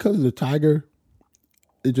mean, because of the tiger,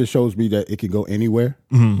 it just shows me that it can go anywhere.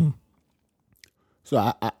 Mm-hmm.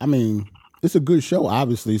 So I mean, it's a good show,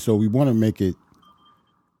 obviously. So we want to make it.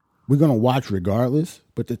 We're gonna watch regardless.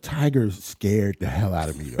 But the tiger scared the hell out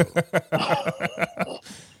of me, though,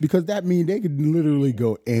 because that means they could literally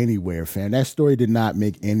go anywhere, fam. That story did not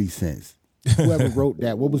make any sense. Whoever wrote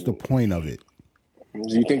that, what was the point of it?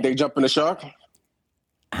 Do you think they jump in the shark?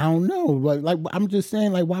 I don't know. Like I'm just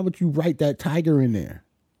saying, like, why would you write that tiger in there?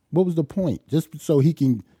 What was the point? Just so he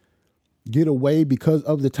can get away because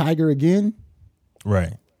of the tiger again?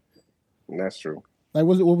 Right. That's true. Like,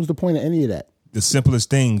 what was the point of any of that? The simplest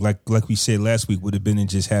thing, like we said last week, would have been to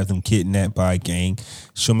just have them kidnapped by a gang,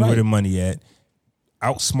 show me where the money at,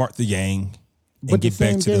 outsmart the gang, and But get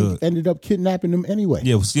back to the hood. Ended up kidnapping them anyway.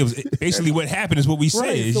 Yeah, it was basically what happened is what we said.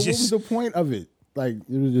 Right. It's So just, what was the point of it? Like,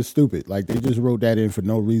 it was just stupid. Like, they just wrote that in for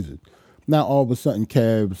no reason. Now all of a sudden,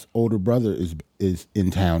 Kev's older brother is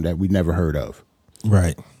in town that we never heard of.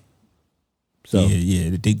 right. So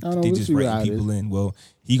Yeah. They we'll just see how writing it people is. in. Well,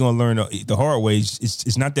 he gonna learn the hard way.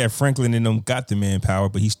 It's not that Franklin and them got the manpower,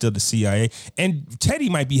 but he's still the CIA. And Teddy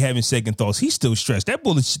might be having second thoughts. He's still stressed. That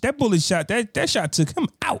bullet shot that shot took him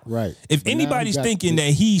out. Right. If But now anybody's he got thinking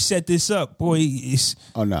that he set this up, boy, it's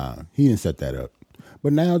oh nah, he didn't set that up.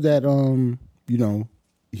 But now that you know,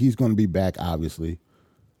 he's going to be back, obviously.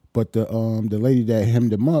 But the lady that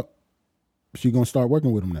hemmed him up, she gonna start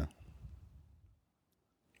working with him now.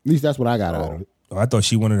 At least that's what I got out of it. I thought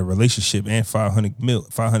she wanted a relationship and 500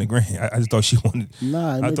 grand. I just thought she wanted.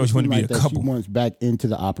 Nah, I thought she wanted to be like a that couple. She wants back into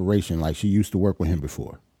the operation like she used to work with him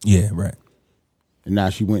before, Yeah, right. and now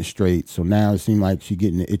she went straight. So now it seems like she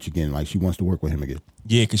getting the itch again, like she wants to work with him again.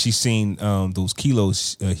 Yeah, because she seen those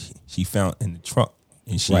kilos she found in the trunk,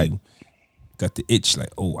 and she Right. got the itch. Like,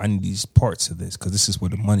 oh, I need these parts of this because this is where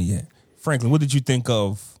the money at. Franklin, what did you think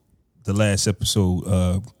of the last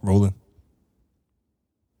episode, Roland?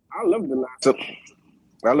 I love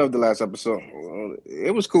the last episode.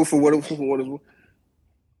 It was cool for what it was.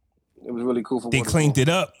 It was really cool for They what cleaned it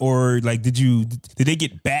up, or like did they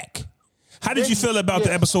get back? How did you feel about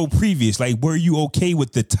the episode previous? Like, were you okay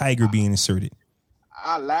with the tiger being inserted?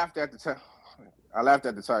 I laughed at the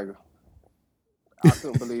tiger. I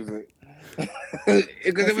couldn't believe it.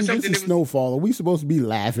 Because it was See, something this is that was, Snowfall. Are we supposed to be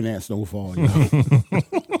laughing at Snowfall? You know?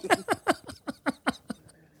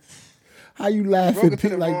 How you laugh Broke at into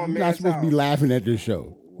the like wrong you're not man's supposed to be house. laughing at this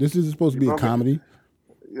show. This is supposed to be a broke it. comedy.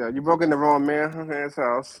 yeah, you broke in the wrong man's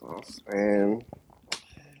house, and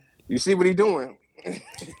you see what he doing.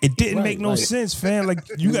 It didn't Right, make no right. sense, fam. Like,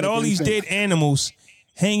 you got all these Didn't dead animals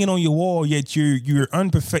hanging on your wall, yet you're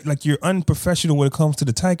unprofessional when it comes to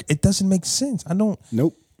the tiger. It doesn't make sense. I don't.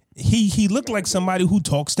 Nope. He looked like somebody who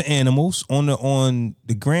talks to animals on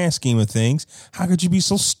the grand scheme of things. How could you be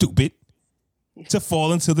so stupid to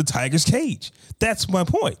fall into the tiger's cage? That's my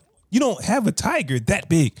point. You don't have a tiger that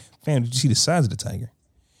big. Fam, did you see the size of the tiger?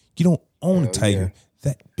 You don't own a tiger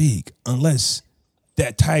that big unless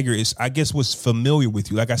that tiger is, I guess, was familiar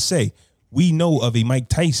with you. Like I say, we know of a Mike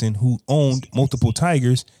Tyson who owned multiple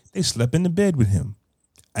tigers. They slept in the bed with him.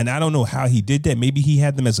 And I don't know how he did that. Maybe he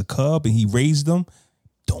had them as a cub and he raised them.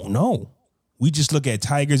 Don't know. We just look at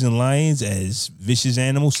tigers and lions as vicious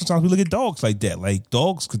animals. Sometimes we look at dogs like that. Like,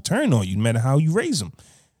 dogs could turn on you no matter how you raise them.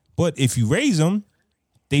 But if you raise them,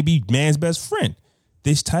 they be man's best friend.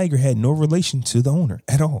 This tiger had no relation to the owner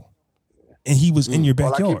at all. And he was in your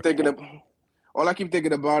backyard. All I keep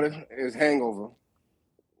thinking about it is Hangover.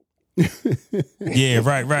 Yeah,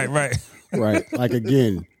 right. Right. Like,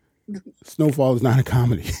 again, Snowfall is not a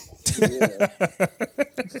comedy.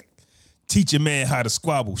 Teach a man how to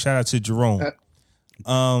squabble. Shout out to Jerome.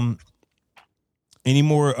 Any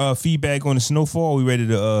more feedback on the Snowfall? We ready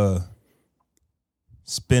to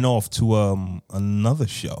spin off to another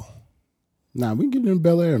show? Nah, we can get in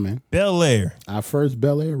Bel Air, man. Bel Air. Our first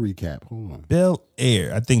Bel Air recap. Hold on. Bel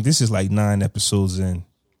Air. I think this is like 9 episodes in.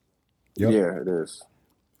 Yep. Yeah, it is.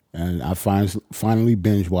 And I finally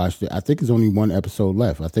binge watched it. I think there's only one episode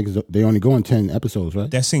left. I think they only go on 10 episodes,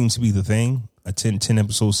 right? That seems to be the thing. A 10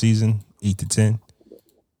 episode season, 8 to 10.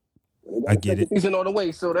 I get it. He's in all the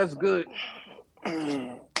way, so that's good.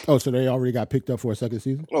 Oh, so they already got picked up for a second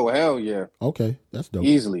season? Oh, hell yeah. Okay, that's dope.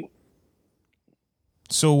 Easily.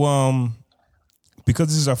 So, because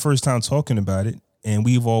this is our first time talking about it, and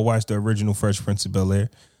we've all watched the original Fresh Prince of Bel Air,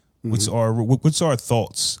 what's our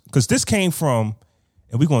thoughts? Because this came from,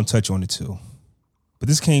 and we're going to touch on it too, but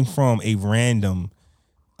this came from a random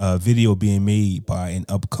video being made by an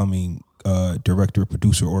upcoming director,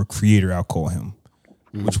 producer, or creator, I'll call him,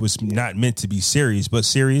 which was not meant to be serious, but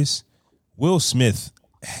serious. Will Smith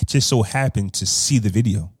just so happened to see the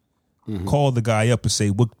video. call the guy up and say,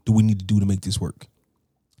 what do we need to do to make this work?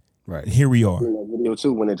 Right. And here we are. seen that video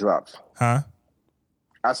too when it dropped. Huh?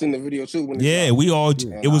 I seen the video too when it Yeah, dropped. we all,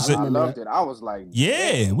 And it was, I loved it. I was like,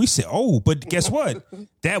 yeah, we said, oh, but guess what?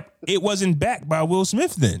 That it wasn't backed by Will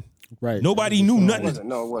Smith then. Right. Nobody knew it nothing. wasn't.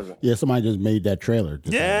 No, it wasn't. Yeah, somebody just made that trailer.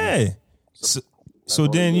 Yeah. So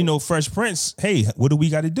then, you know, Fresh Prince, hey, what do we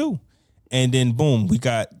got to do? And then, boom, we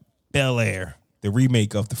got Bel-Air, the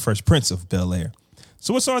remake of the Fresh Prince of Bel-Air.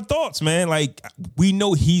 So what's our thoughts, man? Like, we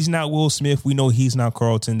know he's not Will Smith. We know he's not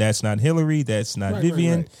Carlton. That's not Hillary. That's not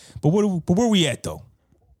Vivian. right. But where we at, though?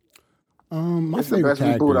 My It's the favorite best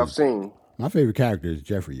reboot I've character. seen. My favorite character is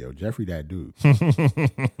Jeffrey. Jeffrey, that dude.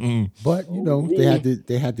 But you know,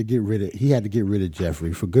 they had to get rid of. He had to get rid of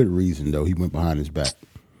Jeffrey for good reason, though. He went behind his back.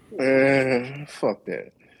 Fuck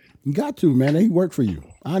that. You got to, man. He worked for you.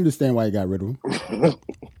 I understand why you got rid of him.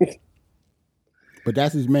 But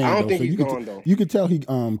that's his man. I don't though, think so he's you could gone, though. You could tell he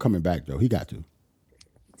coming back though. He got to.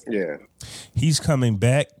 Yeah. He's coming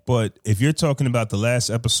back, but if you're talking about the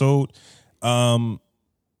last episode,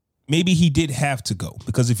 maybe he did have to go,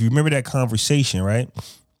 because if you remember that conversation, right?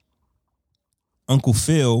 Uncle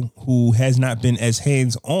Phil, who has not been as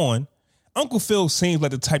hands-on, Uncle Phil seems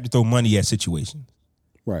like the type to throw money at situations.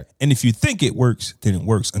 Right. And if you think it works, then it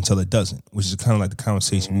works until it doesn't, which is kind of like the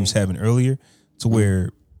conversation we was having earlier, to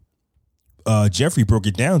where Jeffrey broke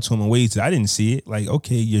it down to him in ways that I didn't see it. Like,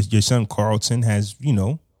 okay, your son Carlton has, you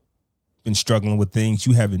know, been struggling with things.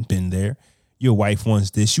 You haven't been there. Your wife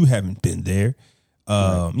wants this. You haven't been there.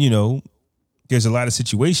 You know, there's a lot of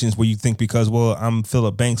situations where you think because, well, I'm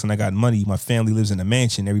Philip Banks and I got money, my family lives in a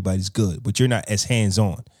mansion, everybody's good, but you're not as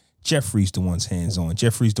hands-on. Jeffrey's the one's hands-on.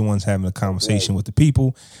 Jeffrey's the one's having a conversation with the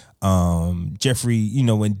people. Jeffrey, you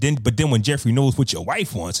know, but then when Jeffrey knows what your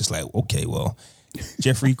wife wants, it's like, okay, well,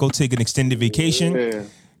 Jeffrey, go take an extended vacation. Yeah.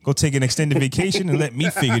 Go take an extended vacation and let me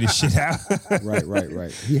figure this shit out.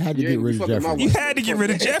 Right. He had to Yeah, get you rid of fucking my Jeffrey. You had to get rid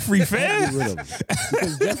of Jeffrey, Get fam. rid of him.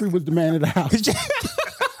 Because Jeffrey was the man of the house.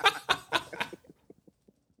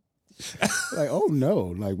 Like, oh no,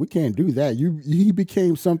 like we can't do that. He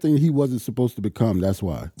became something he wasn't supposed to become. That's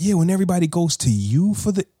why. Yeah, when everybody goes to you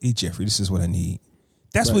for the, hey Jeffrey, this is what I need.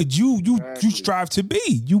 That's what you strive to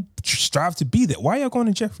be. You strive to be that. Why y'all going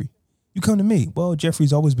to Jeffrey? You come to me. Well,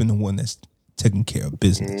 Jeffrey's always been the one that's taking care of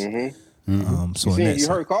business. So You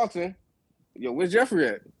heard Carlton. Yo, where's Jeffrey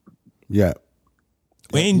at? Yeah.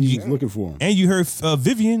 and He's you, looking for him. and you heard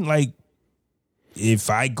Vivian, like, if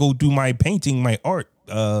I go do my painting, my art,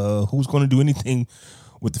 who's going to do anything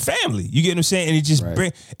with the family? You get what I'm saying? And it just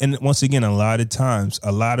and once again, a lot of times,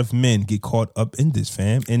 a lot of men get caught up in this,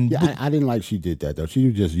 fam. And Yeah, I didn't like she did that though. She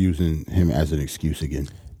was just using him as an excuse again.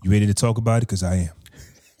 you ready to talk about it? Because I am.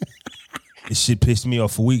 This shit pissed me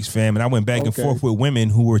off for weeks, fam. And I went back and forth with women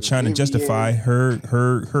who were trying to justify her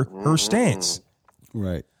stance.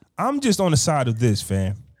 Right. I'm just on the side of this,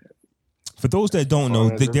 fam. For those that don't know,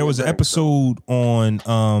 there was an episode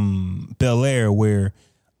on Bel-Air where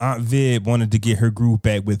Aunt Viv wanted to get her groove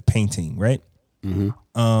back with painting, right?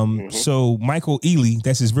 So Michael Ealy,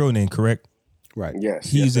 that's his real name, correct? Right. Yes.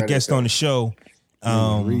 He's yes, a guest on the show.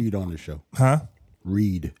 Reed on the show. Huh?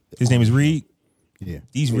 Reed. His name is Reed. Yeah.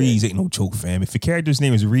 These Reeds ain't no joke, fam. If a character's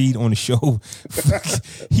name is Reed on the show,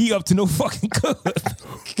 he up to no fucking good.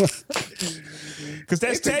 Because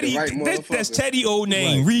that's They picked Teddy. the right That's motherfucker. Teddy old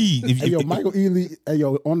name, Reed. Hey, yo, Michael Ealy,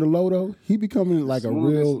 on the low though, he becoming like a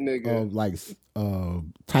real Smoothest nigga.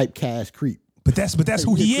 typecast creep. But that's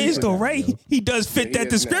who he He a is, creeper though, now, right? yo. He does fit He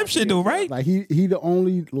that is now. description, He though, is right? Like he the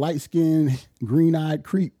only light skinned, green eyed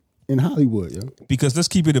creep in Hollywood, yo. Because let's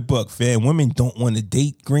keep it a buck, fam. Women don't want to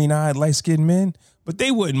date green eyed, light skinned men, but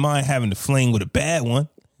they wouldn't mind having to fling with a bad one.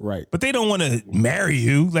 Right. But they don't want to marry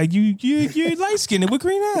you. Like you're light skinned with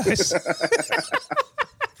green eyes.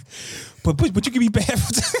 But you can be bad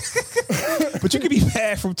but you can be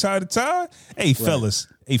bad from time to time. Hey fellas,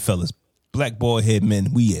 black bald head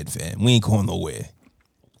men, we it, fam. We ain't going nowhere.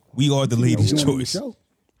 We are the ladies' You on the choice. show.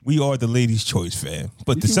 We are the ladies' choice, fam.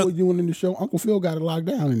 But You the see what you doing in the show? Uncle Phil got it locked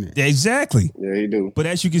down in there. yeah, exactly. Yeah, he do. But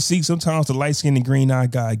as you can see, sometimes the light skinned and green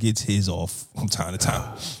eyed guy gets his off from time to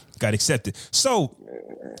time. Got accepted. So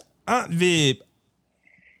Aunt Viv,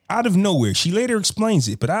 out of nowhere, she later explains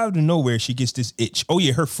it, but out of nowhere, she gets this itch. Oh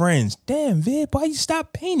yeah, her friends. Damn, Viv, why you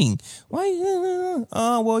stop painting? Why?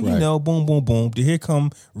 Well, you Right. know, boom, boom, boom. Here come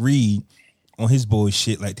Reed on his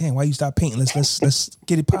bullshit. Like, damn, why you stop painting? Let's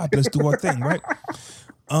get it poppin'. Let's do our thing, right?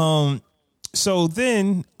 So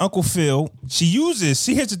then Uncle Phil, she uses.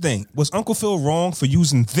 See, here's the thing: was Uncle Phil wrong for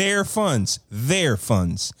using their funds,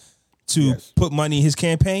 to put money in his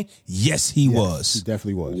campaign? Yes, he was. He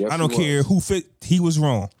definitely was. Yes, I don't he care was. who fit. He was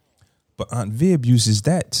wrong. But Aunt Viv uses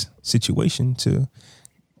that situation to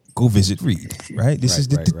go visit Reed, right? This is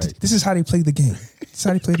how they play the game. This is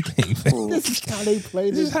how they play the game. This is how they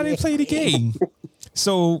play. This is how they play the game.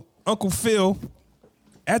 So Uncle Phil,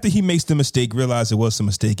 after he makes the mistake, realized it was a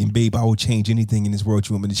mistake, and babe, I will change anything in this world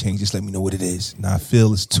you want me to change. Just let me know what it is. Now I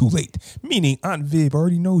feel it's too late. Meaning Aunt Viv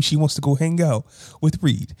already knows she wants to go hang out with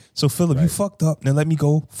Reed. So Philip, you fucked up. Now let me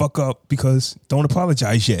go fuck up because don't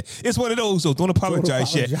apologize yet. It's one of those though. Don't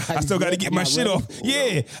apologize yet. I still got to get my shit off.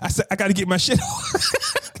 Yeah, I got to get my shit off.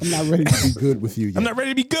 I'm not ready to be good with you yet. I'm not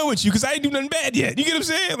ready to be good with you because I ain't do nothing bad yet. You get what I'm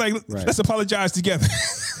saying? Like, let's apologize together.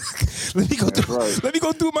 Let me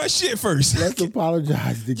go through my shit first. Let's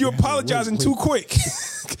apologize together. You're apologizing too quick.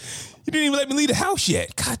 You didn't even let me leave the house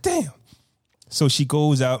yet. God damn. So she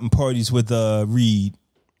goes out and parties with Reed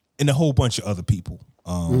and a whole bunch of other people.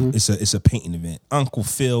 It's a painting event. Uncle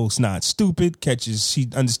Phil's not stupid. She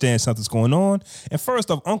understands something's going on. And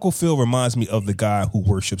first off, Uncle Phil reminds me of the guy who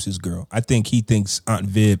worships his girl. I think he thinks Aunt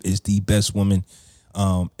Viv is the best woman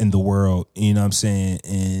in the world. You know what I'm saying?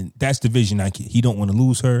 And that's the vision I get. He don't want to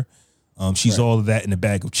lose her. She's all of that in a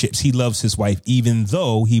bag of chips. He loves his wife, even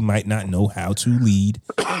though he might not know how to lead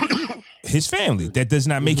his family. That does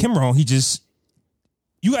not make him wrong.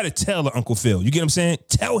 You got to tell Uncle Phil. You get what I'm saying?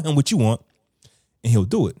 Tell him what you want, and he'll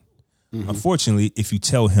do it. Unfortunately, if you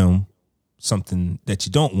tell him something that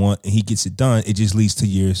you don't want and he gets it done, it just leads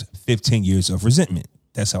to 15 years of resentment.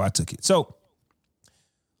 That's how I took it. So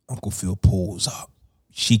Uncle Phil pulls up.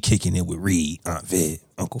 She kicking it with Reed, Aunt Viv.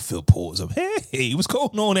 Uncle Phil pulls up. Hey, what's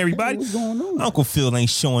going on, everybody? Hey, what's going on? Uncle Phil ain't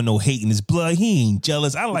showing no hate in his blood. He ain't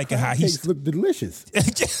jealous. I like it how he's look delicious.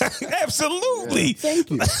 Absolutely. Yeah, thank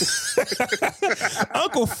you.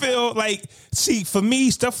 Uncle Phil, see, for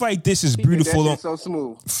me, stuff like this is beautiful. So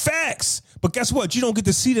smooth. Facts. But guess what? You don't get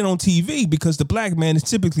to see that on TV because the black man is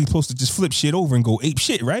typically supposed to just flip shit over and go ape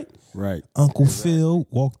shit, right? Right. Uncle Phil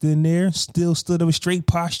walked in there, still stood up a straight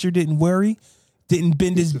posture, didn't worry. Didn't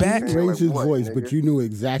bend his back. He raised his voice, nigga? but you knew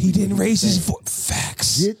exactly. He didn't raise his voice.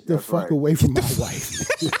 Facts. Get the fuck away from my wife.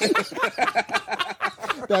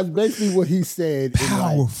 That's basically what he said.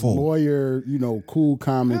 Powerful. In lawyer, cool,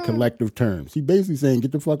 calm, and collective terms. He basically saying,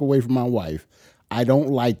 "Get the fuck away from my wife. I don't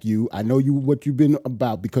like you. I know what you've been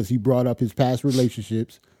about," because he brought up his past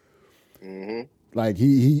relationships. Like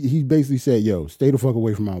he basically said, "Yo, stay the fuck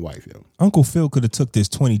away from my wife, yo." Uncle Phil could have took this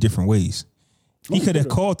 20 different ways. He could have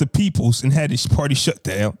called the peoples and had his party shut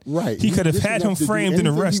down. Right. He could have had him framed and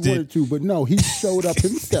arrested. But no, he showed up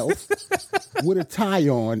himself with a tie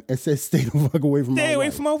on and said, "Stay the fuck away from my wife." Stay away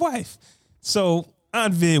from my wife. So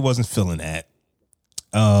Aunt Viv wasn't feeling that.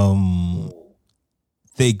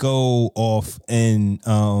 They go off and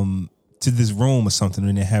to this room or something,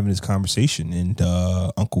 and they're having this conversation. And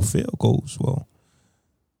Uncle Phil goes, "Well,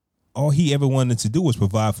 all he ever wanted to do was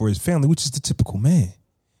provide for his family, which is the typical man.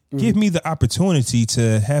 Give me the opportunity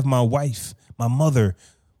to have my wife, my mother,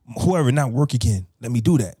 whoever not work again. Let me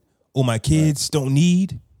do that. Or my kids don't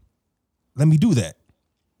need. Let me do that."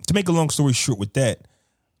 To make a long story short with that,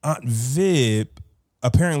 Aunt Viv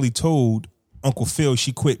apparently told Uncle Phil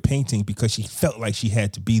she quit painting because she felt like she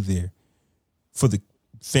had to be there for the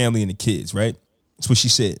family and the kids, right? That's what she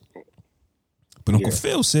said. But Uncle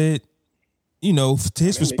Phil said,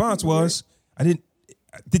 his response was,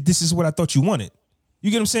 this is what I thought you wanted. You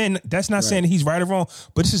get what I'm saying? That's not saying that he's right or wrong,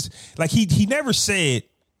 but this is like he never said,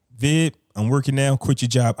 "Viv, I'm working now, quit your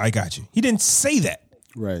job, I got you." He didn't say that.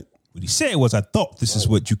 Right. What he said was, "I thought this is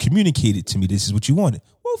what you communicated to me. This is what you wanted."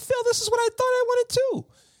 Well, Phil, this is what I thought I wanted too.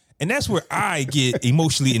 And that's where I get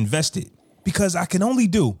emotionally invested because I'm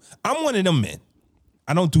one of them men.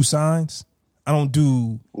 I don't do signs. I don't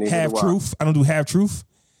do half truth. I don't do half truth.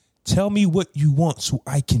 Tell me what you want so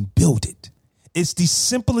I can build it. It's the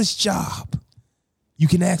simplest job you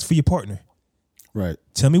can ask for your partner. Right.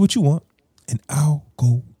 Tell me what you want, and I'll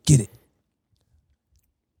go get it.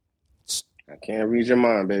 I can't read your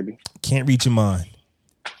mind, baby. Can't read your mind.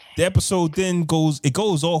 The episode then goes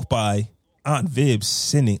off by Aunt Viv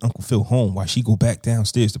sending Uncle Phil home while she go back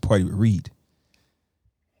downstairs to party with Reed.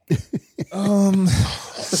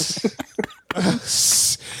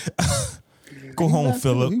 Go home,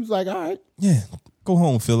 Philip. He was like, "All right." Yeah, go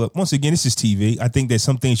home, Philip. Once again, this is TV. I think there's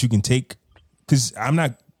some things you can take. Because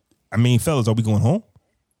fellas, are we going home?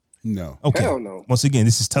 No. Okay. Hell no. Once again,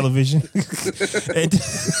 this is television. And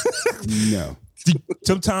No.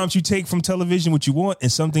 sometimes you take from television what you want, and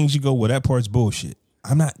some things you go, well, that part's bullshit.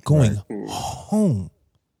 I'm not going home.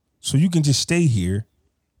 So you can just stay here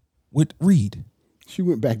with Reed. She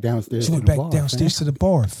went back downstairs. She went back downstairs to the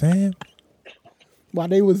bar, fam. While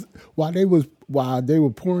they were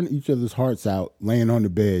pouring each other's hearts out, laying on the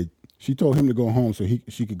bed, She told him to go home so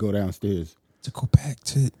she could go downstairs. To go back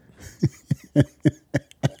to.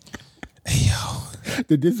 Hey yo,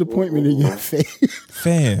 The disappointment in your face.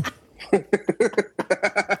 fam.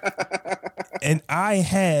 And I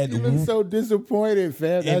had You look so disappointed,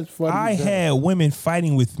 fam. That's funny. I had women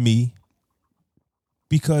fighting with me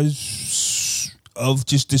because of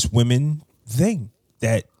just this women thing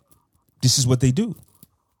that this is what they do.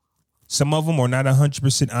 Some of them are not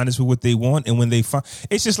 100% honest with what they want. And when they find,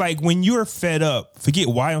 it's just like when you're fed up, forget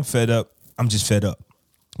why I'm fed up. I'm just fed up,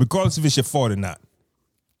 regardless if it's your fault or not.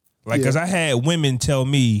 Like, because I had women tell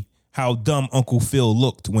me how dumb Uncle Phil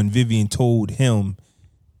looked when Vivian told him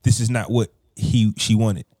this is not what she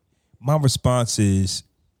wanted. My response is,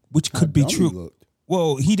 which could be true.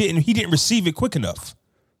 Well, he didn't receive it quick enough.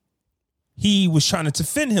 He was trying to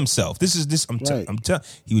defend himself. I'm telling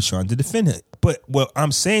he was trying to defend it. But what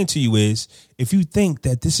I'm saying to you is, if you think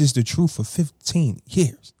that this is the truth for 15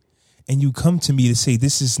 years and you come to me to say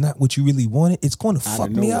this is not what you really wanted, it's going to fuck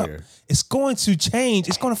me up. It's going to change.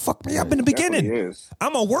 It's going to fuck me up in the beginning.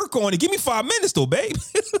 I'm going to work on it. Give me 5 minutes though, babe.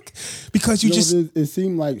 Because it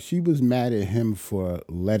seemed like she was mad at him for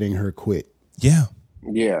letting her quit. Yeah.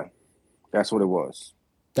 Yeah. That's what it was.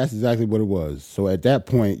 That's exactly what it was. So at that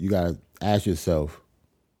point, you got to ask yourself,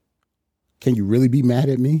 can you really be mad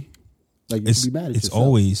at me? Like, you can be mad at yourself.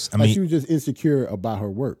 Always, she was just insecure about her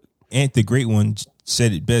work. Ant the Great One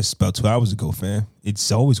said it best about 2 hours ago, fam. It's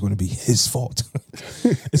always going to be his fault.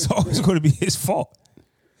 It's always going to be his fault.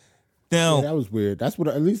 Now, that was weird.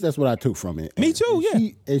 At least that's what I took from it. Me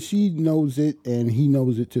too, and she knows it, and he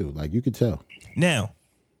knows it too. Like, you could tell. Now,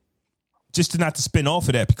 just not to spin off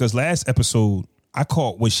of that, because last episode, I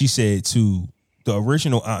caught what she said to the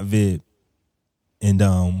original Aunt Viv, and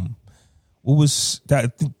what was that? I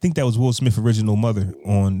think that was Will Smith's original mother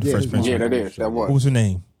on the Fresh Prince. Yeah, that is. That was. What was her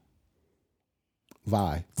name?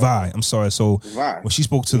 Vi. I'm sorry. So Vi. when she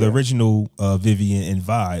spoke to the original Vivian and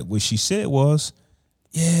Vi, what she said was,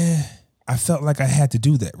 "Yeah, I felt like I had to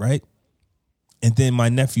do that, right?" And then my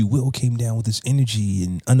nephew Will came down with this energy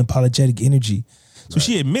and unapologetic energy. So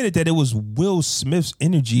she admitted that it was Will Smith's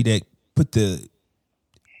energy that put the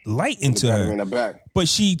light into her. In the back. But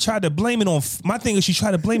she tried to blame it on, my thing is she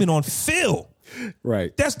tried to blame it on Phil.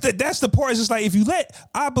 Right. That's the part. It's just like,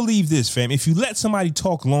 I believe this, fam. If you let somebody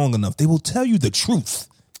talk long enough, they will tell you the truth.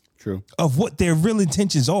 True. Of what their real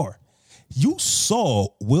intentions are. You saw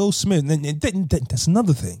Will Smith, and that's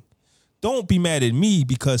another thing. Don't be mad at me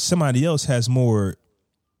because somebody else has more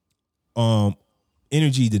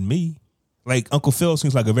energy than me. Like Uncle Phil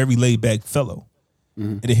seems like a very laid back fellow.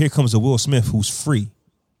 Mm-hmm. And then here comes a Will Smith who's free.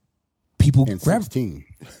 People grab 16.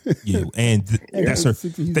 Yeah, and that's her.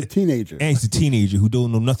 He's a teenager. And he's a teenager who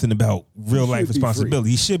don't know nothing about real life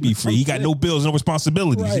responsibility. He should be free. He got no bills, no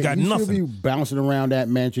responsibilities. Right. He got nothing. He should be bouncing around that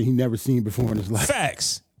mansion he never seen before in his life.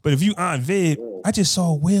 Facts. But if you Aunt Viv, I just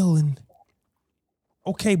saw Will and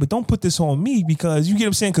okay, but don't put this on me because you get what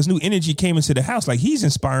I'm saying? Because new energy came into the house. Like he's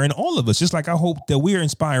inspiring all of us, just like I hope that we're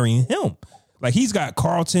inspiring him. Like he's got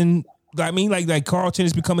Carlton. I mean, like Carlton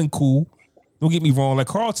is becoming cool. Don't get me wrong. Like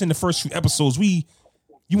Carlton, the first few episodes,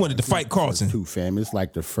 you wanted to fight Carlton. Too, fam. It's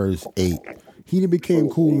like the first 8. He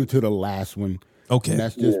became cool until the last one. Okay, and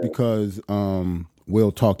that's just because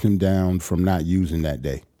Will talked him down from not using that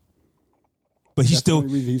day. But that's the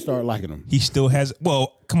only reason he started liking him. He still has.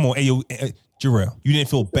 Well, come on, Jarrell. You didn't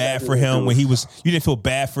feel bad for him when You didn't feel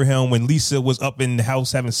bad for him when Lisa was up in the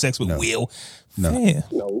house having sex with Will.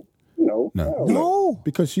 No.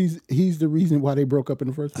 Because he's the reason why they broke up in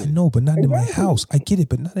the first place. I know, but not in my house. I get it,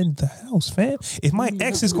 but not in the house, fam. If my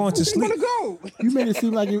ex is going to sleep, you made it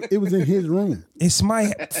seem like it was in his room. It's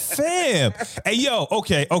my fam. Hey, yo,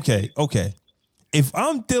 okay. If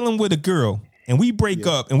I'm dealing with a girl and we break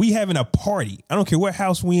up and we having a party, I don't care what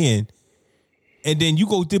house we in, and then you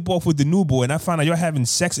go dip off with the new boy and I find out you're having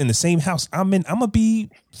sex in the same house I'm in, I'm going to be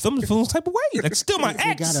feeling some type of way. Like, still my ex.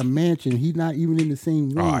 He got a mansion. He's not even in the same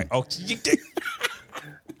room. All right.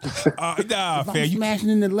 Nah, fam. You smashing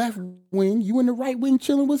in the left wing, you in the right wing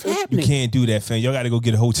chilling. What's happening? You can't do that, fam. Y'all got to go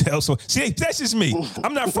get a hotel. So, see, that's just me.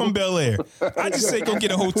 I'm not from Bel Air. I just say go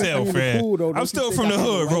get a hotel, fam. I'm still from the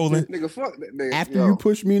hood, Roland. Nigga, fuck that nigga. After you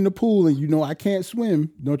push me in the pool and you know I can't swim,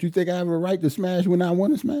 don't you think I have a right to smash when I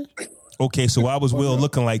want to smash? Okay, so why was Will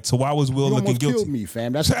looking like? So why was Will You looking almost guilty? killed me,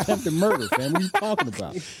 fam. That's attempted murder, fam. What are you talking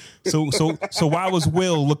about? So why was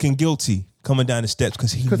Will looking guilty coming down the steps?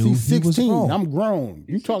 Because he Because knew he's he was 16. wrong. I'm grown.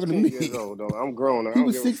 You talking to 16 me? years old, though. I'm grown. I He don't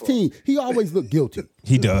was give a fuck. 16. He always looked guilty.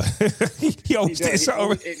 He does. he always He did does.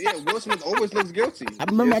 something. Yeah, Will Smith always looks guilty. I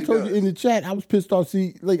remember Yes, I told he you does. in the chat, I was pissed off.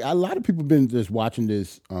 See, like a lot of people been just watching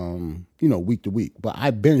this, week to week. But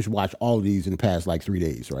I binge watched all of these in the past like 3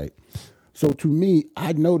 days, right? So to me,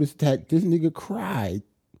 I noticed that this nigga cried.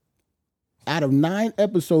 Out of 9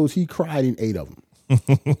 episodes, he cried in 8 of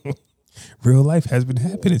them. Real life has been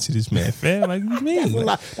happening to this man, fam. Like, what you mean?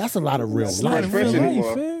 That's a lot of real That's life. not French man.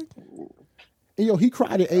 anymore. fam. And, he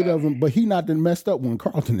cried in 8 of them, but he not the messed up one.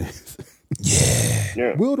 Carlton is. Yeah.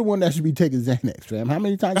 Yeah. Will the one that should be taking Xanax, fam. How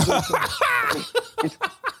many times?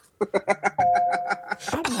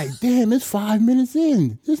 I'm like, damn, it's 5 minutes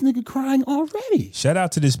in. This nigga crying already. Shout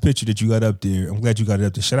out to this picture that you got up there. I'm glad you got it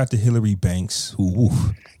up there. Shout out to Hillary Banks, who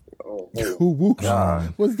woof. Who whoosh?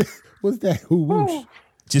 What's that? Who whoosh?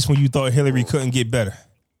 Just when you thought Hillary couldn't get better.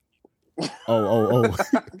 Oh.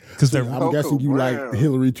 Because the I'm guessing you Brown. like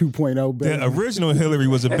Hillary 2.0 better. the original Hillary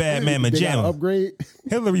was a bad man They got an jam. upgrade.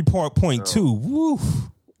 Hillary point 2. Woof.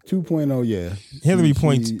 2.0, yeah. Hillary She-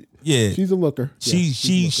 point. Yeah. She's a looker.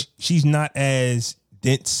 Yeah, She's not as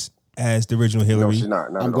dense as the original No, Hillary. she's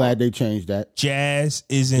not. Not I'm at glad they changed that. Jazz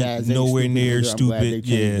isn't Jazz ain't nowhere stupid near either. I'm glad they stupid.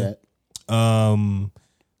 changed Yeah. that.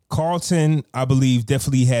 Carlton, I believe,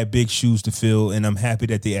 definitely had big shoes to fill, and I'm happy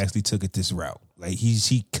that they actually took it this route. Like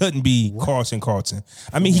he couldn't be Carlton.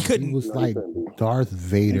 I mean, he He couldn't. was like Darth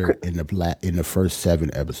Vader in the first 7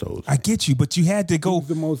 episodes. I get you, but you had to He go. was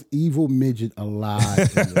the most evil midget alive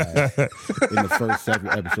in the first 7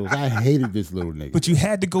 episodes. I hated this little nigga. But you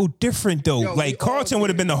had to go different though. Yo, like we all Carlton would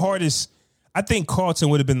have did. been the hardest. I think Carlton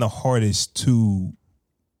would have been the hardest to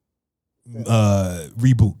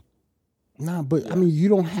reboot. Nah, but I mean, you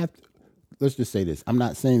don't have to. Let's just say this. I'm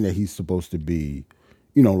not saying that he's supposed to be,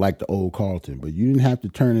 like the old Carlton, but you didn't have to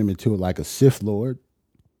turn him into like a Sith Lord.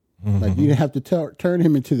 Like you didn't have to turn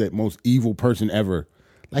him into the most evil person ever.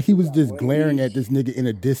 Like he was just glaring at this nigga in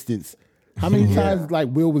a distance. How many times like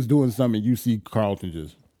Will was doing something, you see Carlton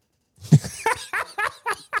just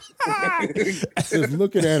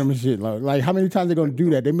looking at him and shit. Like how many times they gonna do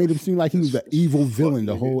that? They made him seem like he was the evil villain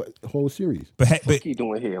the whole series. But What he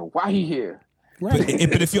doing here? Why he here? Right.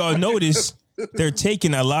 but if y'all notice, they're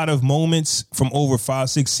taking a lot of moments from over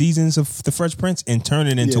 5-6 seasons of The Fresh Prince and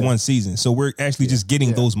turning it into Yeah. one season. So we're actually just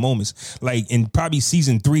getting those moments. Like in probably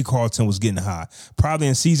season 3, Carlton was getting high. Probably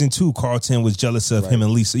in season 2, Carlton was jealous of him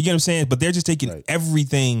and Lisa. You get what I'm saying? But they're just taking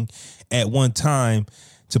everything at one time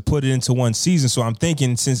to put it into one season. So I'm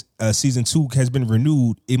thinking since season 2 has been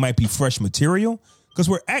renewed, it might be fresh material. Because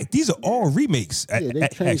these are all remakes. Yeah, they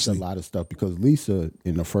changed Actually, a lot of stuff because Lisa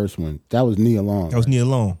in the first one, that was Nia Long. that was Nia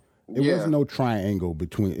Long. It was no triangle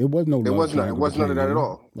between. It was no. It love wasn't. It triangle wasn't none of that between at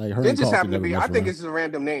them. all. Like her They and just Carlton happen to never be. I messed think around. it's a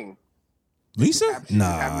random name. Lisa?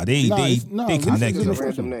 Nah, they No, they it's- no, they Lisa's It's connected. in a the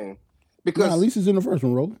first random one. name because Nah, Lisa's in the first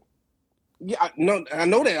one, Roland. yeah, I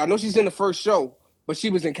know that. I know she's in the first show, but she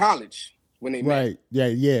was in college when they met. Right?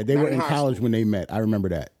 Yeah. They Not were in in high college school. when they met. I remember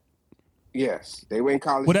that. Yes, they were in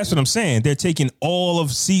college. Well, that's what I'm saying. They're taking all of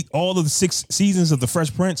the 6 seasons of the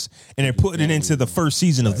Fresh Prince and they're putting it into the first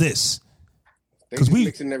season of this. They 'cause just we-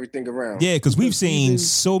 mixing everything around. Yeah, because we've seen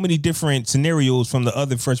so many different scenarios from the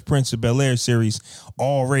other Fresh Prince of Bel-Air series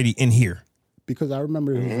already in here. Because I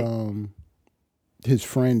remember his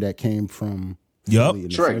friend that came from Yup. Philly in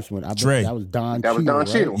the Trey. first one. I bet Trey. that was Don. That was Cheadle, Don right?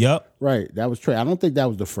 Cheadle. Yep. Right, that was Trey. I don't think that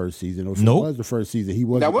was the first season. If Nope. it was the first season, he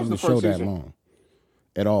wasn't That was in the the show first that season. long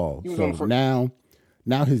at all. He was So on the first-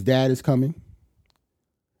 now his dad is coming,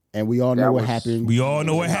 and we all know That what was- happened. We all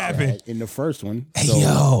know what happened. in the first one. Hey, So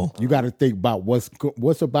yo. you got to think about what's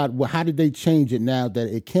about. How did they change it now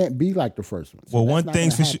that it can't be like the first one? So Well, that's one not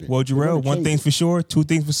thing's for gonna sure. happen. Well, They're Jarrell, gonna one change thing's it. for sure. 2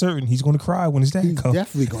 things for certain. He's going to cry when his dad He's comes.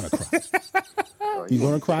 definitely gonna cry. He's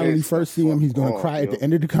gonna cry when you first see him. He's gonna cry at the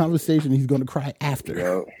end of the conversation. He's gonna cry after.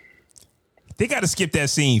 Yeah. They got to skip that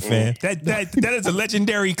scene, fam. That is a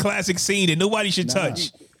legendary classic scene that nobody should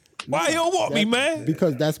touch. Why you don't want me, man?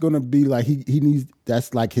 Because that's gonna be like he needs.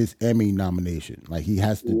 That's like his Emmy nomination. Like he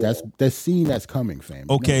has to. That's that scene that's coming, fam.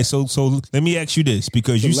 Okay, so let me ask you this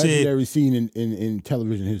because you It's a said legendary scene in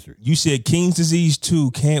television history. you said King's Disease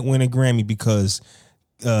 2 can't win a Grammy because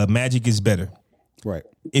Magic is better. Right.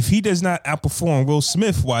 If he does not outperform Will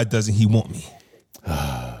Smith, why doesn't he want me?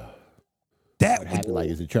 That Had to, like,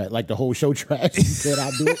 is it trash? Like the whole show trash? He said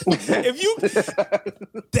I do it. if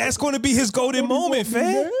you that's going to be his golden moment,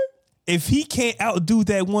 fam. if he can't outdo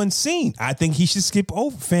that one scene, I think he should skip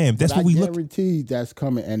over, fam. That's what we look. Guaranteed that's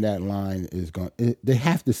coming, and that line is going. They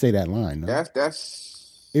have to say that line. No?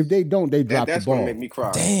 That's if they don't, they drop the that's ball. gonna make me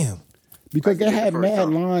cry. Damn. Because they had the first mad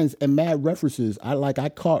time. lines and mad references. I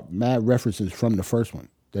caught mad references from the first one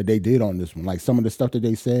that they did on this one. Like some of the stuff that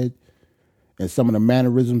they said and some of the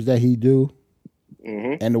mannerisms that he do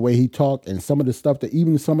and the way he talked and some of the stuff that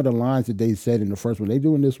even some of the lines that they said in the first one, they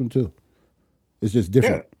do in this one too. It's just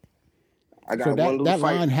different. I got So one little that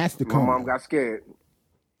fight. line has to come. My mom got scared.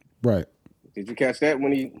 Right. Did you catch that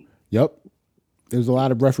when he? Yep. There's a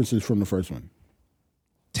lot of references from the first one.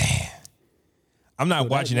 Damn. I'm not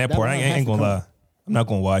watching that that part. I line ain't has to gonna come. lie. I'm not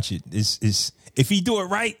gonna watch it. It's if he do it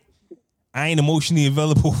right, I ain't emotionally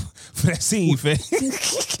available for that scene, fam.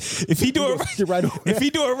 If he do it Get right over if he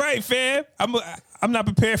do it right, fam, I'm not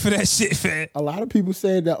prepared for that shit, fam. A lot of people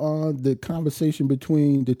said that the conversation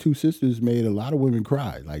between the two sisters made a lot of women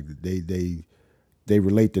cry. Like they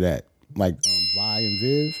relate to that. Like Vi and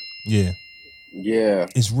Viv. Yeah. Yeah.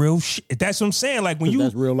 It's real shit. That's what I'm saying. Like when you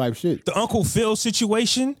That's real life shit. the Uncle Phil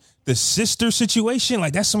situation, the sister situation,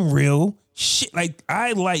 like that's some real shit. Like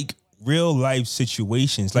I like real life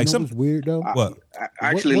situations. Like You know some what's weird though? what?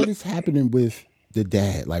 Actually, what is happening with the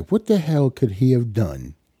dad? Like, what the hell could he have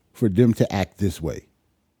done for them to act this way?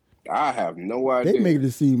 I have no idea. They made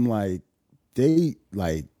it seem like they,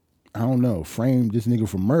 like, I don't know, framed this nigga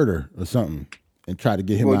for murder or something and tried to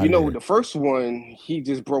get him out Well, you know, of with there. the first one, he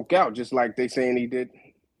just broke out, just like they saying he did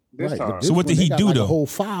this Right, but time. this So what did one, they he got, do, like, though? A whole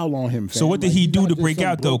file on him. So fam. what did Like, he he's do not to just break some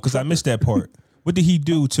out though? broke Because I trucker. missed that part. What did he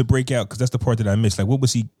do to break out? Because that's the part that I missed. Like what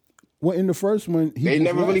was he? Well, in the first one, he They just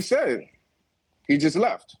never left. really said. He just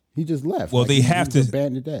left. He just left. Well, Like, they he have just to.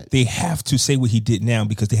 abandoned that. They have to say what he did now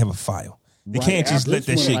because they have a file. They Right. can't just let This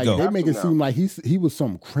that one, shit like, go. They make it Now. seem like he was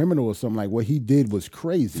some criminal or something. Like what he did was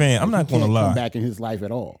crazy. Fam, Like, I'm not he gonna can't lie. come back in his life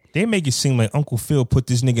at all. They make it seem like Uncle Phil put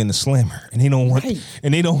this nigga in the slammer, and they don't want Right.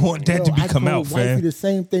 that to I come told out, Wifey fam. the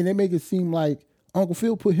same thing. They make it seem like Uncle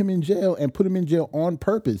Phil put him in jail and put him in jail on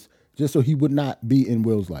purpose just so he would not be in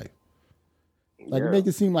Will's life. Like it make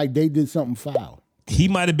it seem like they did something foul. He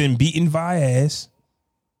might have been beaten by ass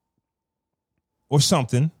or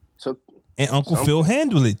something. So And Uncle Phil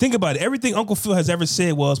handled it. Think about it. Everything Uncle Phil has ever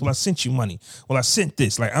said was, well, I sent you money. Well, I sent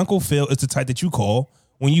this. Like, Uncle Phil is the type that you call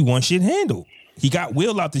when you want shit handled. He got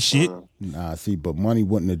Will out the shit. Nah, see, but Money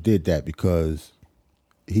wouldn't have did that because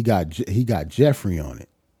he got Jeffrey on it.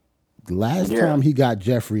 The last time he got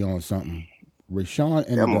Jeffrey on something, Rashawn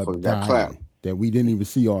ended motherfucker up got clapped. dying that we didn't even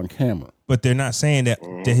see on camera. But they're not saying that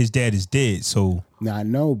his dad is dead. So, Now I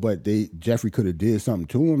know, but Jeffrey could have did something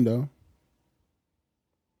to him though.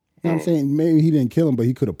 You know what I'm saying? Maybe he didn't kill him, but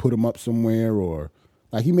he could have put him up somewhere or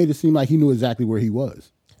like he made it seem like he knew exactly where he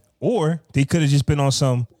was. or they could have just been on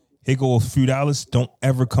some, here go a few dollars, don't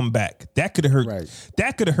ever come back. That could have hurt. Right.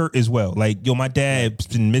 That could have hurt as well. Like, yo, my dad's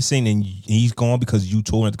been missing and he's gone because you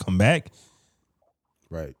told him to come back.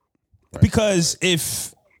 Right. Because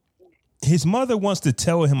if his mother wants to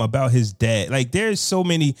tell him about his dad, like there's so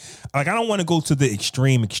many, like I don't want to go to the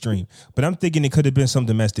extreme, but I'm thinking it could have been some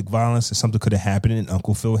domestic violence and something could have happened and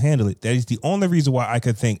Uncle Phil handled it. That is the only reason why I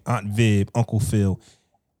could think Aunt Viv, Uncle Phil,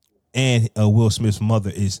 and Will Smith's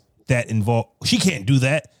mother is that involved. She can't do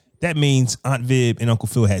that. That means Aunt Viv and Uncle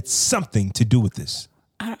Phil had something to do with this.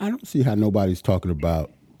 I don't see how nobody's talking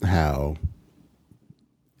about how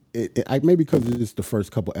maybe because it's the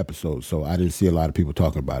first couple episodes, so I didn't see a lot of people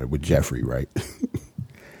talking about it with Jeffrey, right?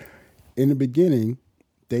 In the beginning,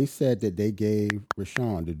 they said that they gave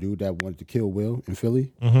Rashawn, the dude that wanted to kill Will in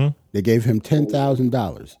Philly, they gave him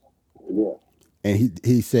 $10,000. yeah. And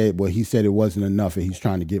he said it wasn't enough and he's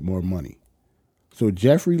trying to get more money. So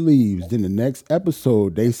Jeffrey leaves. Then the next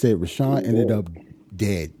episode, they said Rashawn ended up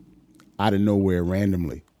dead out of nowhere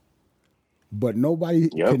randomly. But nobody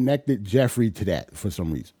connected Jeffrey to that for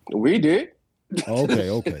some reason. We did. Okay.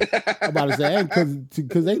 I'm about to say,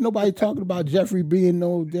 because ain't nobody talking about Jeffrey being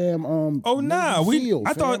no damn Oh nah, Navy SEAL,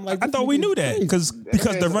 I fam. Like, thought this we nigga knew that crazy.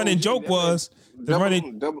 because the running joke was the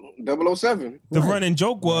running 007. running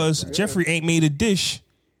joke was Jeffrey ain't made a dish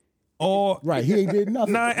all Right, he ain't did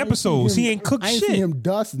nothing. 9 I ain't seen episodes. him- He ain't cooked I ain't shit. seen him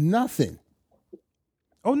dust nothing.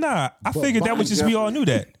 Oh nah, I figured that was just we all knew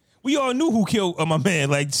that. We all knew who killed my man.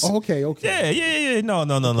 Like Okay. yeah. No.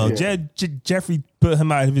 Jeffrey put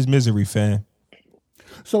him out of his misery, fam.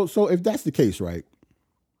 So if that's the case, right,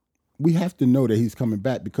 we have to know that he's coming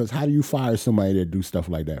back because how do you fire somebody that do stuff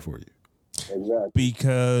like that for you? Exactly.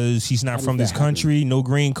 Because he's not does from that this country, no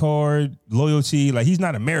green card, loyalty. Like he's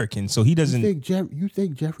not American, so he doesn't. You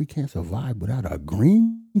think Jeffrey can't survive without a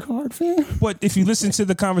green card, fam. But if you listen to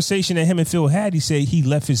the conversation that him and Phil had, he said he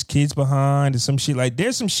left his kids behind and some shit. Like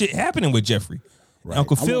there's some shit happening with Jeffrey. Right.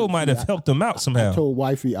 Uncle Phil might have helped him out somehow. I told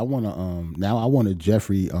wifey I want to now I want a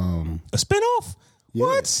Jeffrey A spinoff? yeah,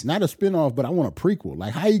 What? not a spinoff, but I want a prequel.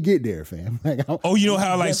 Like how you get there, fam? Like, Oh, you know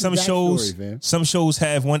how like some Jeffrey's backstory, fam. some shows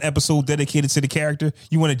have one episode dedicated to the character.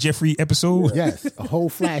 You want a Jeffrey episode? Yes, a whole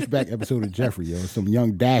flashback episode of Jeffrey, yo. Some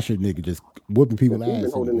young dasher nigga just whooping people's He's ass.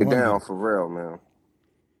 been holding it down for real, man.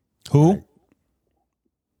 Who?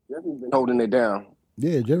 Jeffrey's been holding it down.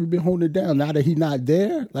 Yeah, Jeffrey been holding it down. Now that he not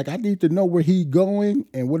there, like I need to know where he going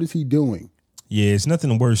and what is he doing. Yeah, it's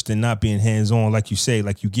nothing worse than not being hands-on, like you say.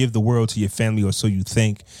 Like you give the world to your family, or so you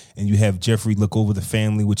think, and you have Jeffrey look over the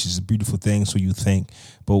family, which is a beautiful thing, so you think.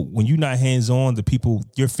 But when you're not hands-on, the people,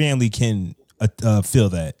 your family can feel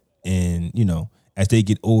that. And, you know, as they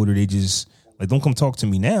get older, they just, like, don't come talk to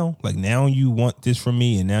me now. Like, now you want this from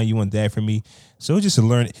me, and now you want that from me. So it was just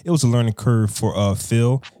it was a learning curve for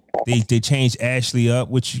Phil. They changed Ashley up,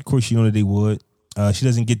 which, of course, you know that they would. She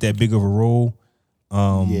doesn't get that big of a role.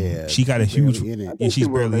 Yeah, she got a huge, barely in it. and she's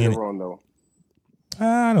barely in it. On, though.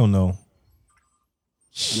 I don't know.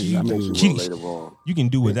 I mean, Later on. You can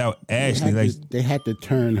do without Ashley. They had to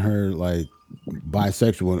turn her like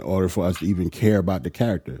bisexual in order for us to even care about the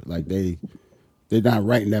character. Like they're not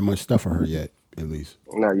writing that much stuff for her yet, at least.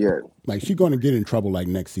 Not yet. Like she's gonna get in trouble like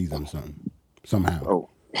next season or something. Somehow. Oh.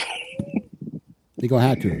 They're gonna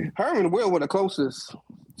have to. Her and Will were the closest.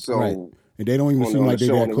 So Right. And they don't even seem like they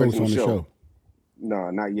that close on the show.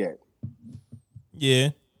 No, not yet. Yeah,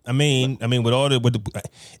 I mean, with all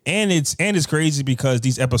and it's crazy because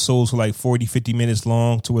these episodes were like 40, 50 minutes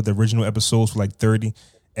long, to where the original episodes were like 30.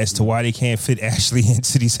 As to why they can't fit Ashley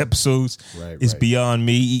into these episodes is beyond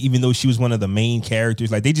me. Even though she was one of the main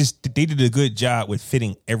characters, like they did a good job with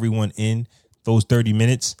fitting everyone in those 30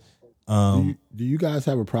 minutes. Do you guys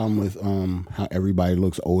have a problem with how everybody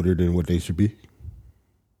looks older than what they should be?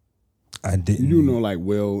 I didn't. You do know, like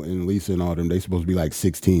Will and Lisa and all them, they supposed to be like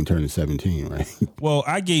 16, turning 17, right? Well,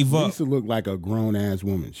 I gave up. Lisa looked like a grown ass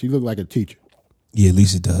woman. She looked like a teacher. Yeah,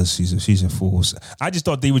 Lisa does. She's a fool. I just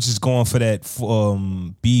thought they were just going for that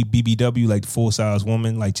BBW, like full size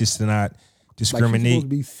woman, like just to not discriminate.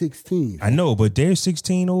 Like she's supposed to be 16. I know, but there's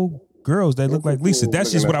 16 old girls that look like Lisa.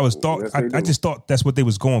 That's just what I was thought. I just thought that's what they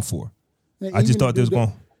was going for. Hey, I just thought they was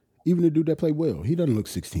going. Even the dude that played Will, he doesn't look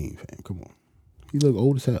 16, fam. Come on. He look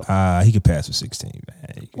old as hell. He could pass for 16,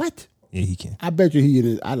 man. What? Yeah, he can. I bet you he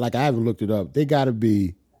is. I haven't looked it up. They got to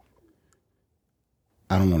be.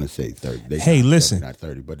 I don't want to say 30. Hey, listen. Not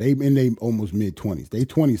 30, but they in they almost mid 20s. They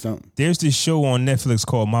 20 something. There's this show on Netflix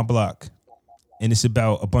called My Block, and it's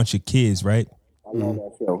about a bunch of kids, right? I know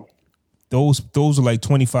that show. Those are like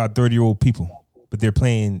 25, 30-year-old people, but they're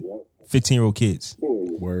playing 15-year-old kids.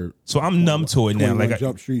 Word. So I'm numb to it now. Like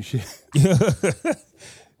Jump Street shit.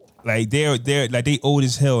 like they're like they old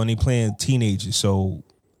as hell and they playing teenagers. So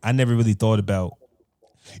I never really thought about.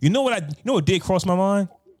 You know what did cross my mind?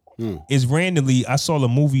 Is randomly I saw a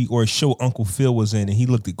movie or a show Uncle Phil was in and he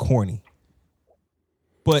looked corny.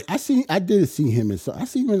 But I did see him in I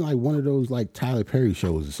seen him in like one of those like Tyler Perry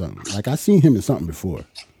shows or something. Like I seen him in something before.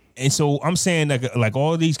 And so I'm saying like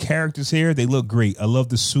all these characters here, they look great. I love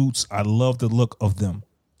the suits. I love the look of them.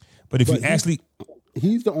 But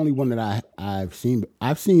he's the only one that I've seen.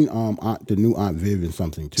 I've seen the new Aunt Viv and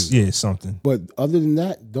something too. Yeah, something. But other than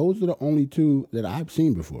that, those are the only two that I've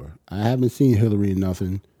seen before. I haven't seen Hillary in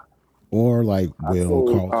nothing, or like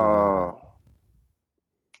Will Carlton.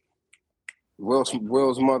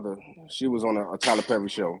 Will's mother, she was on a Tyler Perry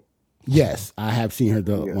show. Yes, I have seen her.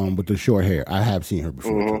 The one with the short hair. I have seen her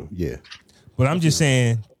before. Too. Yeah. But I'm just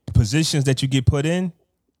saying, positions that you get put in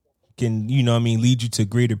can, lead you to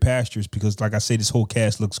greater pastures because, like I say, this whole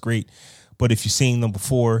cast looks great. But if you've seen them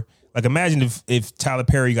before, like imagine if Tyler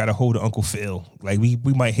Perry got a hold of Uncle Phil. Like we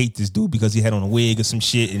might hate this dude because he had on a wig or some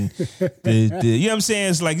shit. And the you know what I'm saying?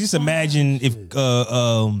 It's like just imagine if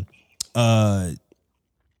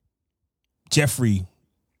Jeffrey.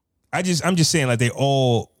 I'm just saying like they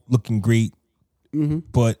all looking great. Mm-hmm.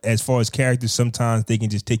 But as far as characters, sometimes they can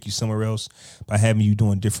just take you somewhere else by having you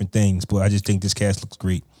doing different things. But I just think this cast looks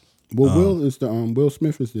great. Well, Will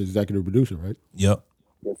Smith is the executive producer, right? Yep.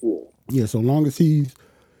 Yeah. So long as he's,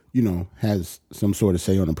 has some sort of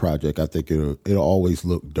say on the project, I think it'll always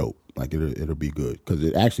look dope. Like it'll be good because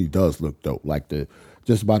it actually does look dope. Like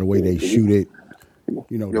just by the way they shoot it. Did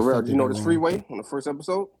you notice Freeway on the first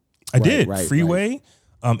episode? I did. Freeway.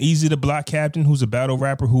 Right. Easy the Block Captain, who's a battle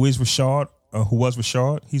rapper, who is Rashad. Who was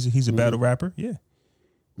Rashad? He's a battle rapper. Yeah,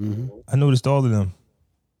 I noticed all of them.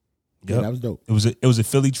 Yep. Yeah, that was dope. It was a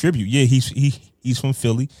Philly tribute. Yeah, he's from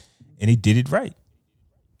Philly, and he did it right.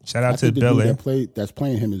 Shout out I to think the Bel dude Air. that's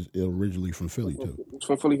playing him is originally from Philly too. It's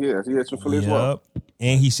from Philly here. Yeah, it's from Philly as well.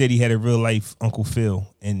 And he said he had a real life Uncle Phil.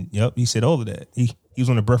 And he said all of that. He was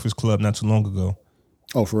on the Breakfast Club not too long ago.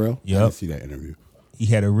 Oh, for real? Yep. I didn't see that interview. He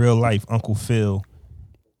had a real life Uncle Phil.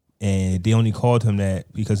 And they only called him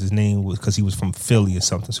that because he was from Philly or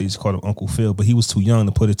something. So he just called him Uncle Phil. But he was too young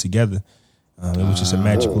to put it together. It was just a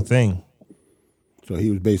magical thing. So he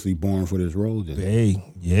was basically born for this role. Hey,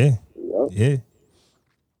 yeah.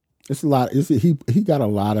 It's a lot. He got a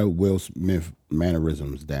lot of Will Smith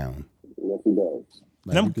mannerisms down. Yes, he does.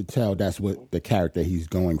 Like you could tell that's what the character he's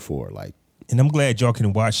going for. Like, and I'm glad y'all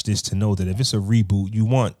can watch this to know that if it's a reboot, you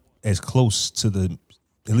want as close to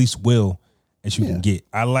at least Will as you can get.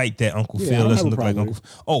 I like that Uncle Phil doesn't look like Uncle.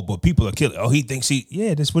 Oh, but people are killing. Oh, he thinks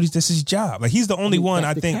that's his job. Like he's the only one.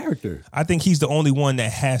 I think. Character. I think he's the only one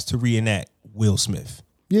that has to reenact Will Smith.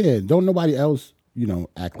 Yeah, don't nobody else,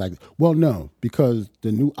 act like. Well, no, because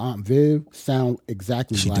the new Aunt Viv sound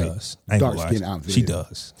exactly like dark skinned Aunt Viv. She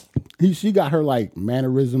does. She got her like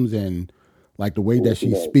mannerisms and like the way that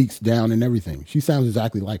she speaks down and everything. She sounds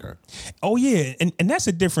exactly like her. Oh yeah, and that's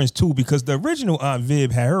a difference too because the original Aunt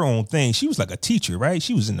Viv had her own thing. She was like a teacher, right?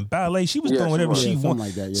 She was in the ballet. She was doing whatever she wanted.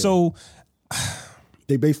 Like that, yeah. So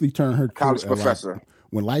they basically turned her college professor. Like,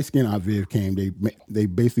 when light skinned Aunt Viv came, they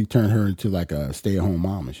basically turned her into like a stay at home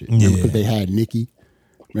mom and shit. Remember, because they had Nikki.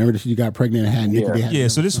 Remember that she got pregnant and had Nikki. Yeah.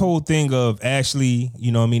 So this whole thing of Ashley,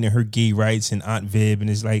 and her gay rights and Aunt Viv, and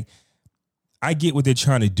it's like, I get what they're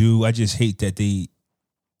trying to do. I just hate that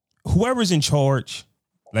whoever's in charge,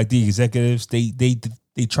 like the executives, they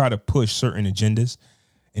try to push certain agendas.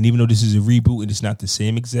 And even though this is a reboot and it's not the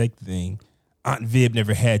same exact thing, Aunt Viv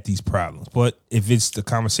never had these problems. But if it's the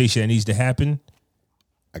conversation that needs to happen,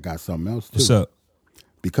 I got something else too. What's up?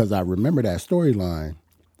 Because I remember that storyline.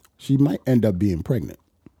 She might end up being pregnant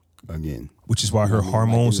again. Which is why her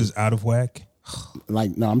hormones is out of whack.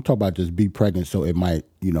 Like, no, I'm talking about just be pregnant so it might,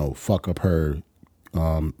 fuck up her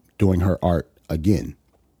doing her art again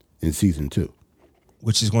in season 2.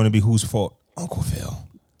 Which is going to be whose fault? Uncle Phil.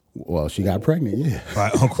 Well, she got pregnant, yeah. By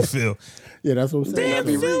Uncle Phil. Yeah, that's what I'm saying.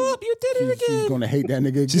 Damn, Philip, you did it again. She's going to hate that nigga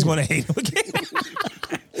again. She's going to hate him again.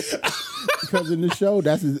 Because in the show,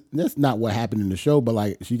 that's not what happened in the show, but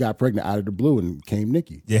like she got pregnant out of the blue and came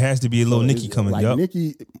Nikki. There has to be a little Nikki coming. Like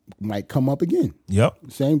Nikki might come up again. Yep.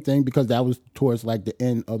 Same thing because that was towards like the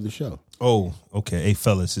end of the show. Oh, okay. Hey,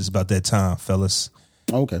 fellas, it's about that time, fellas.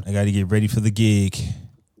 Okay. I got to get ready for the gig.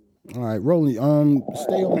 All right, Roland.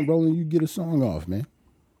 Stay on, Roland. You get a song off, man.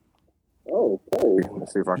 Oh, okay.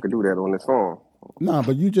 Let's see if I can do that on this phone. Nah,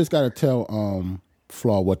 but you just got to tell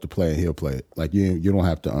Flaw what to play and he'll play it. Like you don't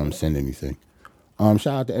have to send anything. Shout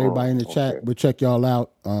out to everybody in the chat. We'll check y'all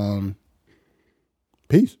out.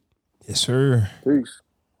 Peace. Yes, sir. Peace.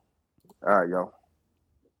 All right,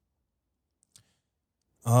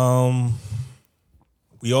 y'all.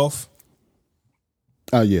 We off?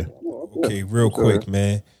 Yeah. Okay, real quick,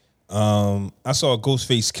 man. I saw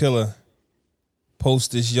Ghostface Killah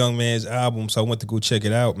post this young man's album, so I went to go check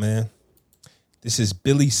it out, man. This is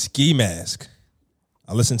Billy Ski Mask.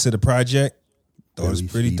 I listened to the project. Thought it was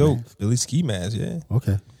pretty dope. Billy Ski Mask, yeah.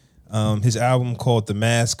 Okay. His album called The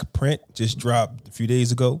Mask Print just dropped a few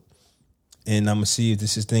days ago. And I'm going to see if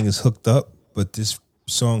this thing is hooked up. But this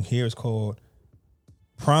song here is called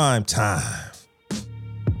Prime Time.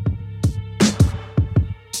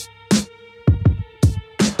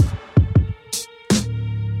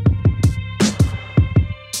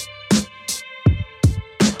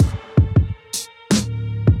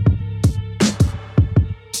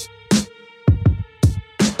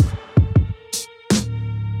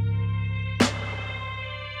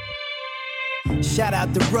 Shout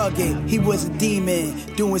out to Rugged, he was a demon,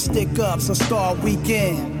 doing stick-ups on Star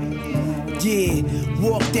Weekend. Yeah,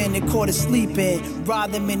 walked in and caught him sleeping,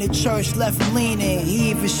 robbed him in the church, left him leaning.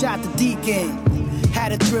 He even shot the deacon,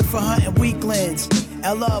 had a thrift for hunting weaklings.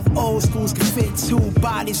 I love old schools can fit 2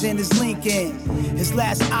 bodies in his Lincoln. His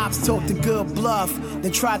last ops talked a good bluff,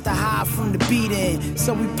 then tried to hide from the beating.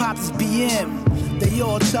 So we popped his BM. They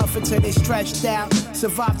all tough until they stretched out.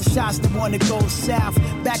 Survived the shots that wanna go south.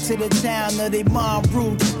 Back to the town of they mom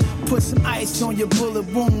roots. Put some ice on your bullet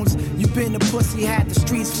wounds. You been a pussy, had the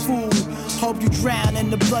streets fooled. Hope you drown in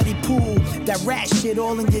the bloody pool. That rat shit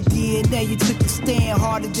all in your DNA. You took the stand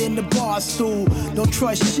harder than the bar stool. Don't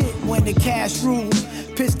trust shit when the cash rules.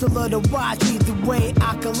 Pistol or the watch, either way,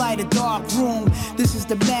 I could light a dark room. This is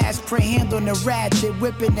the mask, pray hand on the ratchet,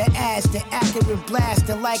 whipping the ass, the accurate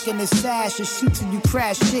blasting like an assassin, shoots and you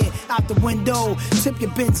crash shit out the window. Tip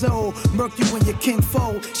your benzo, murk you when your king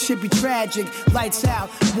foe. Should be tragic, lights out.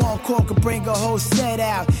 One call could bring a whole set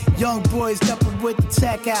out. Young boys dumping with the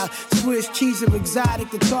tech out. Swiss cheese or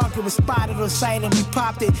exotic, the target was spotted on sight and we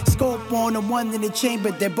popped it. Scope on the one in the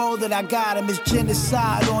chamber, they're bold that I got him. It's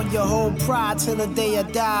genocide on your whole pride till the day I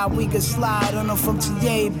die. We can slide on them from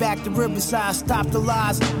TA back to Riverside. Stop the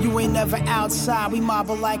lies, you ain't never outside. We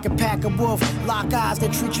marble like a pack of wolf. Lock eyes, they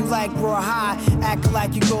treat you like raw high. Acting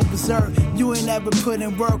like you go berserk. You ain't ever put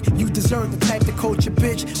in work. You deserve the type to coach a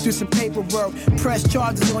bitch. Do some paperwork. Press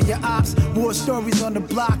charges on your ops. War stories on the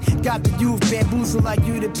block. Got the youth bamboozled like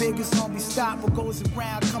you the biggest homie. Stop what goes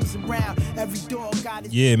around comes around. Every door got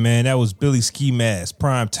its... Yeah, man, that was Billy Ski Mask,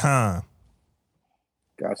 Prime Time.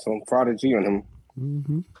 Got some Prodigy on him.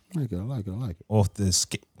 Mm-hmm. I like it. Off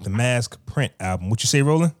the Mask Print album. What you say,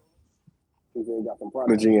 Roland? He got some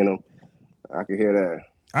Prodigy in him. I can hear that.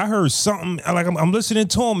 I heard something, like I'm listening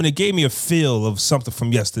to him, and it gave me a feel of something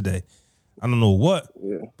from yesterday. I don't know what,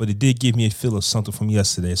 but it did give me a feel of something from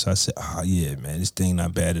yesterday. So I said, yeah, man, this thing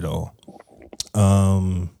not bad at all.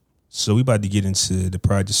 So we about to get into the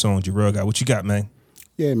project song Jarrell got. What you got, man?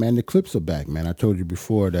 Yeah, man, the Clips are back, man. I told you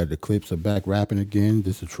before that the Clips are back rapping again.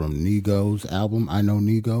 This is from Nigo's album, I Know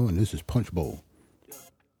Nigo, and this is Punch Bowl.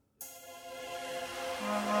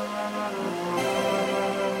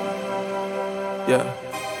 Yeah.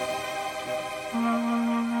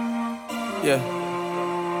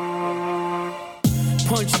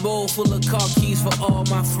 Punch bowl full of car keys for all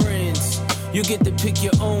my friends. You get to pick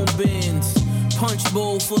your own bins. Punch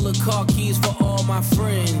bowl full of car keys for all my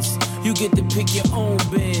friends. You get to pick your own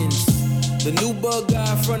bins. The new bug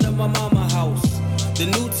guy in front of my mama house. The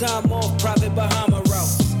new time off private Bahama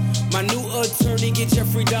route. My new attorney get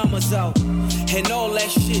Jeffrey Dahmer's out. And all that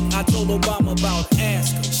shit I told Obama about.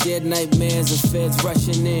 Ask him. Shared nightmares of feds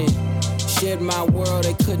rushing in. Shared my world,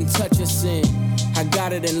 they couldn't touch us in. I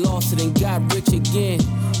got it and lost it and got rich again.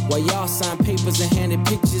 While y'all signed papers and handed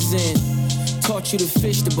pictures in. Taught you to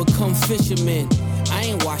fish to become fishermen. I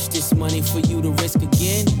ain't washed this money for you to risk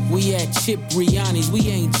again. We at Chip Riani's, we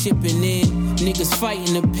ain't chipping in. Niggas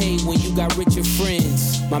fighting to pay when you got richer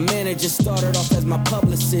friends. My manager started off as my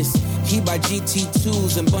publicist. He buy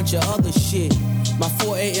GT2s and bunch of other shit. My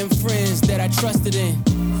 4 a.m. friends that I trusted in.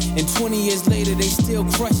 And 20 years later, they still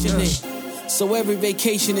crushing it. So every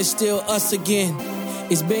vacation is still us again.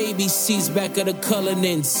 It's baby seats back of the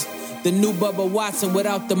Cullinans. The new Bubba Watson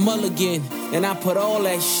without the mulligan. And I put all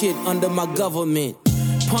that shit under my government.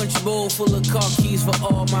 Punch bowl full of car keys for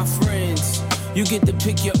all my friends. You get to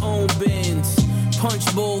pick your own bins. Punch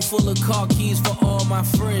bowl full of car keys for all my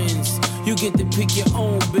friends. You get to pick your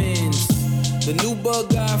own bins. The new bug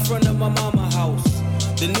guy in front of my mama house.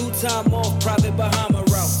 The new time off private Bahama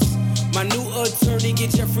route. My new attorney get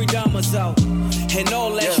Jeffrey Dahmer's out. And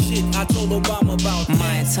all that shit I told Obama about.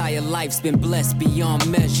 My entire life's been blessed beyond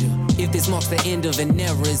measure. If this marks the end of an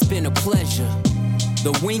era, it's been a pleasure.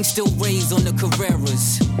 The wings still raised on the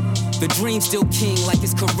Carreras. The dream still king like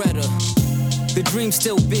it's Coretta. The dream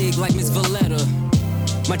still big like Miss Valletta.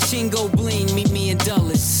 My chingo bling meet me in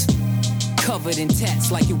Dulles. Covered in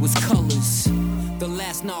tats like it was colors. The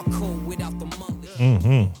last narco without the mullet.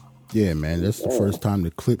 Mm-hmm. Yeah, man, that's the first time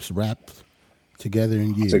the Clips rapped together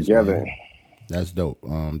in years. Together. Man. That's dope.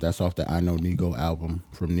 That's off the I Know Nigo album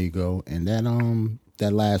from Nigo. And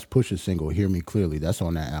that last Pusha single, Hear Me Clearly, that's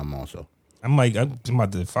on that album also. I'm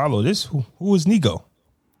about to follow this. Who is Nigo?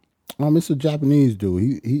 It's a Japanese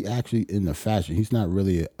dude. He actually in the fashion. He's not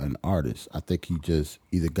really an artist. I think he just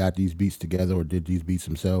either got these beats together or did these beats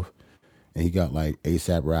himself. And he got like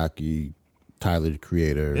A$AP Rocky, Tyler the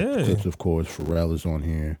Creator, Clips of course, Pharrell is on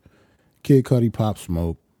here. Kid Cudi, Pop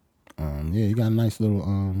Smoke. He got a nice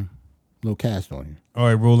little cast on here. All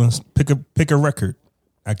right, Roland, pick a record.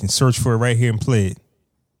 I can search for it right here and play it.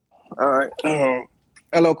 All right.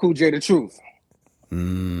 LL Cool J, The Truth.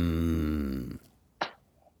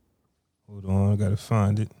 Hold on, I gotta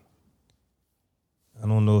find it. I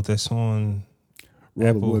don't know if that's on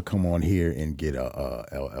Robert would come on here and get a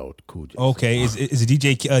LL Cool J. Okay, is it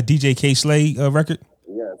DJ K Slay record?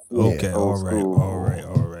 Yes. Okay, Yeah, all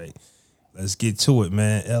right. Let's get to it,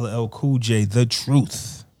 man. LL Cool J, The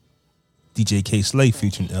Truth. DJ K Slay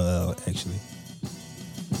featuring LL, actually.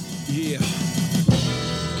 Yeah.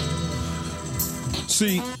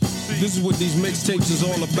 See, this is what these mixtapes is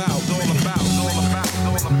all about.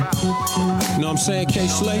 You know what I'm saying, K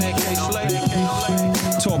Slay?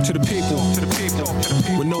 Talk to the people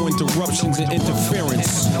with no interruptions and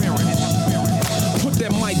interference. Put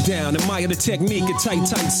that mic down, admire the technique and tight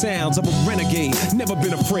sounds of a renegade. Never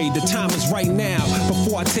been afraid, the time is right now.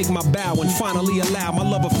 Before I take my bow and finally allow my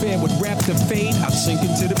love affair with rap to fade, I sink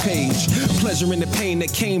into the page. Pleasure in the pain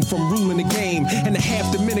that came from ruling the game, and the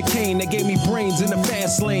half Dominican that gave me brains in the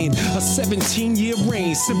fast lane. A 17-year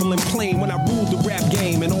reign, simple and plain, when I ruled the rap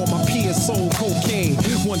game and all my peers sold cocaine.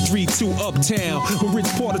 132 Uptown, when Rich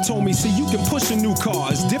Porter told me, see, you can push a new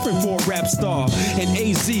car, it's different for a rap star. And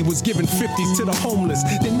AZ was giving 50s to the homeless,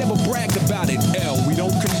 they never bragged about it. L, we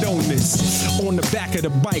don't condone this. On the back of the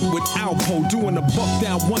bike with Alpo, doing a buck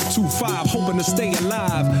down 125, hoping to stay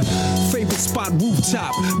alive. Favorite spot,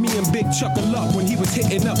 rooftop, me and Big chuckle up when he was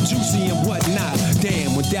hitting up Juicy and whatnot.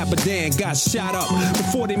 Damn, when Dapper Dan got shot up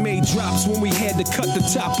before they made drops, when we had to cut the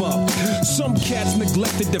top up. Some cats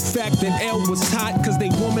neglected the fact that L was hot, cause they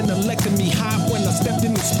woman elected me hot when I stepped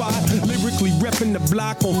in the spot. Lyrically repping the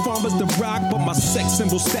block on Farmers the Rock, but my sex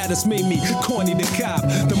symbol status made me corny the cop.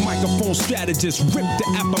 The microphone strategist ripped the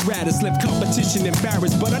apparatus, left competition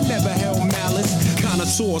embarrassed, but I never held malice.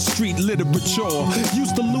 Connoisseur street literature,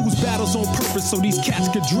 used to lose battles on purpose so these cats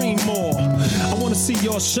could dream more. I wanna see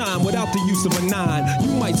y'all shine without the use of a 9.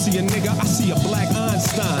 You might see a nigga, I see a black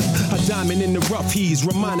Einstein. A diamond in the rough, he's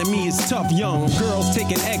reminding me it's tough. Young girls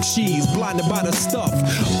taking X-She's, blinded by the stuff.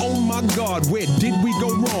 Oh my God, where did we go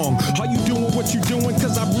wrong? Are you doing what you doing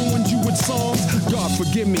cause I ruined you with songs? God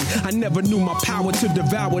forgive me, I never knew my power to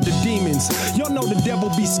devour the demons. Y'all know the devil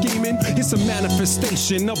be scheming. It's a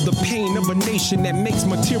manifestation of the pain of a nation that makes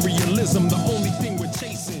materialism the only thing we're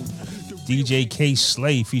chasing. DJ K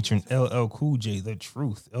Slay featuring LL Cool J, The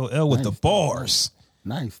Truth. LL with the bars.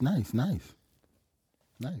 Nice.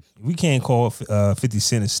 We can't call 50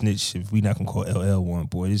 Cent a snitch if we not gonna call LL one,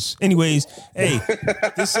 boy. Anyways, hey,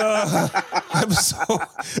 this episode,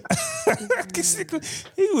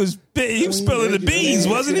 he was spilling the beans,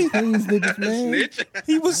 wasn't he? Queens niggas, man.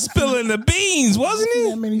 He was spilling the beans, wasn't he?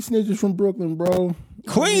 That many snitches from Brooklyn, bro.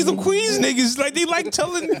 Queens niggas, like they like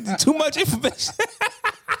telling too much information.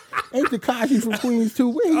 Ain't Tekashi from Queens too?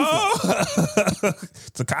 Where he from?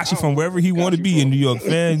 Tekashi from wherever he want to be in New York,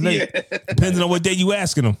 fan. Like, depending on what day you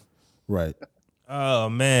asking him. Right. Oh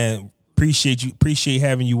man, appreciate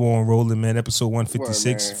having you on rolling, man. Episode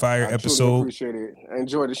 156, Word, fire I episode. truly appreciate it. I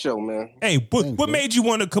enjoyed the show, man. Hey, what made you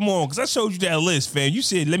want to come on? Because I showed you that list, fam. You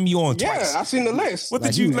said let me on twice. Yeah, I seen the list. What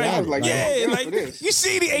Like did you you like? had it, like, You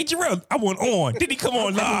see the H.R.L. I went on. Did he come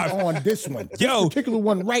on live? On this one. Yo. This particular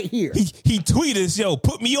one right here. He tweeted us, yo,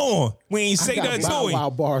 put me on. We ain't say I nothing got to Bow him. Wow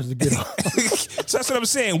bars to get on. So that's what I'm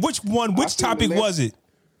saying. Which I seen topic the was it?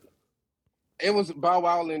 It was Bow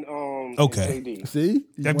Wow and Okay. and JD. See?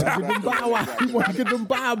 You want to get them Bow Wow. You want to get them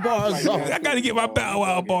Bow bars off. I got to get my Bow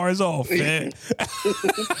Wow bars off, man.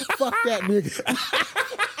 Fuck that nigga.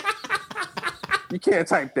 You can't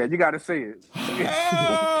type that. You got to say it. You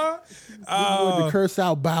want to curse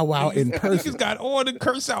out Bow Wow in person. Niggas got on to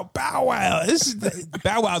curse out Bow Wow.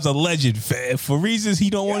 Bow Wow's a legend, fam. For reasons he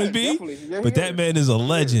don't want to be. definitely. Yeah, But he that is. man is a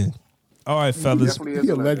legend. All right, fellas. Definitely is He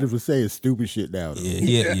a a legend. legend for saying stupid shit now. Though.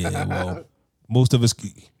 Yeah. Well, most of us,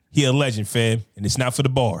 he a legend, fam. And it's not for the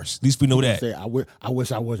bars. At least we know that. Say, I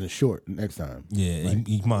wish I wasn't short next time. Yeah,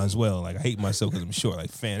 he might as well. Like, I hate myself because I'm short.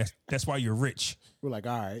 Like, fam, that's why you're rich. We're like,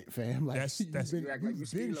 all right, fam. Like, That's- you've been, You act like you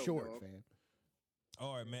you've been Stilo, short, dog. fam.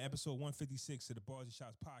 All right, man. Episode 156 of the Bars and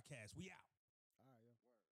Shots podcast. We out.